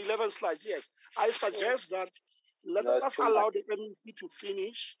 or 11 slides, yes. I suggest that let No, it's us too allow much. the MEC to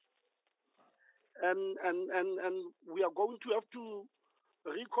finish, and we are going to have to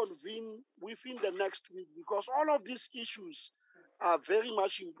reconvene within the next week, because all of these issues are very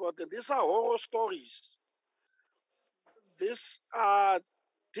much important. These are horror stories. These are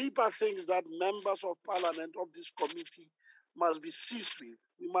deeper things that members of parliament of this committee must be seized with.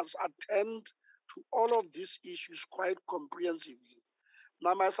 We must attend to all of these issues quite comprehensively.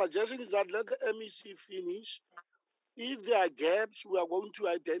 Now, my suggestion is that let the MEC finish. If there are gaps, we are going to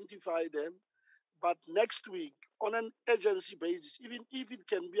identify them. But next week, on an urgency basis, even if it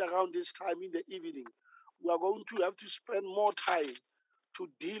can be around this time in the evening, we are going to have to spend more time to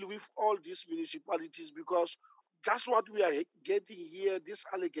deal with all these municipalities, because just what we are getting here, these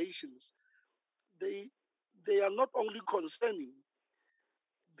allegations, they are not only concerning,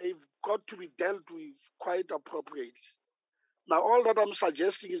 they've got to be dealt with quite appropriately. Now, all that I'm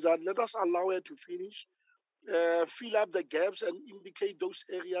suggesting is that let us allow her to finish, fill up the gaps and indicate those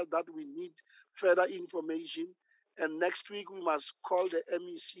areas that we need further information. And next week, we must call the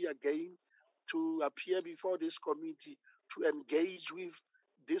MEC again to appear before this committee to engage with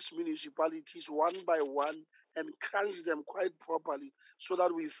these municipalities one by one and crunch them quite properly, so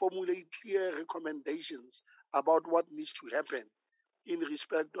that we formulate clear recommendations about what needs to happen in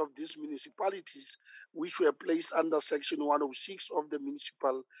respect of these municipalities, which were placed under Section 106 of the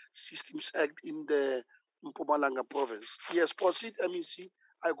Municipal Systems Act in the Mpumalanga province. Yes, proceed, MEC.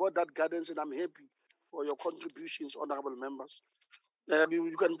 I got that guidance, and I'm happy for your contributions, honorable members.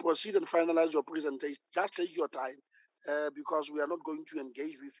 You can proceed and finalize your presentation. Just take your time, because we are not going to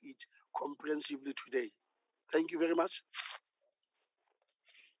engage with it comprehensively today. Thank you very much.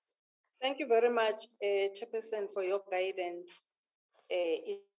 Thank you very much, Chairperson, for your guidance.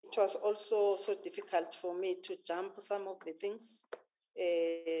 It was also so difficult for me to jump some of the things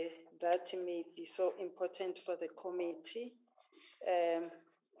that may be so important for the committee.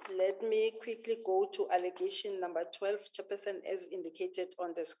 Let me quickly go to allegation number 12, Chairperson, as indicated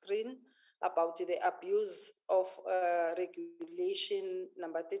on the screen, about the abuse of regulation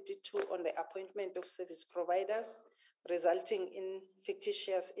number 32 on the appointment of service providers, resulting in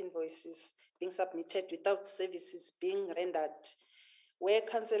fictitious invoices being submitted without services being rendered, where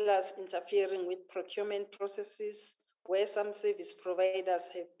councillors interfering with procurement processes, where some service providers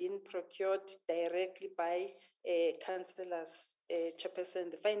have been procured directly by councillors.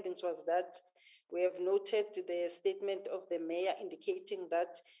 Chairperson, the findings was that we have noted the statement of the mayor indicating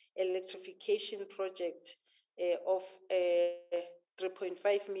that electrification project of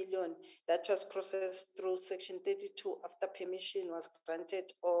 3.5 million that was processed through Section 32 after permission was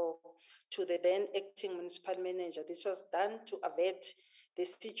granted or to the then acting municipal manager. This was done to avert the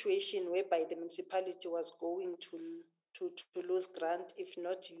situation whereby the municipality was going to lose grant if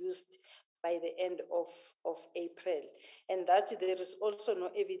not used by the end of April. And that there is also no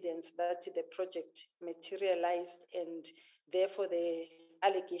evidence that the project materialized, and therefore the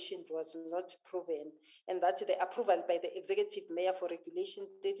allegation was not proven, and that the approval by the executive mayor for regulation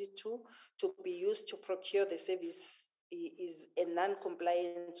 32 to be used to procure the service is a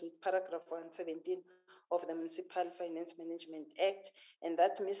non-compliance with paragraph 117 of the Municipal Finance Management Act, and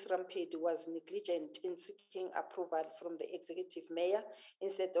that Ms. Rampedi was negligent in seeking approval from the executive mayor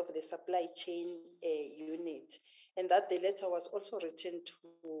instead of the supply chain unit, and that the letter was also written to,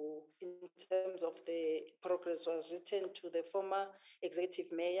 in terms of the progress, was written to the former executive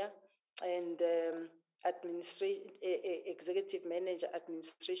mayor and executive manager,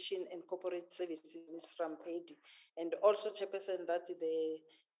 administration and corporate services, Ms. Rampedi, and also Chairperson, that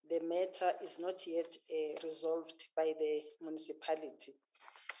the matter is not yet resolved by the municipality.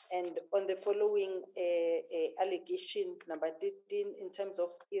 And on the following allegation number 13, in terms of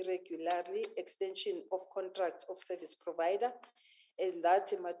irregularly extension of contract of service provider, and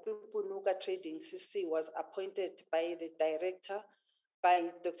that Matupunuka Trading CC was appointed by the director,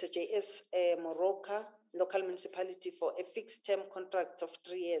 by Dr. J.S. Moroka, local municipality, for a fixed term contract of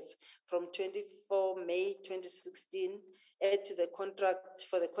 3 years from 24 May 2016 at the contract,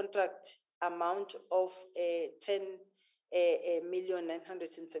 for the contract amount of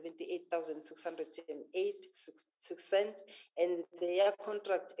 10,978,608.06, and their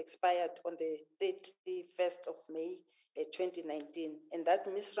contract expired on the 31st of May 2019, and that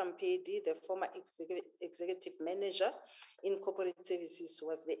Ms. Rampedi, the former executive manager in corporate services,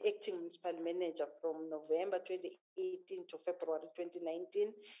 was the acting municipal manager from November 2018 to February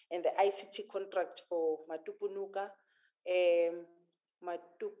 2019, and the ICT contract for Matupunuka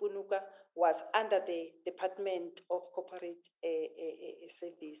was under the Department of Corporate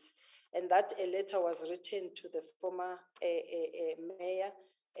Service, and that a letter was written to the former mayor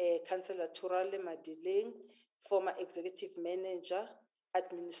Councillor Turale Madiling, former executive manager,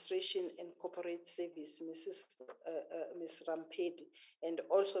 administration and corporate service, Ms. Rampedi, and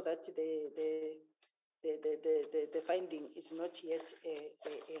also that the finding is not yet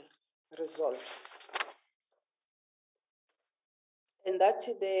resolved. And that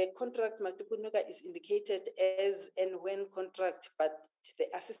the contract Matupunuka is indicated as and when contract, but the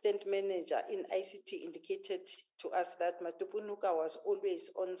assistant manager in ICT indicated to us that Matupunuka was always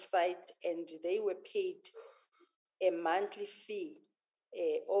on site and they were paid a monthly fee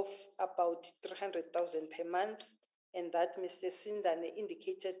of about 300,000 per month. And that Mr. Sindane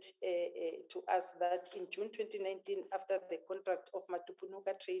indicated to us that in June 2019, after the contract of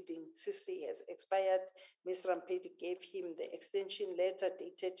Matupunuka Trading CC has expired, Ms. Rampedi gave him the extension letter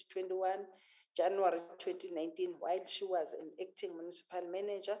dated 21 January 2019 while she was an acting municipal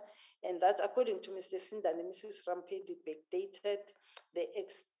manager, and that according to Mr. Sindane, Mrs. Rampedi backdated the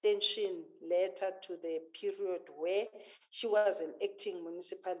extension letter to the period where she was an acting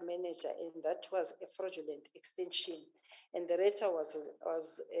municipal manager, and that was a fraudulent extension. And the letter was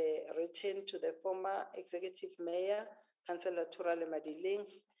written to the former executive mayor, Councillor Turale Madiling,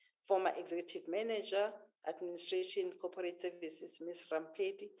 former executive manager, administration, corporate services, Ms.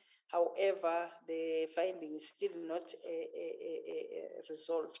 Rampedi. However, the finding is still not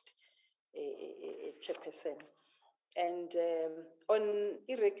resolved, Chairperson. And on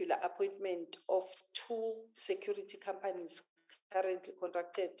irregular appointment of 2 security companies currently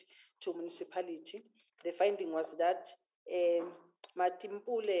contracted to municipality, the finding was that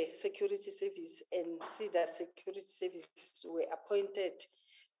Matimpule Security Service and SIDA Security Services were appointed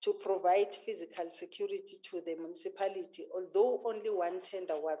to provide physical security to the municipality, although only one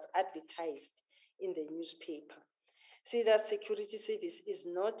tender was advertised in the newspaper. SIDA Security Service is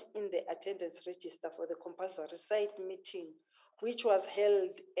not in the attendance register for the compulsory site meeting, which was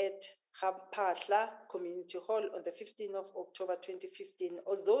held at Hampahla Community Hall on the 15th of October 2015,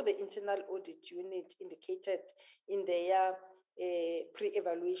 although the internal audit unit indicated in their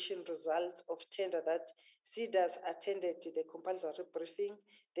pre-evaluation results of tender that SIDAs attended the compulsory briefing.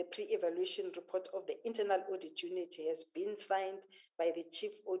 The pre-evaluation report of the internal audit unit has been signed by the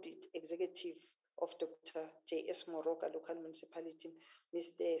Chief Audit Executive of Dr. J.S. Moroka Local Municipality,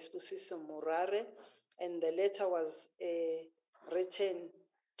 Mr. Spusiso Morare, and the letter was written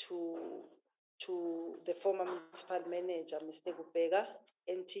to the former municipal manager, Mr. Gubega,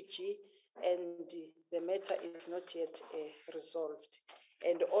 NTG, and the matter is not yet resolved.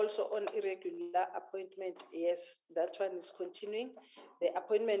 And also on irregular appointment, yes, that one is continuing. The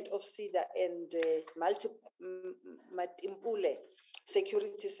appointment of SIDA and Matimpule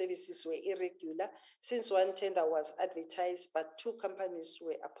Security Services were irregular since one tender was advertised, but 2 companies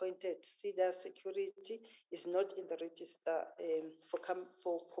were appointed. SIDA Security is not in the register for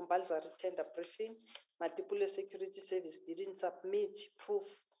compulsory tender briefing. Matimpule Security Service didn't submit proof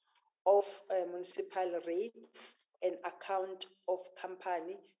of municipal rates and account of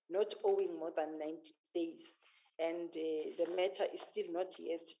company not owing more than 90 days. And the matter is still not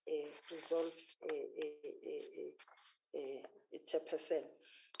yet resolved, Chairperson.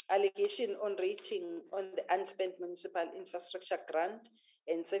 Allegation on rating on the unspent municipal infrastructure grant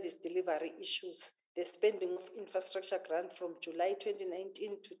and service delivery issues. The spending of infrastructure grant from July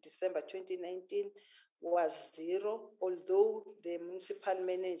 2019 to December 2019 was 0, although the municipal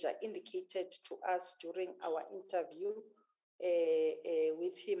manager indicated to us during our interview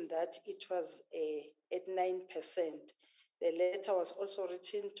with him that it was at 9%. The letter was also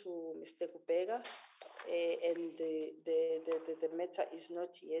written to Mr. Gubega, and the matter is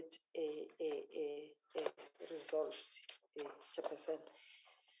not yet resolved, Chairperson.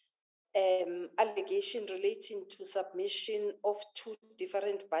 Allegation relating to submission of 2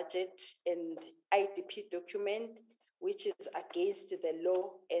 different budgets and IDP document, which is against the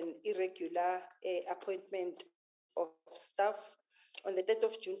law, and irregular appointment of staff. On the 3rd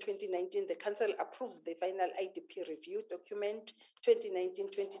of June 2019, the Council approves the final IDP review document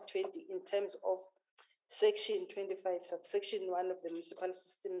 2019-2020 in terms of Section 25, subsection 1 of the Municipal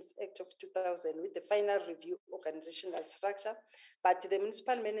Systems Act of 2000 with the final review organizational structure, but the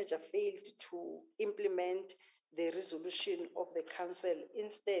municipal manager failed to implement the resolution of the council.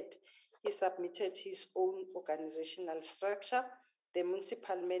 Instead, he submitted his own organizational structure. The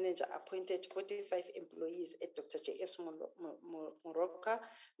municipal manager appointed 45 employees at Dr. J.S. Moroka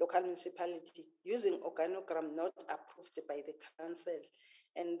Local Municipality using organogram not approved by the council.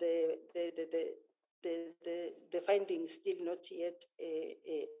 And the finding is still not yet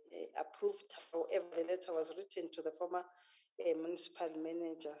approved. However, the letter was written to the former municipal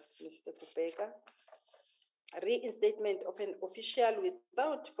manager, Mr. Gubega. reinstatement of an official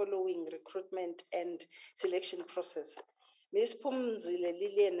without following recruitment and selection process. Ms. Phumzile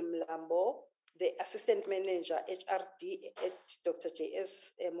Lillian Mlambo, the Assistant Manager, HRD at Dr.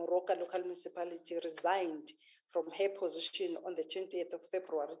 J.S. Moroka Local Municipality, resigned from her position on the 20th of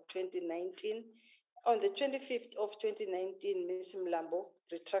February 2019. On the 25th of 2019, Ms. Mlambo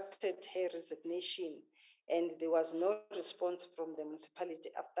retracted her resignation, and there was no response from the municipality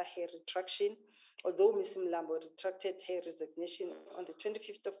after her retraction. Although Ms. Mlambo retracted her resignation on the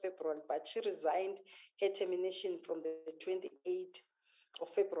 25th of February, but she resigned her termination from the 28th of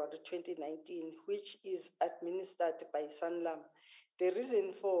February 2019, which is administered by Sanlam. The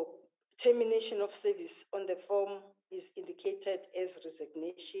reason for termination of service on the form is indicated as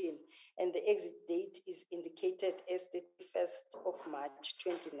resignation, and the exit date is indicated as the 1st of March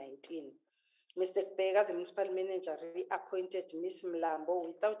 2019. Mr. Bega, the municipal manager, reappointed Ms. Mlambo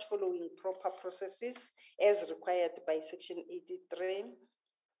without following proper processes as required by Section 83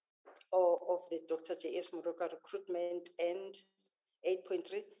 of the Dr. J.S. Moroka recruitment and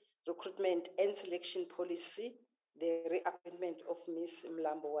 8.3 recruitment and selection policy. The reappointment of Ms.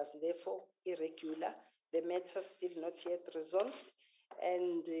 Mlambo was therefore irregular. The matter still not yet resolved,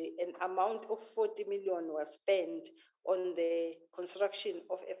 and an amount of 40 million was spent on the construction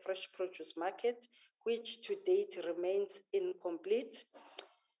of a fresh produce market, which to date remains incomplete.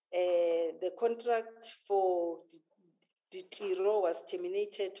 The contract for the Tiro was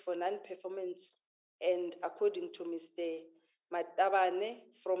terminated for non-performance, and according to Mr. Matabane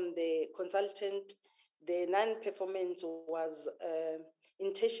from the consultant, the non-performance was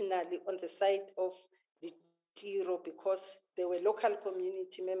intentionally on the side of the Tiro because there were local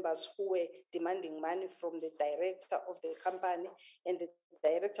community members who were demanding money from the director of the company, and the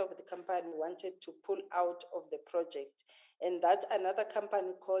director of the company wanted to pull out of the project. And that another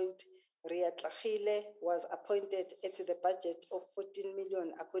company called Riatlachile was appointed at the budget of 14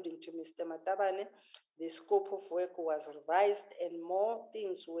 million, according to Mr. Matabane. The scope of work was revised and more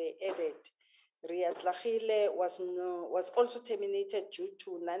things were added. Riatlachile was also terminated due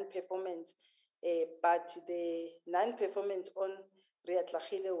to non-performance, but the non-performance on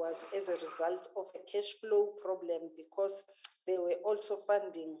Riatlachile was as a result of a cash flow problem because they were also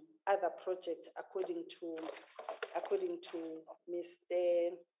funding other projects, according to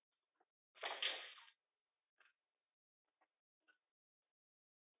Mr.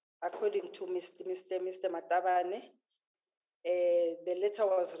 According to Mr. Matabane. The letter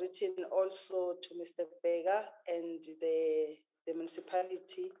was written also to Mr. Bega, and the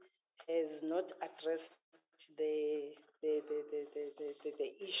municipality has not addressed the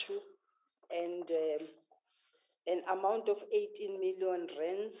issue, and an amount of 18 million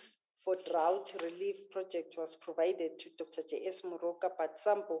rands for drought relief project was provided to Dr. J.S. Moroka, but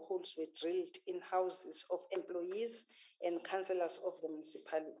some boreholes were drilled in houses of employees and councillors of the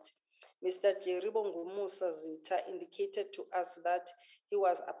municipality. Mr. Jerry Bongumusa Zita indicated to us that he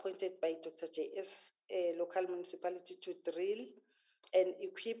was appointed by Dr. J.S. local municipality to drill and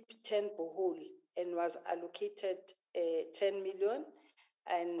equip 10 boreholes and was allocated 10 million,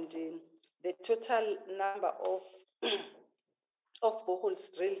 and the total number of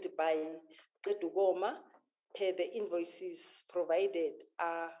boreholes drilled by Qedugoma per the invoices provided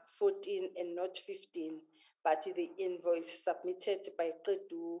are 14 and not 15, but the invoice submitted by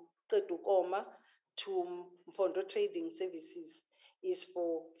Qedugoma to Mfondo Trading Services is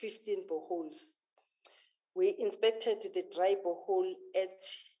for 15 boreholes. We inspected the dry borehole at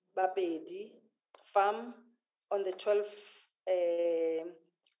Babedi Farm on the 12th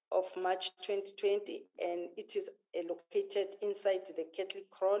of March 2020, and it is located inside the cattle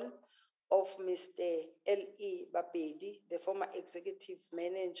kraal of Mr. L.E. Babedi, the former executive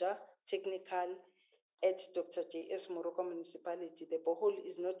manager, technical at Dr. J.S. Moroka Municipality. The borehole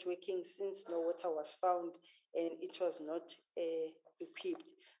is not working since no water was found and it was not equipped.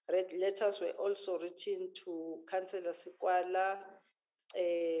 Red letters were also written to Councillor Sikwala,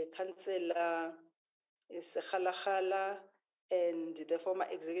 Councillor Sekhalakhala, and the former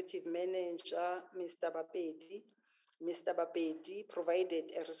executive manager, Mr. Babedi. Mr. Babedi provided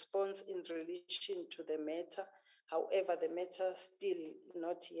a response in relation to the matter. However, the matter still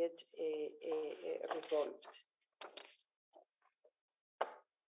not yet resolved.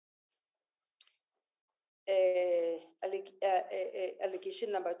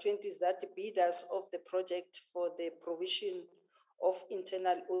 Allegation number 20 is that bidders of the project for the provision of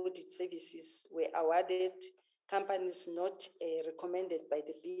internal audit services were awarded companies not recommended by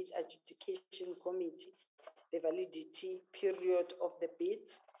the bid adjudication committee the validity period of the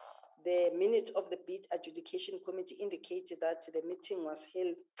bids. The minutes of the bid adjudication committee indicated that the meeting was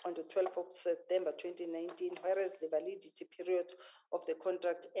held on the 12th of September 2019, whereas the validity period of the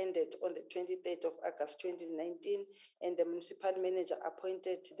contract ended on the 23rd of August 2019, and the municipal manager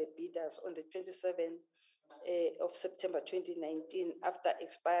appointed the bidders on the 27th of September 2019 after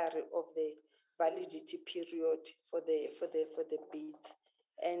expiry of the validity period for the bids.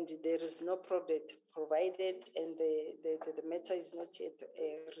 And there is no product provided, and the matter is not yet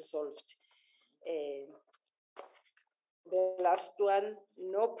resolved. The last one,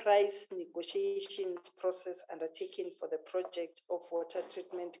 no price negotiations process undertaken for the project of water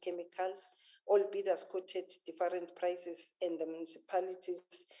treatment chemicals. All bidders quoted different prices, and the municipalities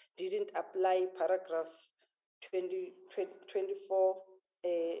didn't apply paragraph 24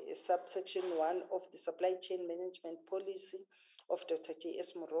 subsection 1 of the supply chain management policy of Dr.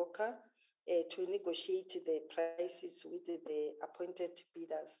 J.S. Moroka to negotiate the prices with the appointed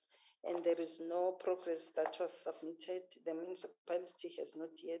bidders. And there is no progress that was submitted. The municipality has not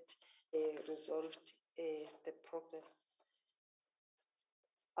yet resolved the problem.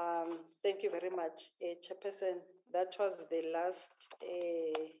 Thank you very much, Chairperson. That was the last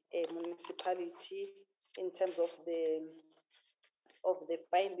municipality in terms of the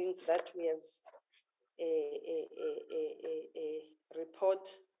findings that we have report,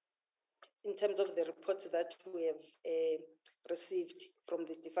 in terms of the reports that we have received from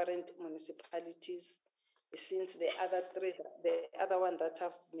the different municipalities, since the other three, the other one that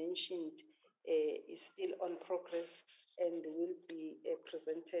I've mentioned is still on progress and will be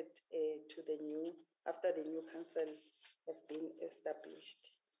presented to the new, after the new council have been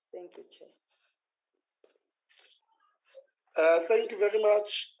established. Thank you, Chair. Thank you very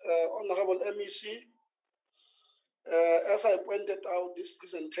much, Honorable MEC. As I pointed out, this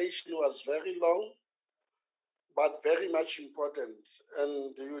presentation was very long, but very much important.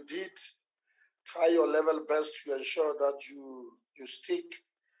 And you did try your level best to ensure that you stick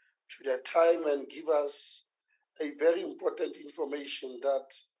to the time and give us a very important information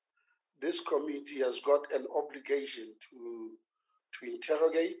that this committee has got an obligation to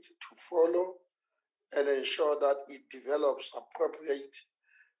interrogate, to follow, and ensure that it develops appropriate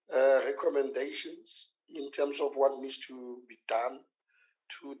recommendations in terms of what needs to be done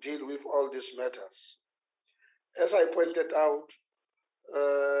to deal with all these matters. As I pointed out,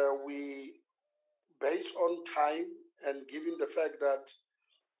 we, based on time and given the fact that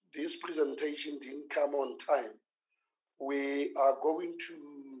this presentation didn't come on time, we are going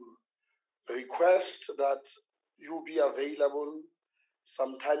to request that you be available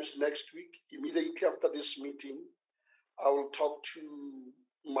sometimes next week. Immediately after this meeting, I will talk to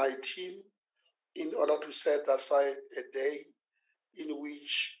my team in order to set aside a day in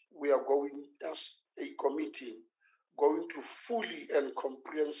which we are going as a committee, going to fully and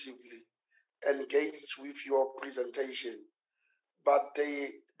comprehensively engage with your presentation. But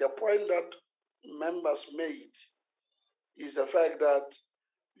the point that members made is the fact that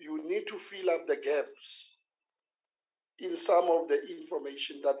you need to fill up the gaps in some of the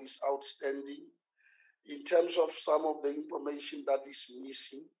information that is outstanding, in terms of some of the information that is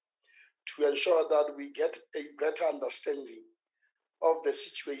missing, to ensure that we get a better understanding of the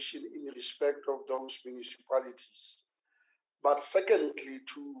situation in respect of those municipalities. But secondly,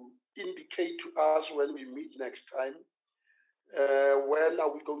 to indicate to us when we meet next time, when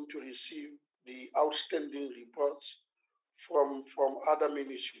are we going to receive the outstanding reports from other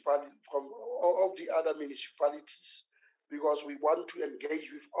municipalities, of the other municipalities, because we want to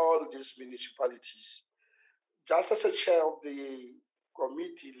engage with all these municipalities. Just as a chair of the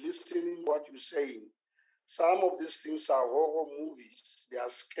committee, listening what you're saying, some of these things are horror movies. They are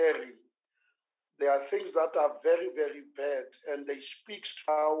scary. They are things that are very, very bad, and they speak to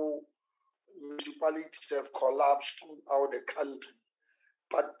how municipalities have collapsed throughout the country,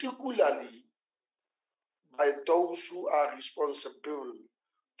 particularly by those who are responsible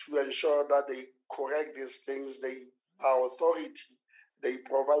to ensure that they correct these things. They are authority. They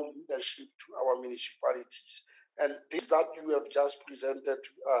provide leadership to our municipalities. And this that you have just presented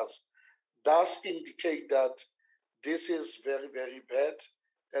to us does indicate that this is very, very bad,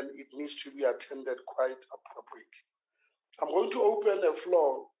 and it needs to be attended quite appropriately. I'm going to open the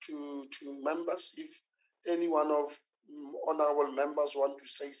floor to members if any one of honorable members want to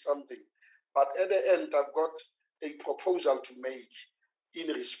say something. But at the end, I've got a proposal to make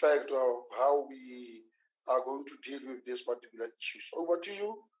in respect of how we are going to deal with these particular issues. Over to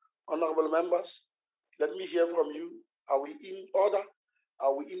you, honorable members. Let me hear from you. Are we in order?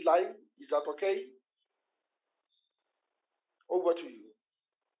 Are we in line? Is that okay? Over to you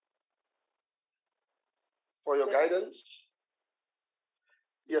for your guidance.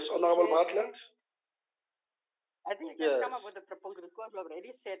 Yes, Honorable Chair, Bartlett. I think you can come up Yes. with a proposal because we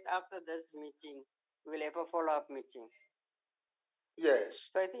already said after this meeting, we'll have a follow-up meeting. Yes.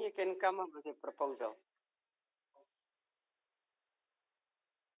 So I think you can come up with a proposal.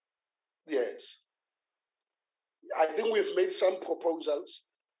 Yes. I think we've made some proposals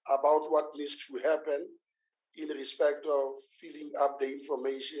about what needs to happen in respect of filling up the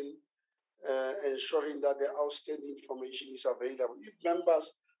information, ensuring that the outstanding information is available. If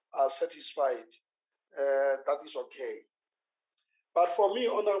members are satisfied, that is okay. But for me,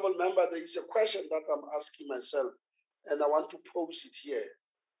 Honorable Member, there is a question that I'm asking myself, and I want to pose it here.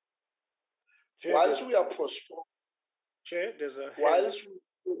 Chair, Whilst we are postponed, Chair, there's a hand. whilst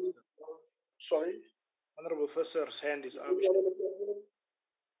we, sorry? Honorable Officer's hand is up.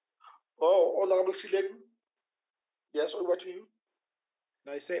 Oh, Honorable Sileku. Yes, over to you.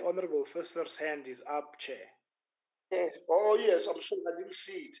 I say Honorable Officer's hand is up, Chair. Yes. Oh, yes, I'm sorry, I didn't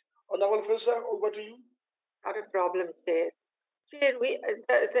see it. Honorable Professor, over to you. Not a problem, Chair. Chair,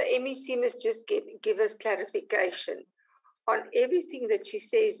 the MEC must just give us clarification on everything that she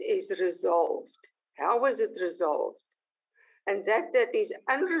says is resolved. How was it resolved? And that is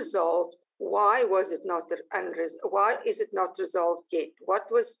unresolved, why was it not why is it not resolved yet? What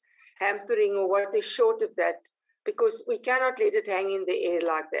was hampering or what is short of that? Because we cannot let it hang in the air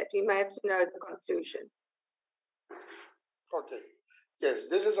like that. We may have to know the conclusion. Okay. Yes,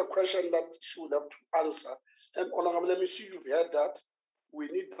 this is a question that she would have to answer. And Honorable, let me see, you've heard that. We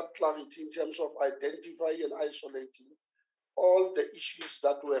need that clarity in terms of identifying and isolating all the issues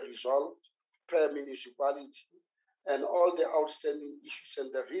that were resolved per municipality and all the outstanding issues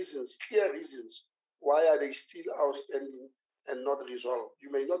and the reasons, clear reasons, why are they still outstanding and not resolved.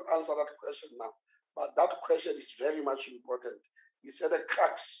 You may not answer that question now, but that question is very much important. It's at the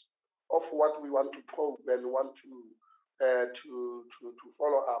crux of what we want to probe and want to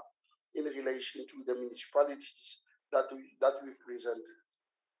follow up in relation to the municipalities that we've presented.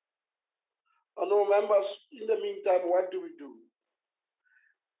 Honourable members, in the meantime, what do we do?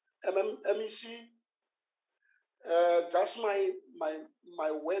 MEC, just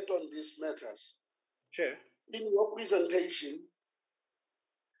my word on these matters. Chair. In your presentation,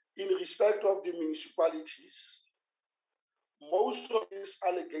 in respect of the municipalities, most of these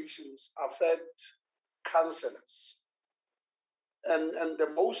allegations affect councillors and the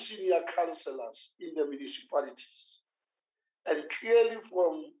most senior councillors in the municipalities. And clearly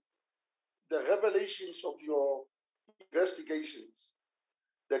from the revelations of your investigations,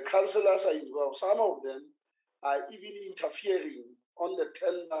 the councillors are involved. Some of them are even interfering on the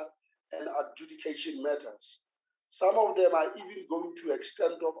tender and adjudication matters. Some of them are even going to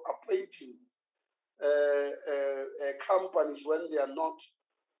extent of appointing companies when they are not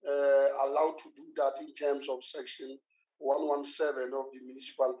allowed to do that in terms of Section 117 of the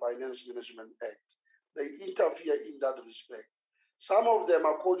Municipal Finance Management Act. They interfere in that respect. Some of them,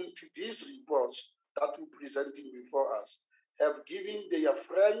 according to these reports that we're presenting before us, have given their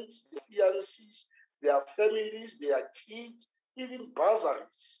friends, their fiancés, their families, their kids, even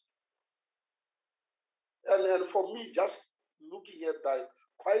bursaries. And for me, just looking at that,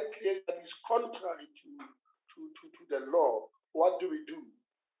 quite clearly that is contrary to the law. What do we do?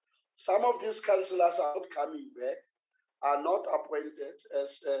 Some of these councillors are not coming back, are not appointed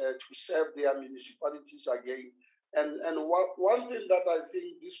as to serve their municipalities again. And one thing that I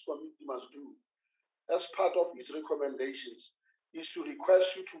think this committee must do as part of its recommendations is to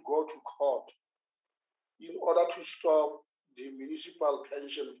request you to go to court in order to stop the municipal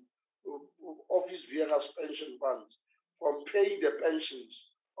pension office bearers pension funds from paying the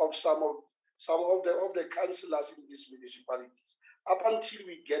pensions of some of the councillors in these municipalities up until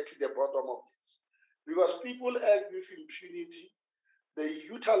we get to the bottom of this. Because people act with impunity, they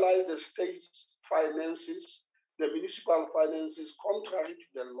utilize the state finances, the municipal finances contrary to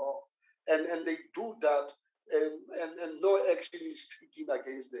the law, and they do that and no action is taken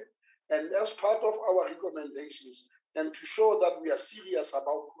against them. And as part of our recommendations, and to show that we are serious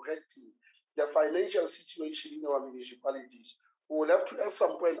about correcting the financial situation in our municipalities, we will have to at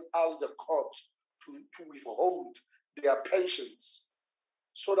some point ask the courts to withhold their pensions,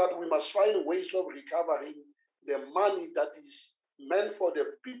 so that we must find ways of recovering the money that is meant for the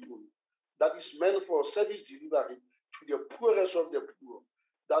people, that is meant for service delivery to the poorest of the poor,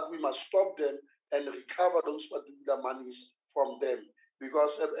 that we must stop them and recover those particular monies from them.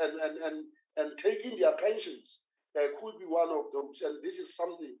 Because and taking their pensions could be one of those. And this is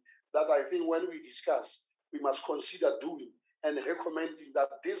something that I think when we discuss, we must consider doing and recommending that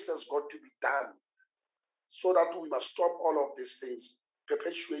this has got to be done, so that we must stop all of these things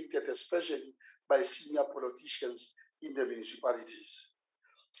perpetuated, especially by senior politicians in the municipalities.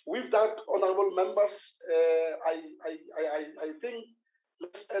 With that, honorable members, I think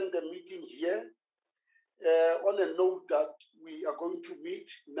let's end the meeting here on a note that we are going to meet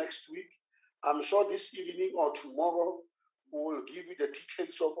next week. I'm sure this evening or tomorrow we will give you the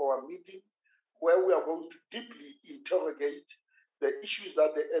details of our meeting, where we are going to deeply interrogate the issues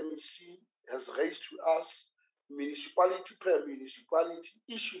that the MEC has raised to us, municipality per municipality,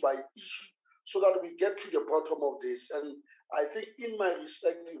 issue by issue, so that we get to the bottom of this. And I think, in my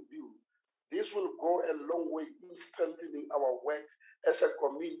respective view, this will go a long way in strengthening our work as a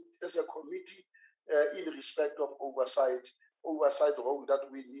committee in respect of oversight role that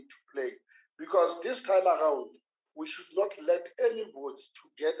we need to play. Because this time around, we should not let anybody to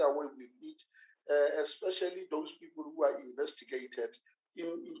get away with it, especially those people who are investigated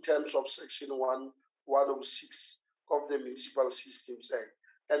in terms of Section 106 of the Municipal Systems Act.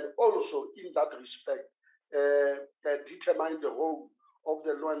 And also, in that respect, determine the role of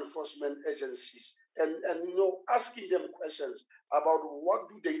the law enforcement agencies and asking them questions about what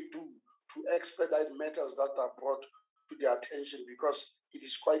do they do to expedite matters that are brought to their attention, because it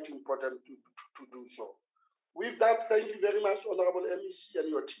is quite important to do so. With that, thank you very much, Honorable MEC and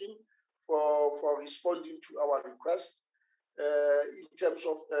your team, for responding to our request in terms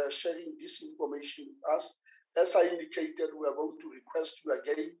of sharing this information with us. As I indicated, we are going to request you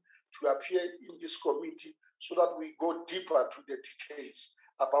again to appear in this committee so that we go deeper to the details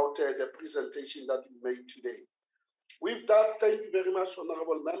about the presentation that we made today. With that, thank you very much,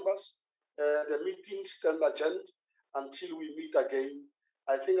 honorable members. The meeting stands adjourned until we meet again.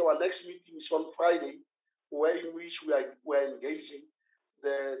 I think our next meeting is on Friday, in which we are engaging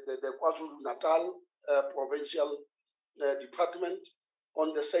the KwaZulu-Natal Provincial Department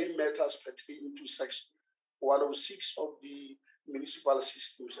on the same matters pertaining to Section 106 of the Municipal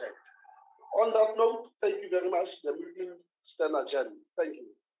Systems Act. On that note, thank you very much. The meeting stands adjourned. Thank you.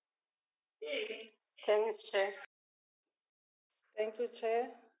 Thank you, Chair. Thank you, Chair.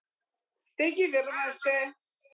 Thank you very much, Chair.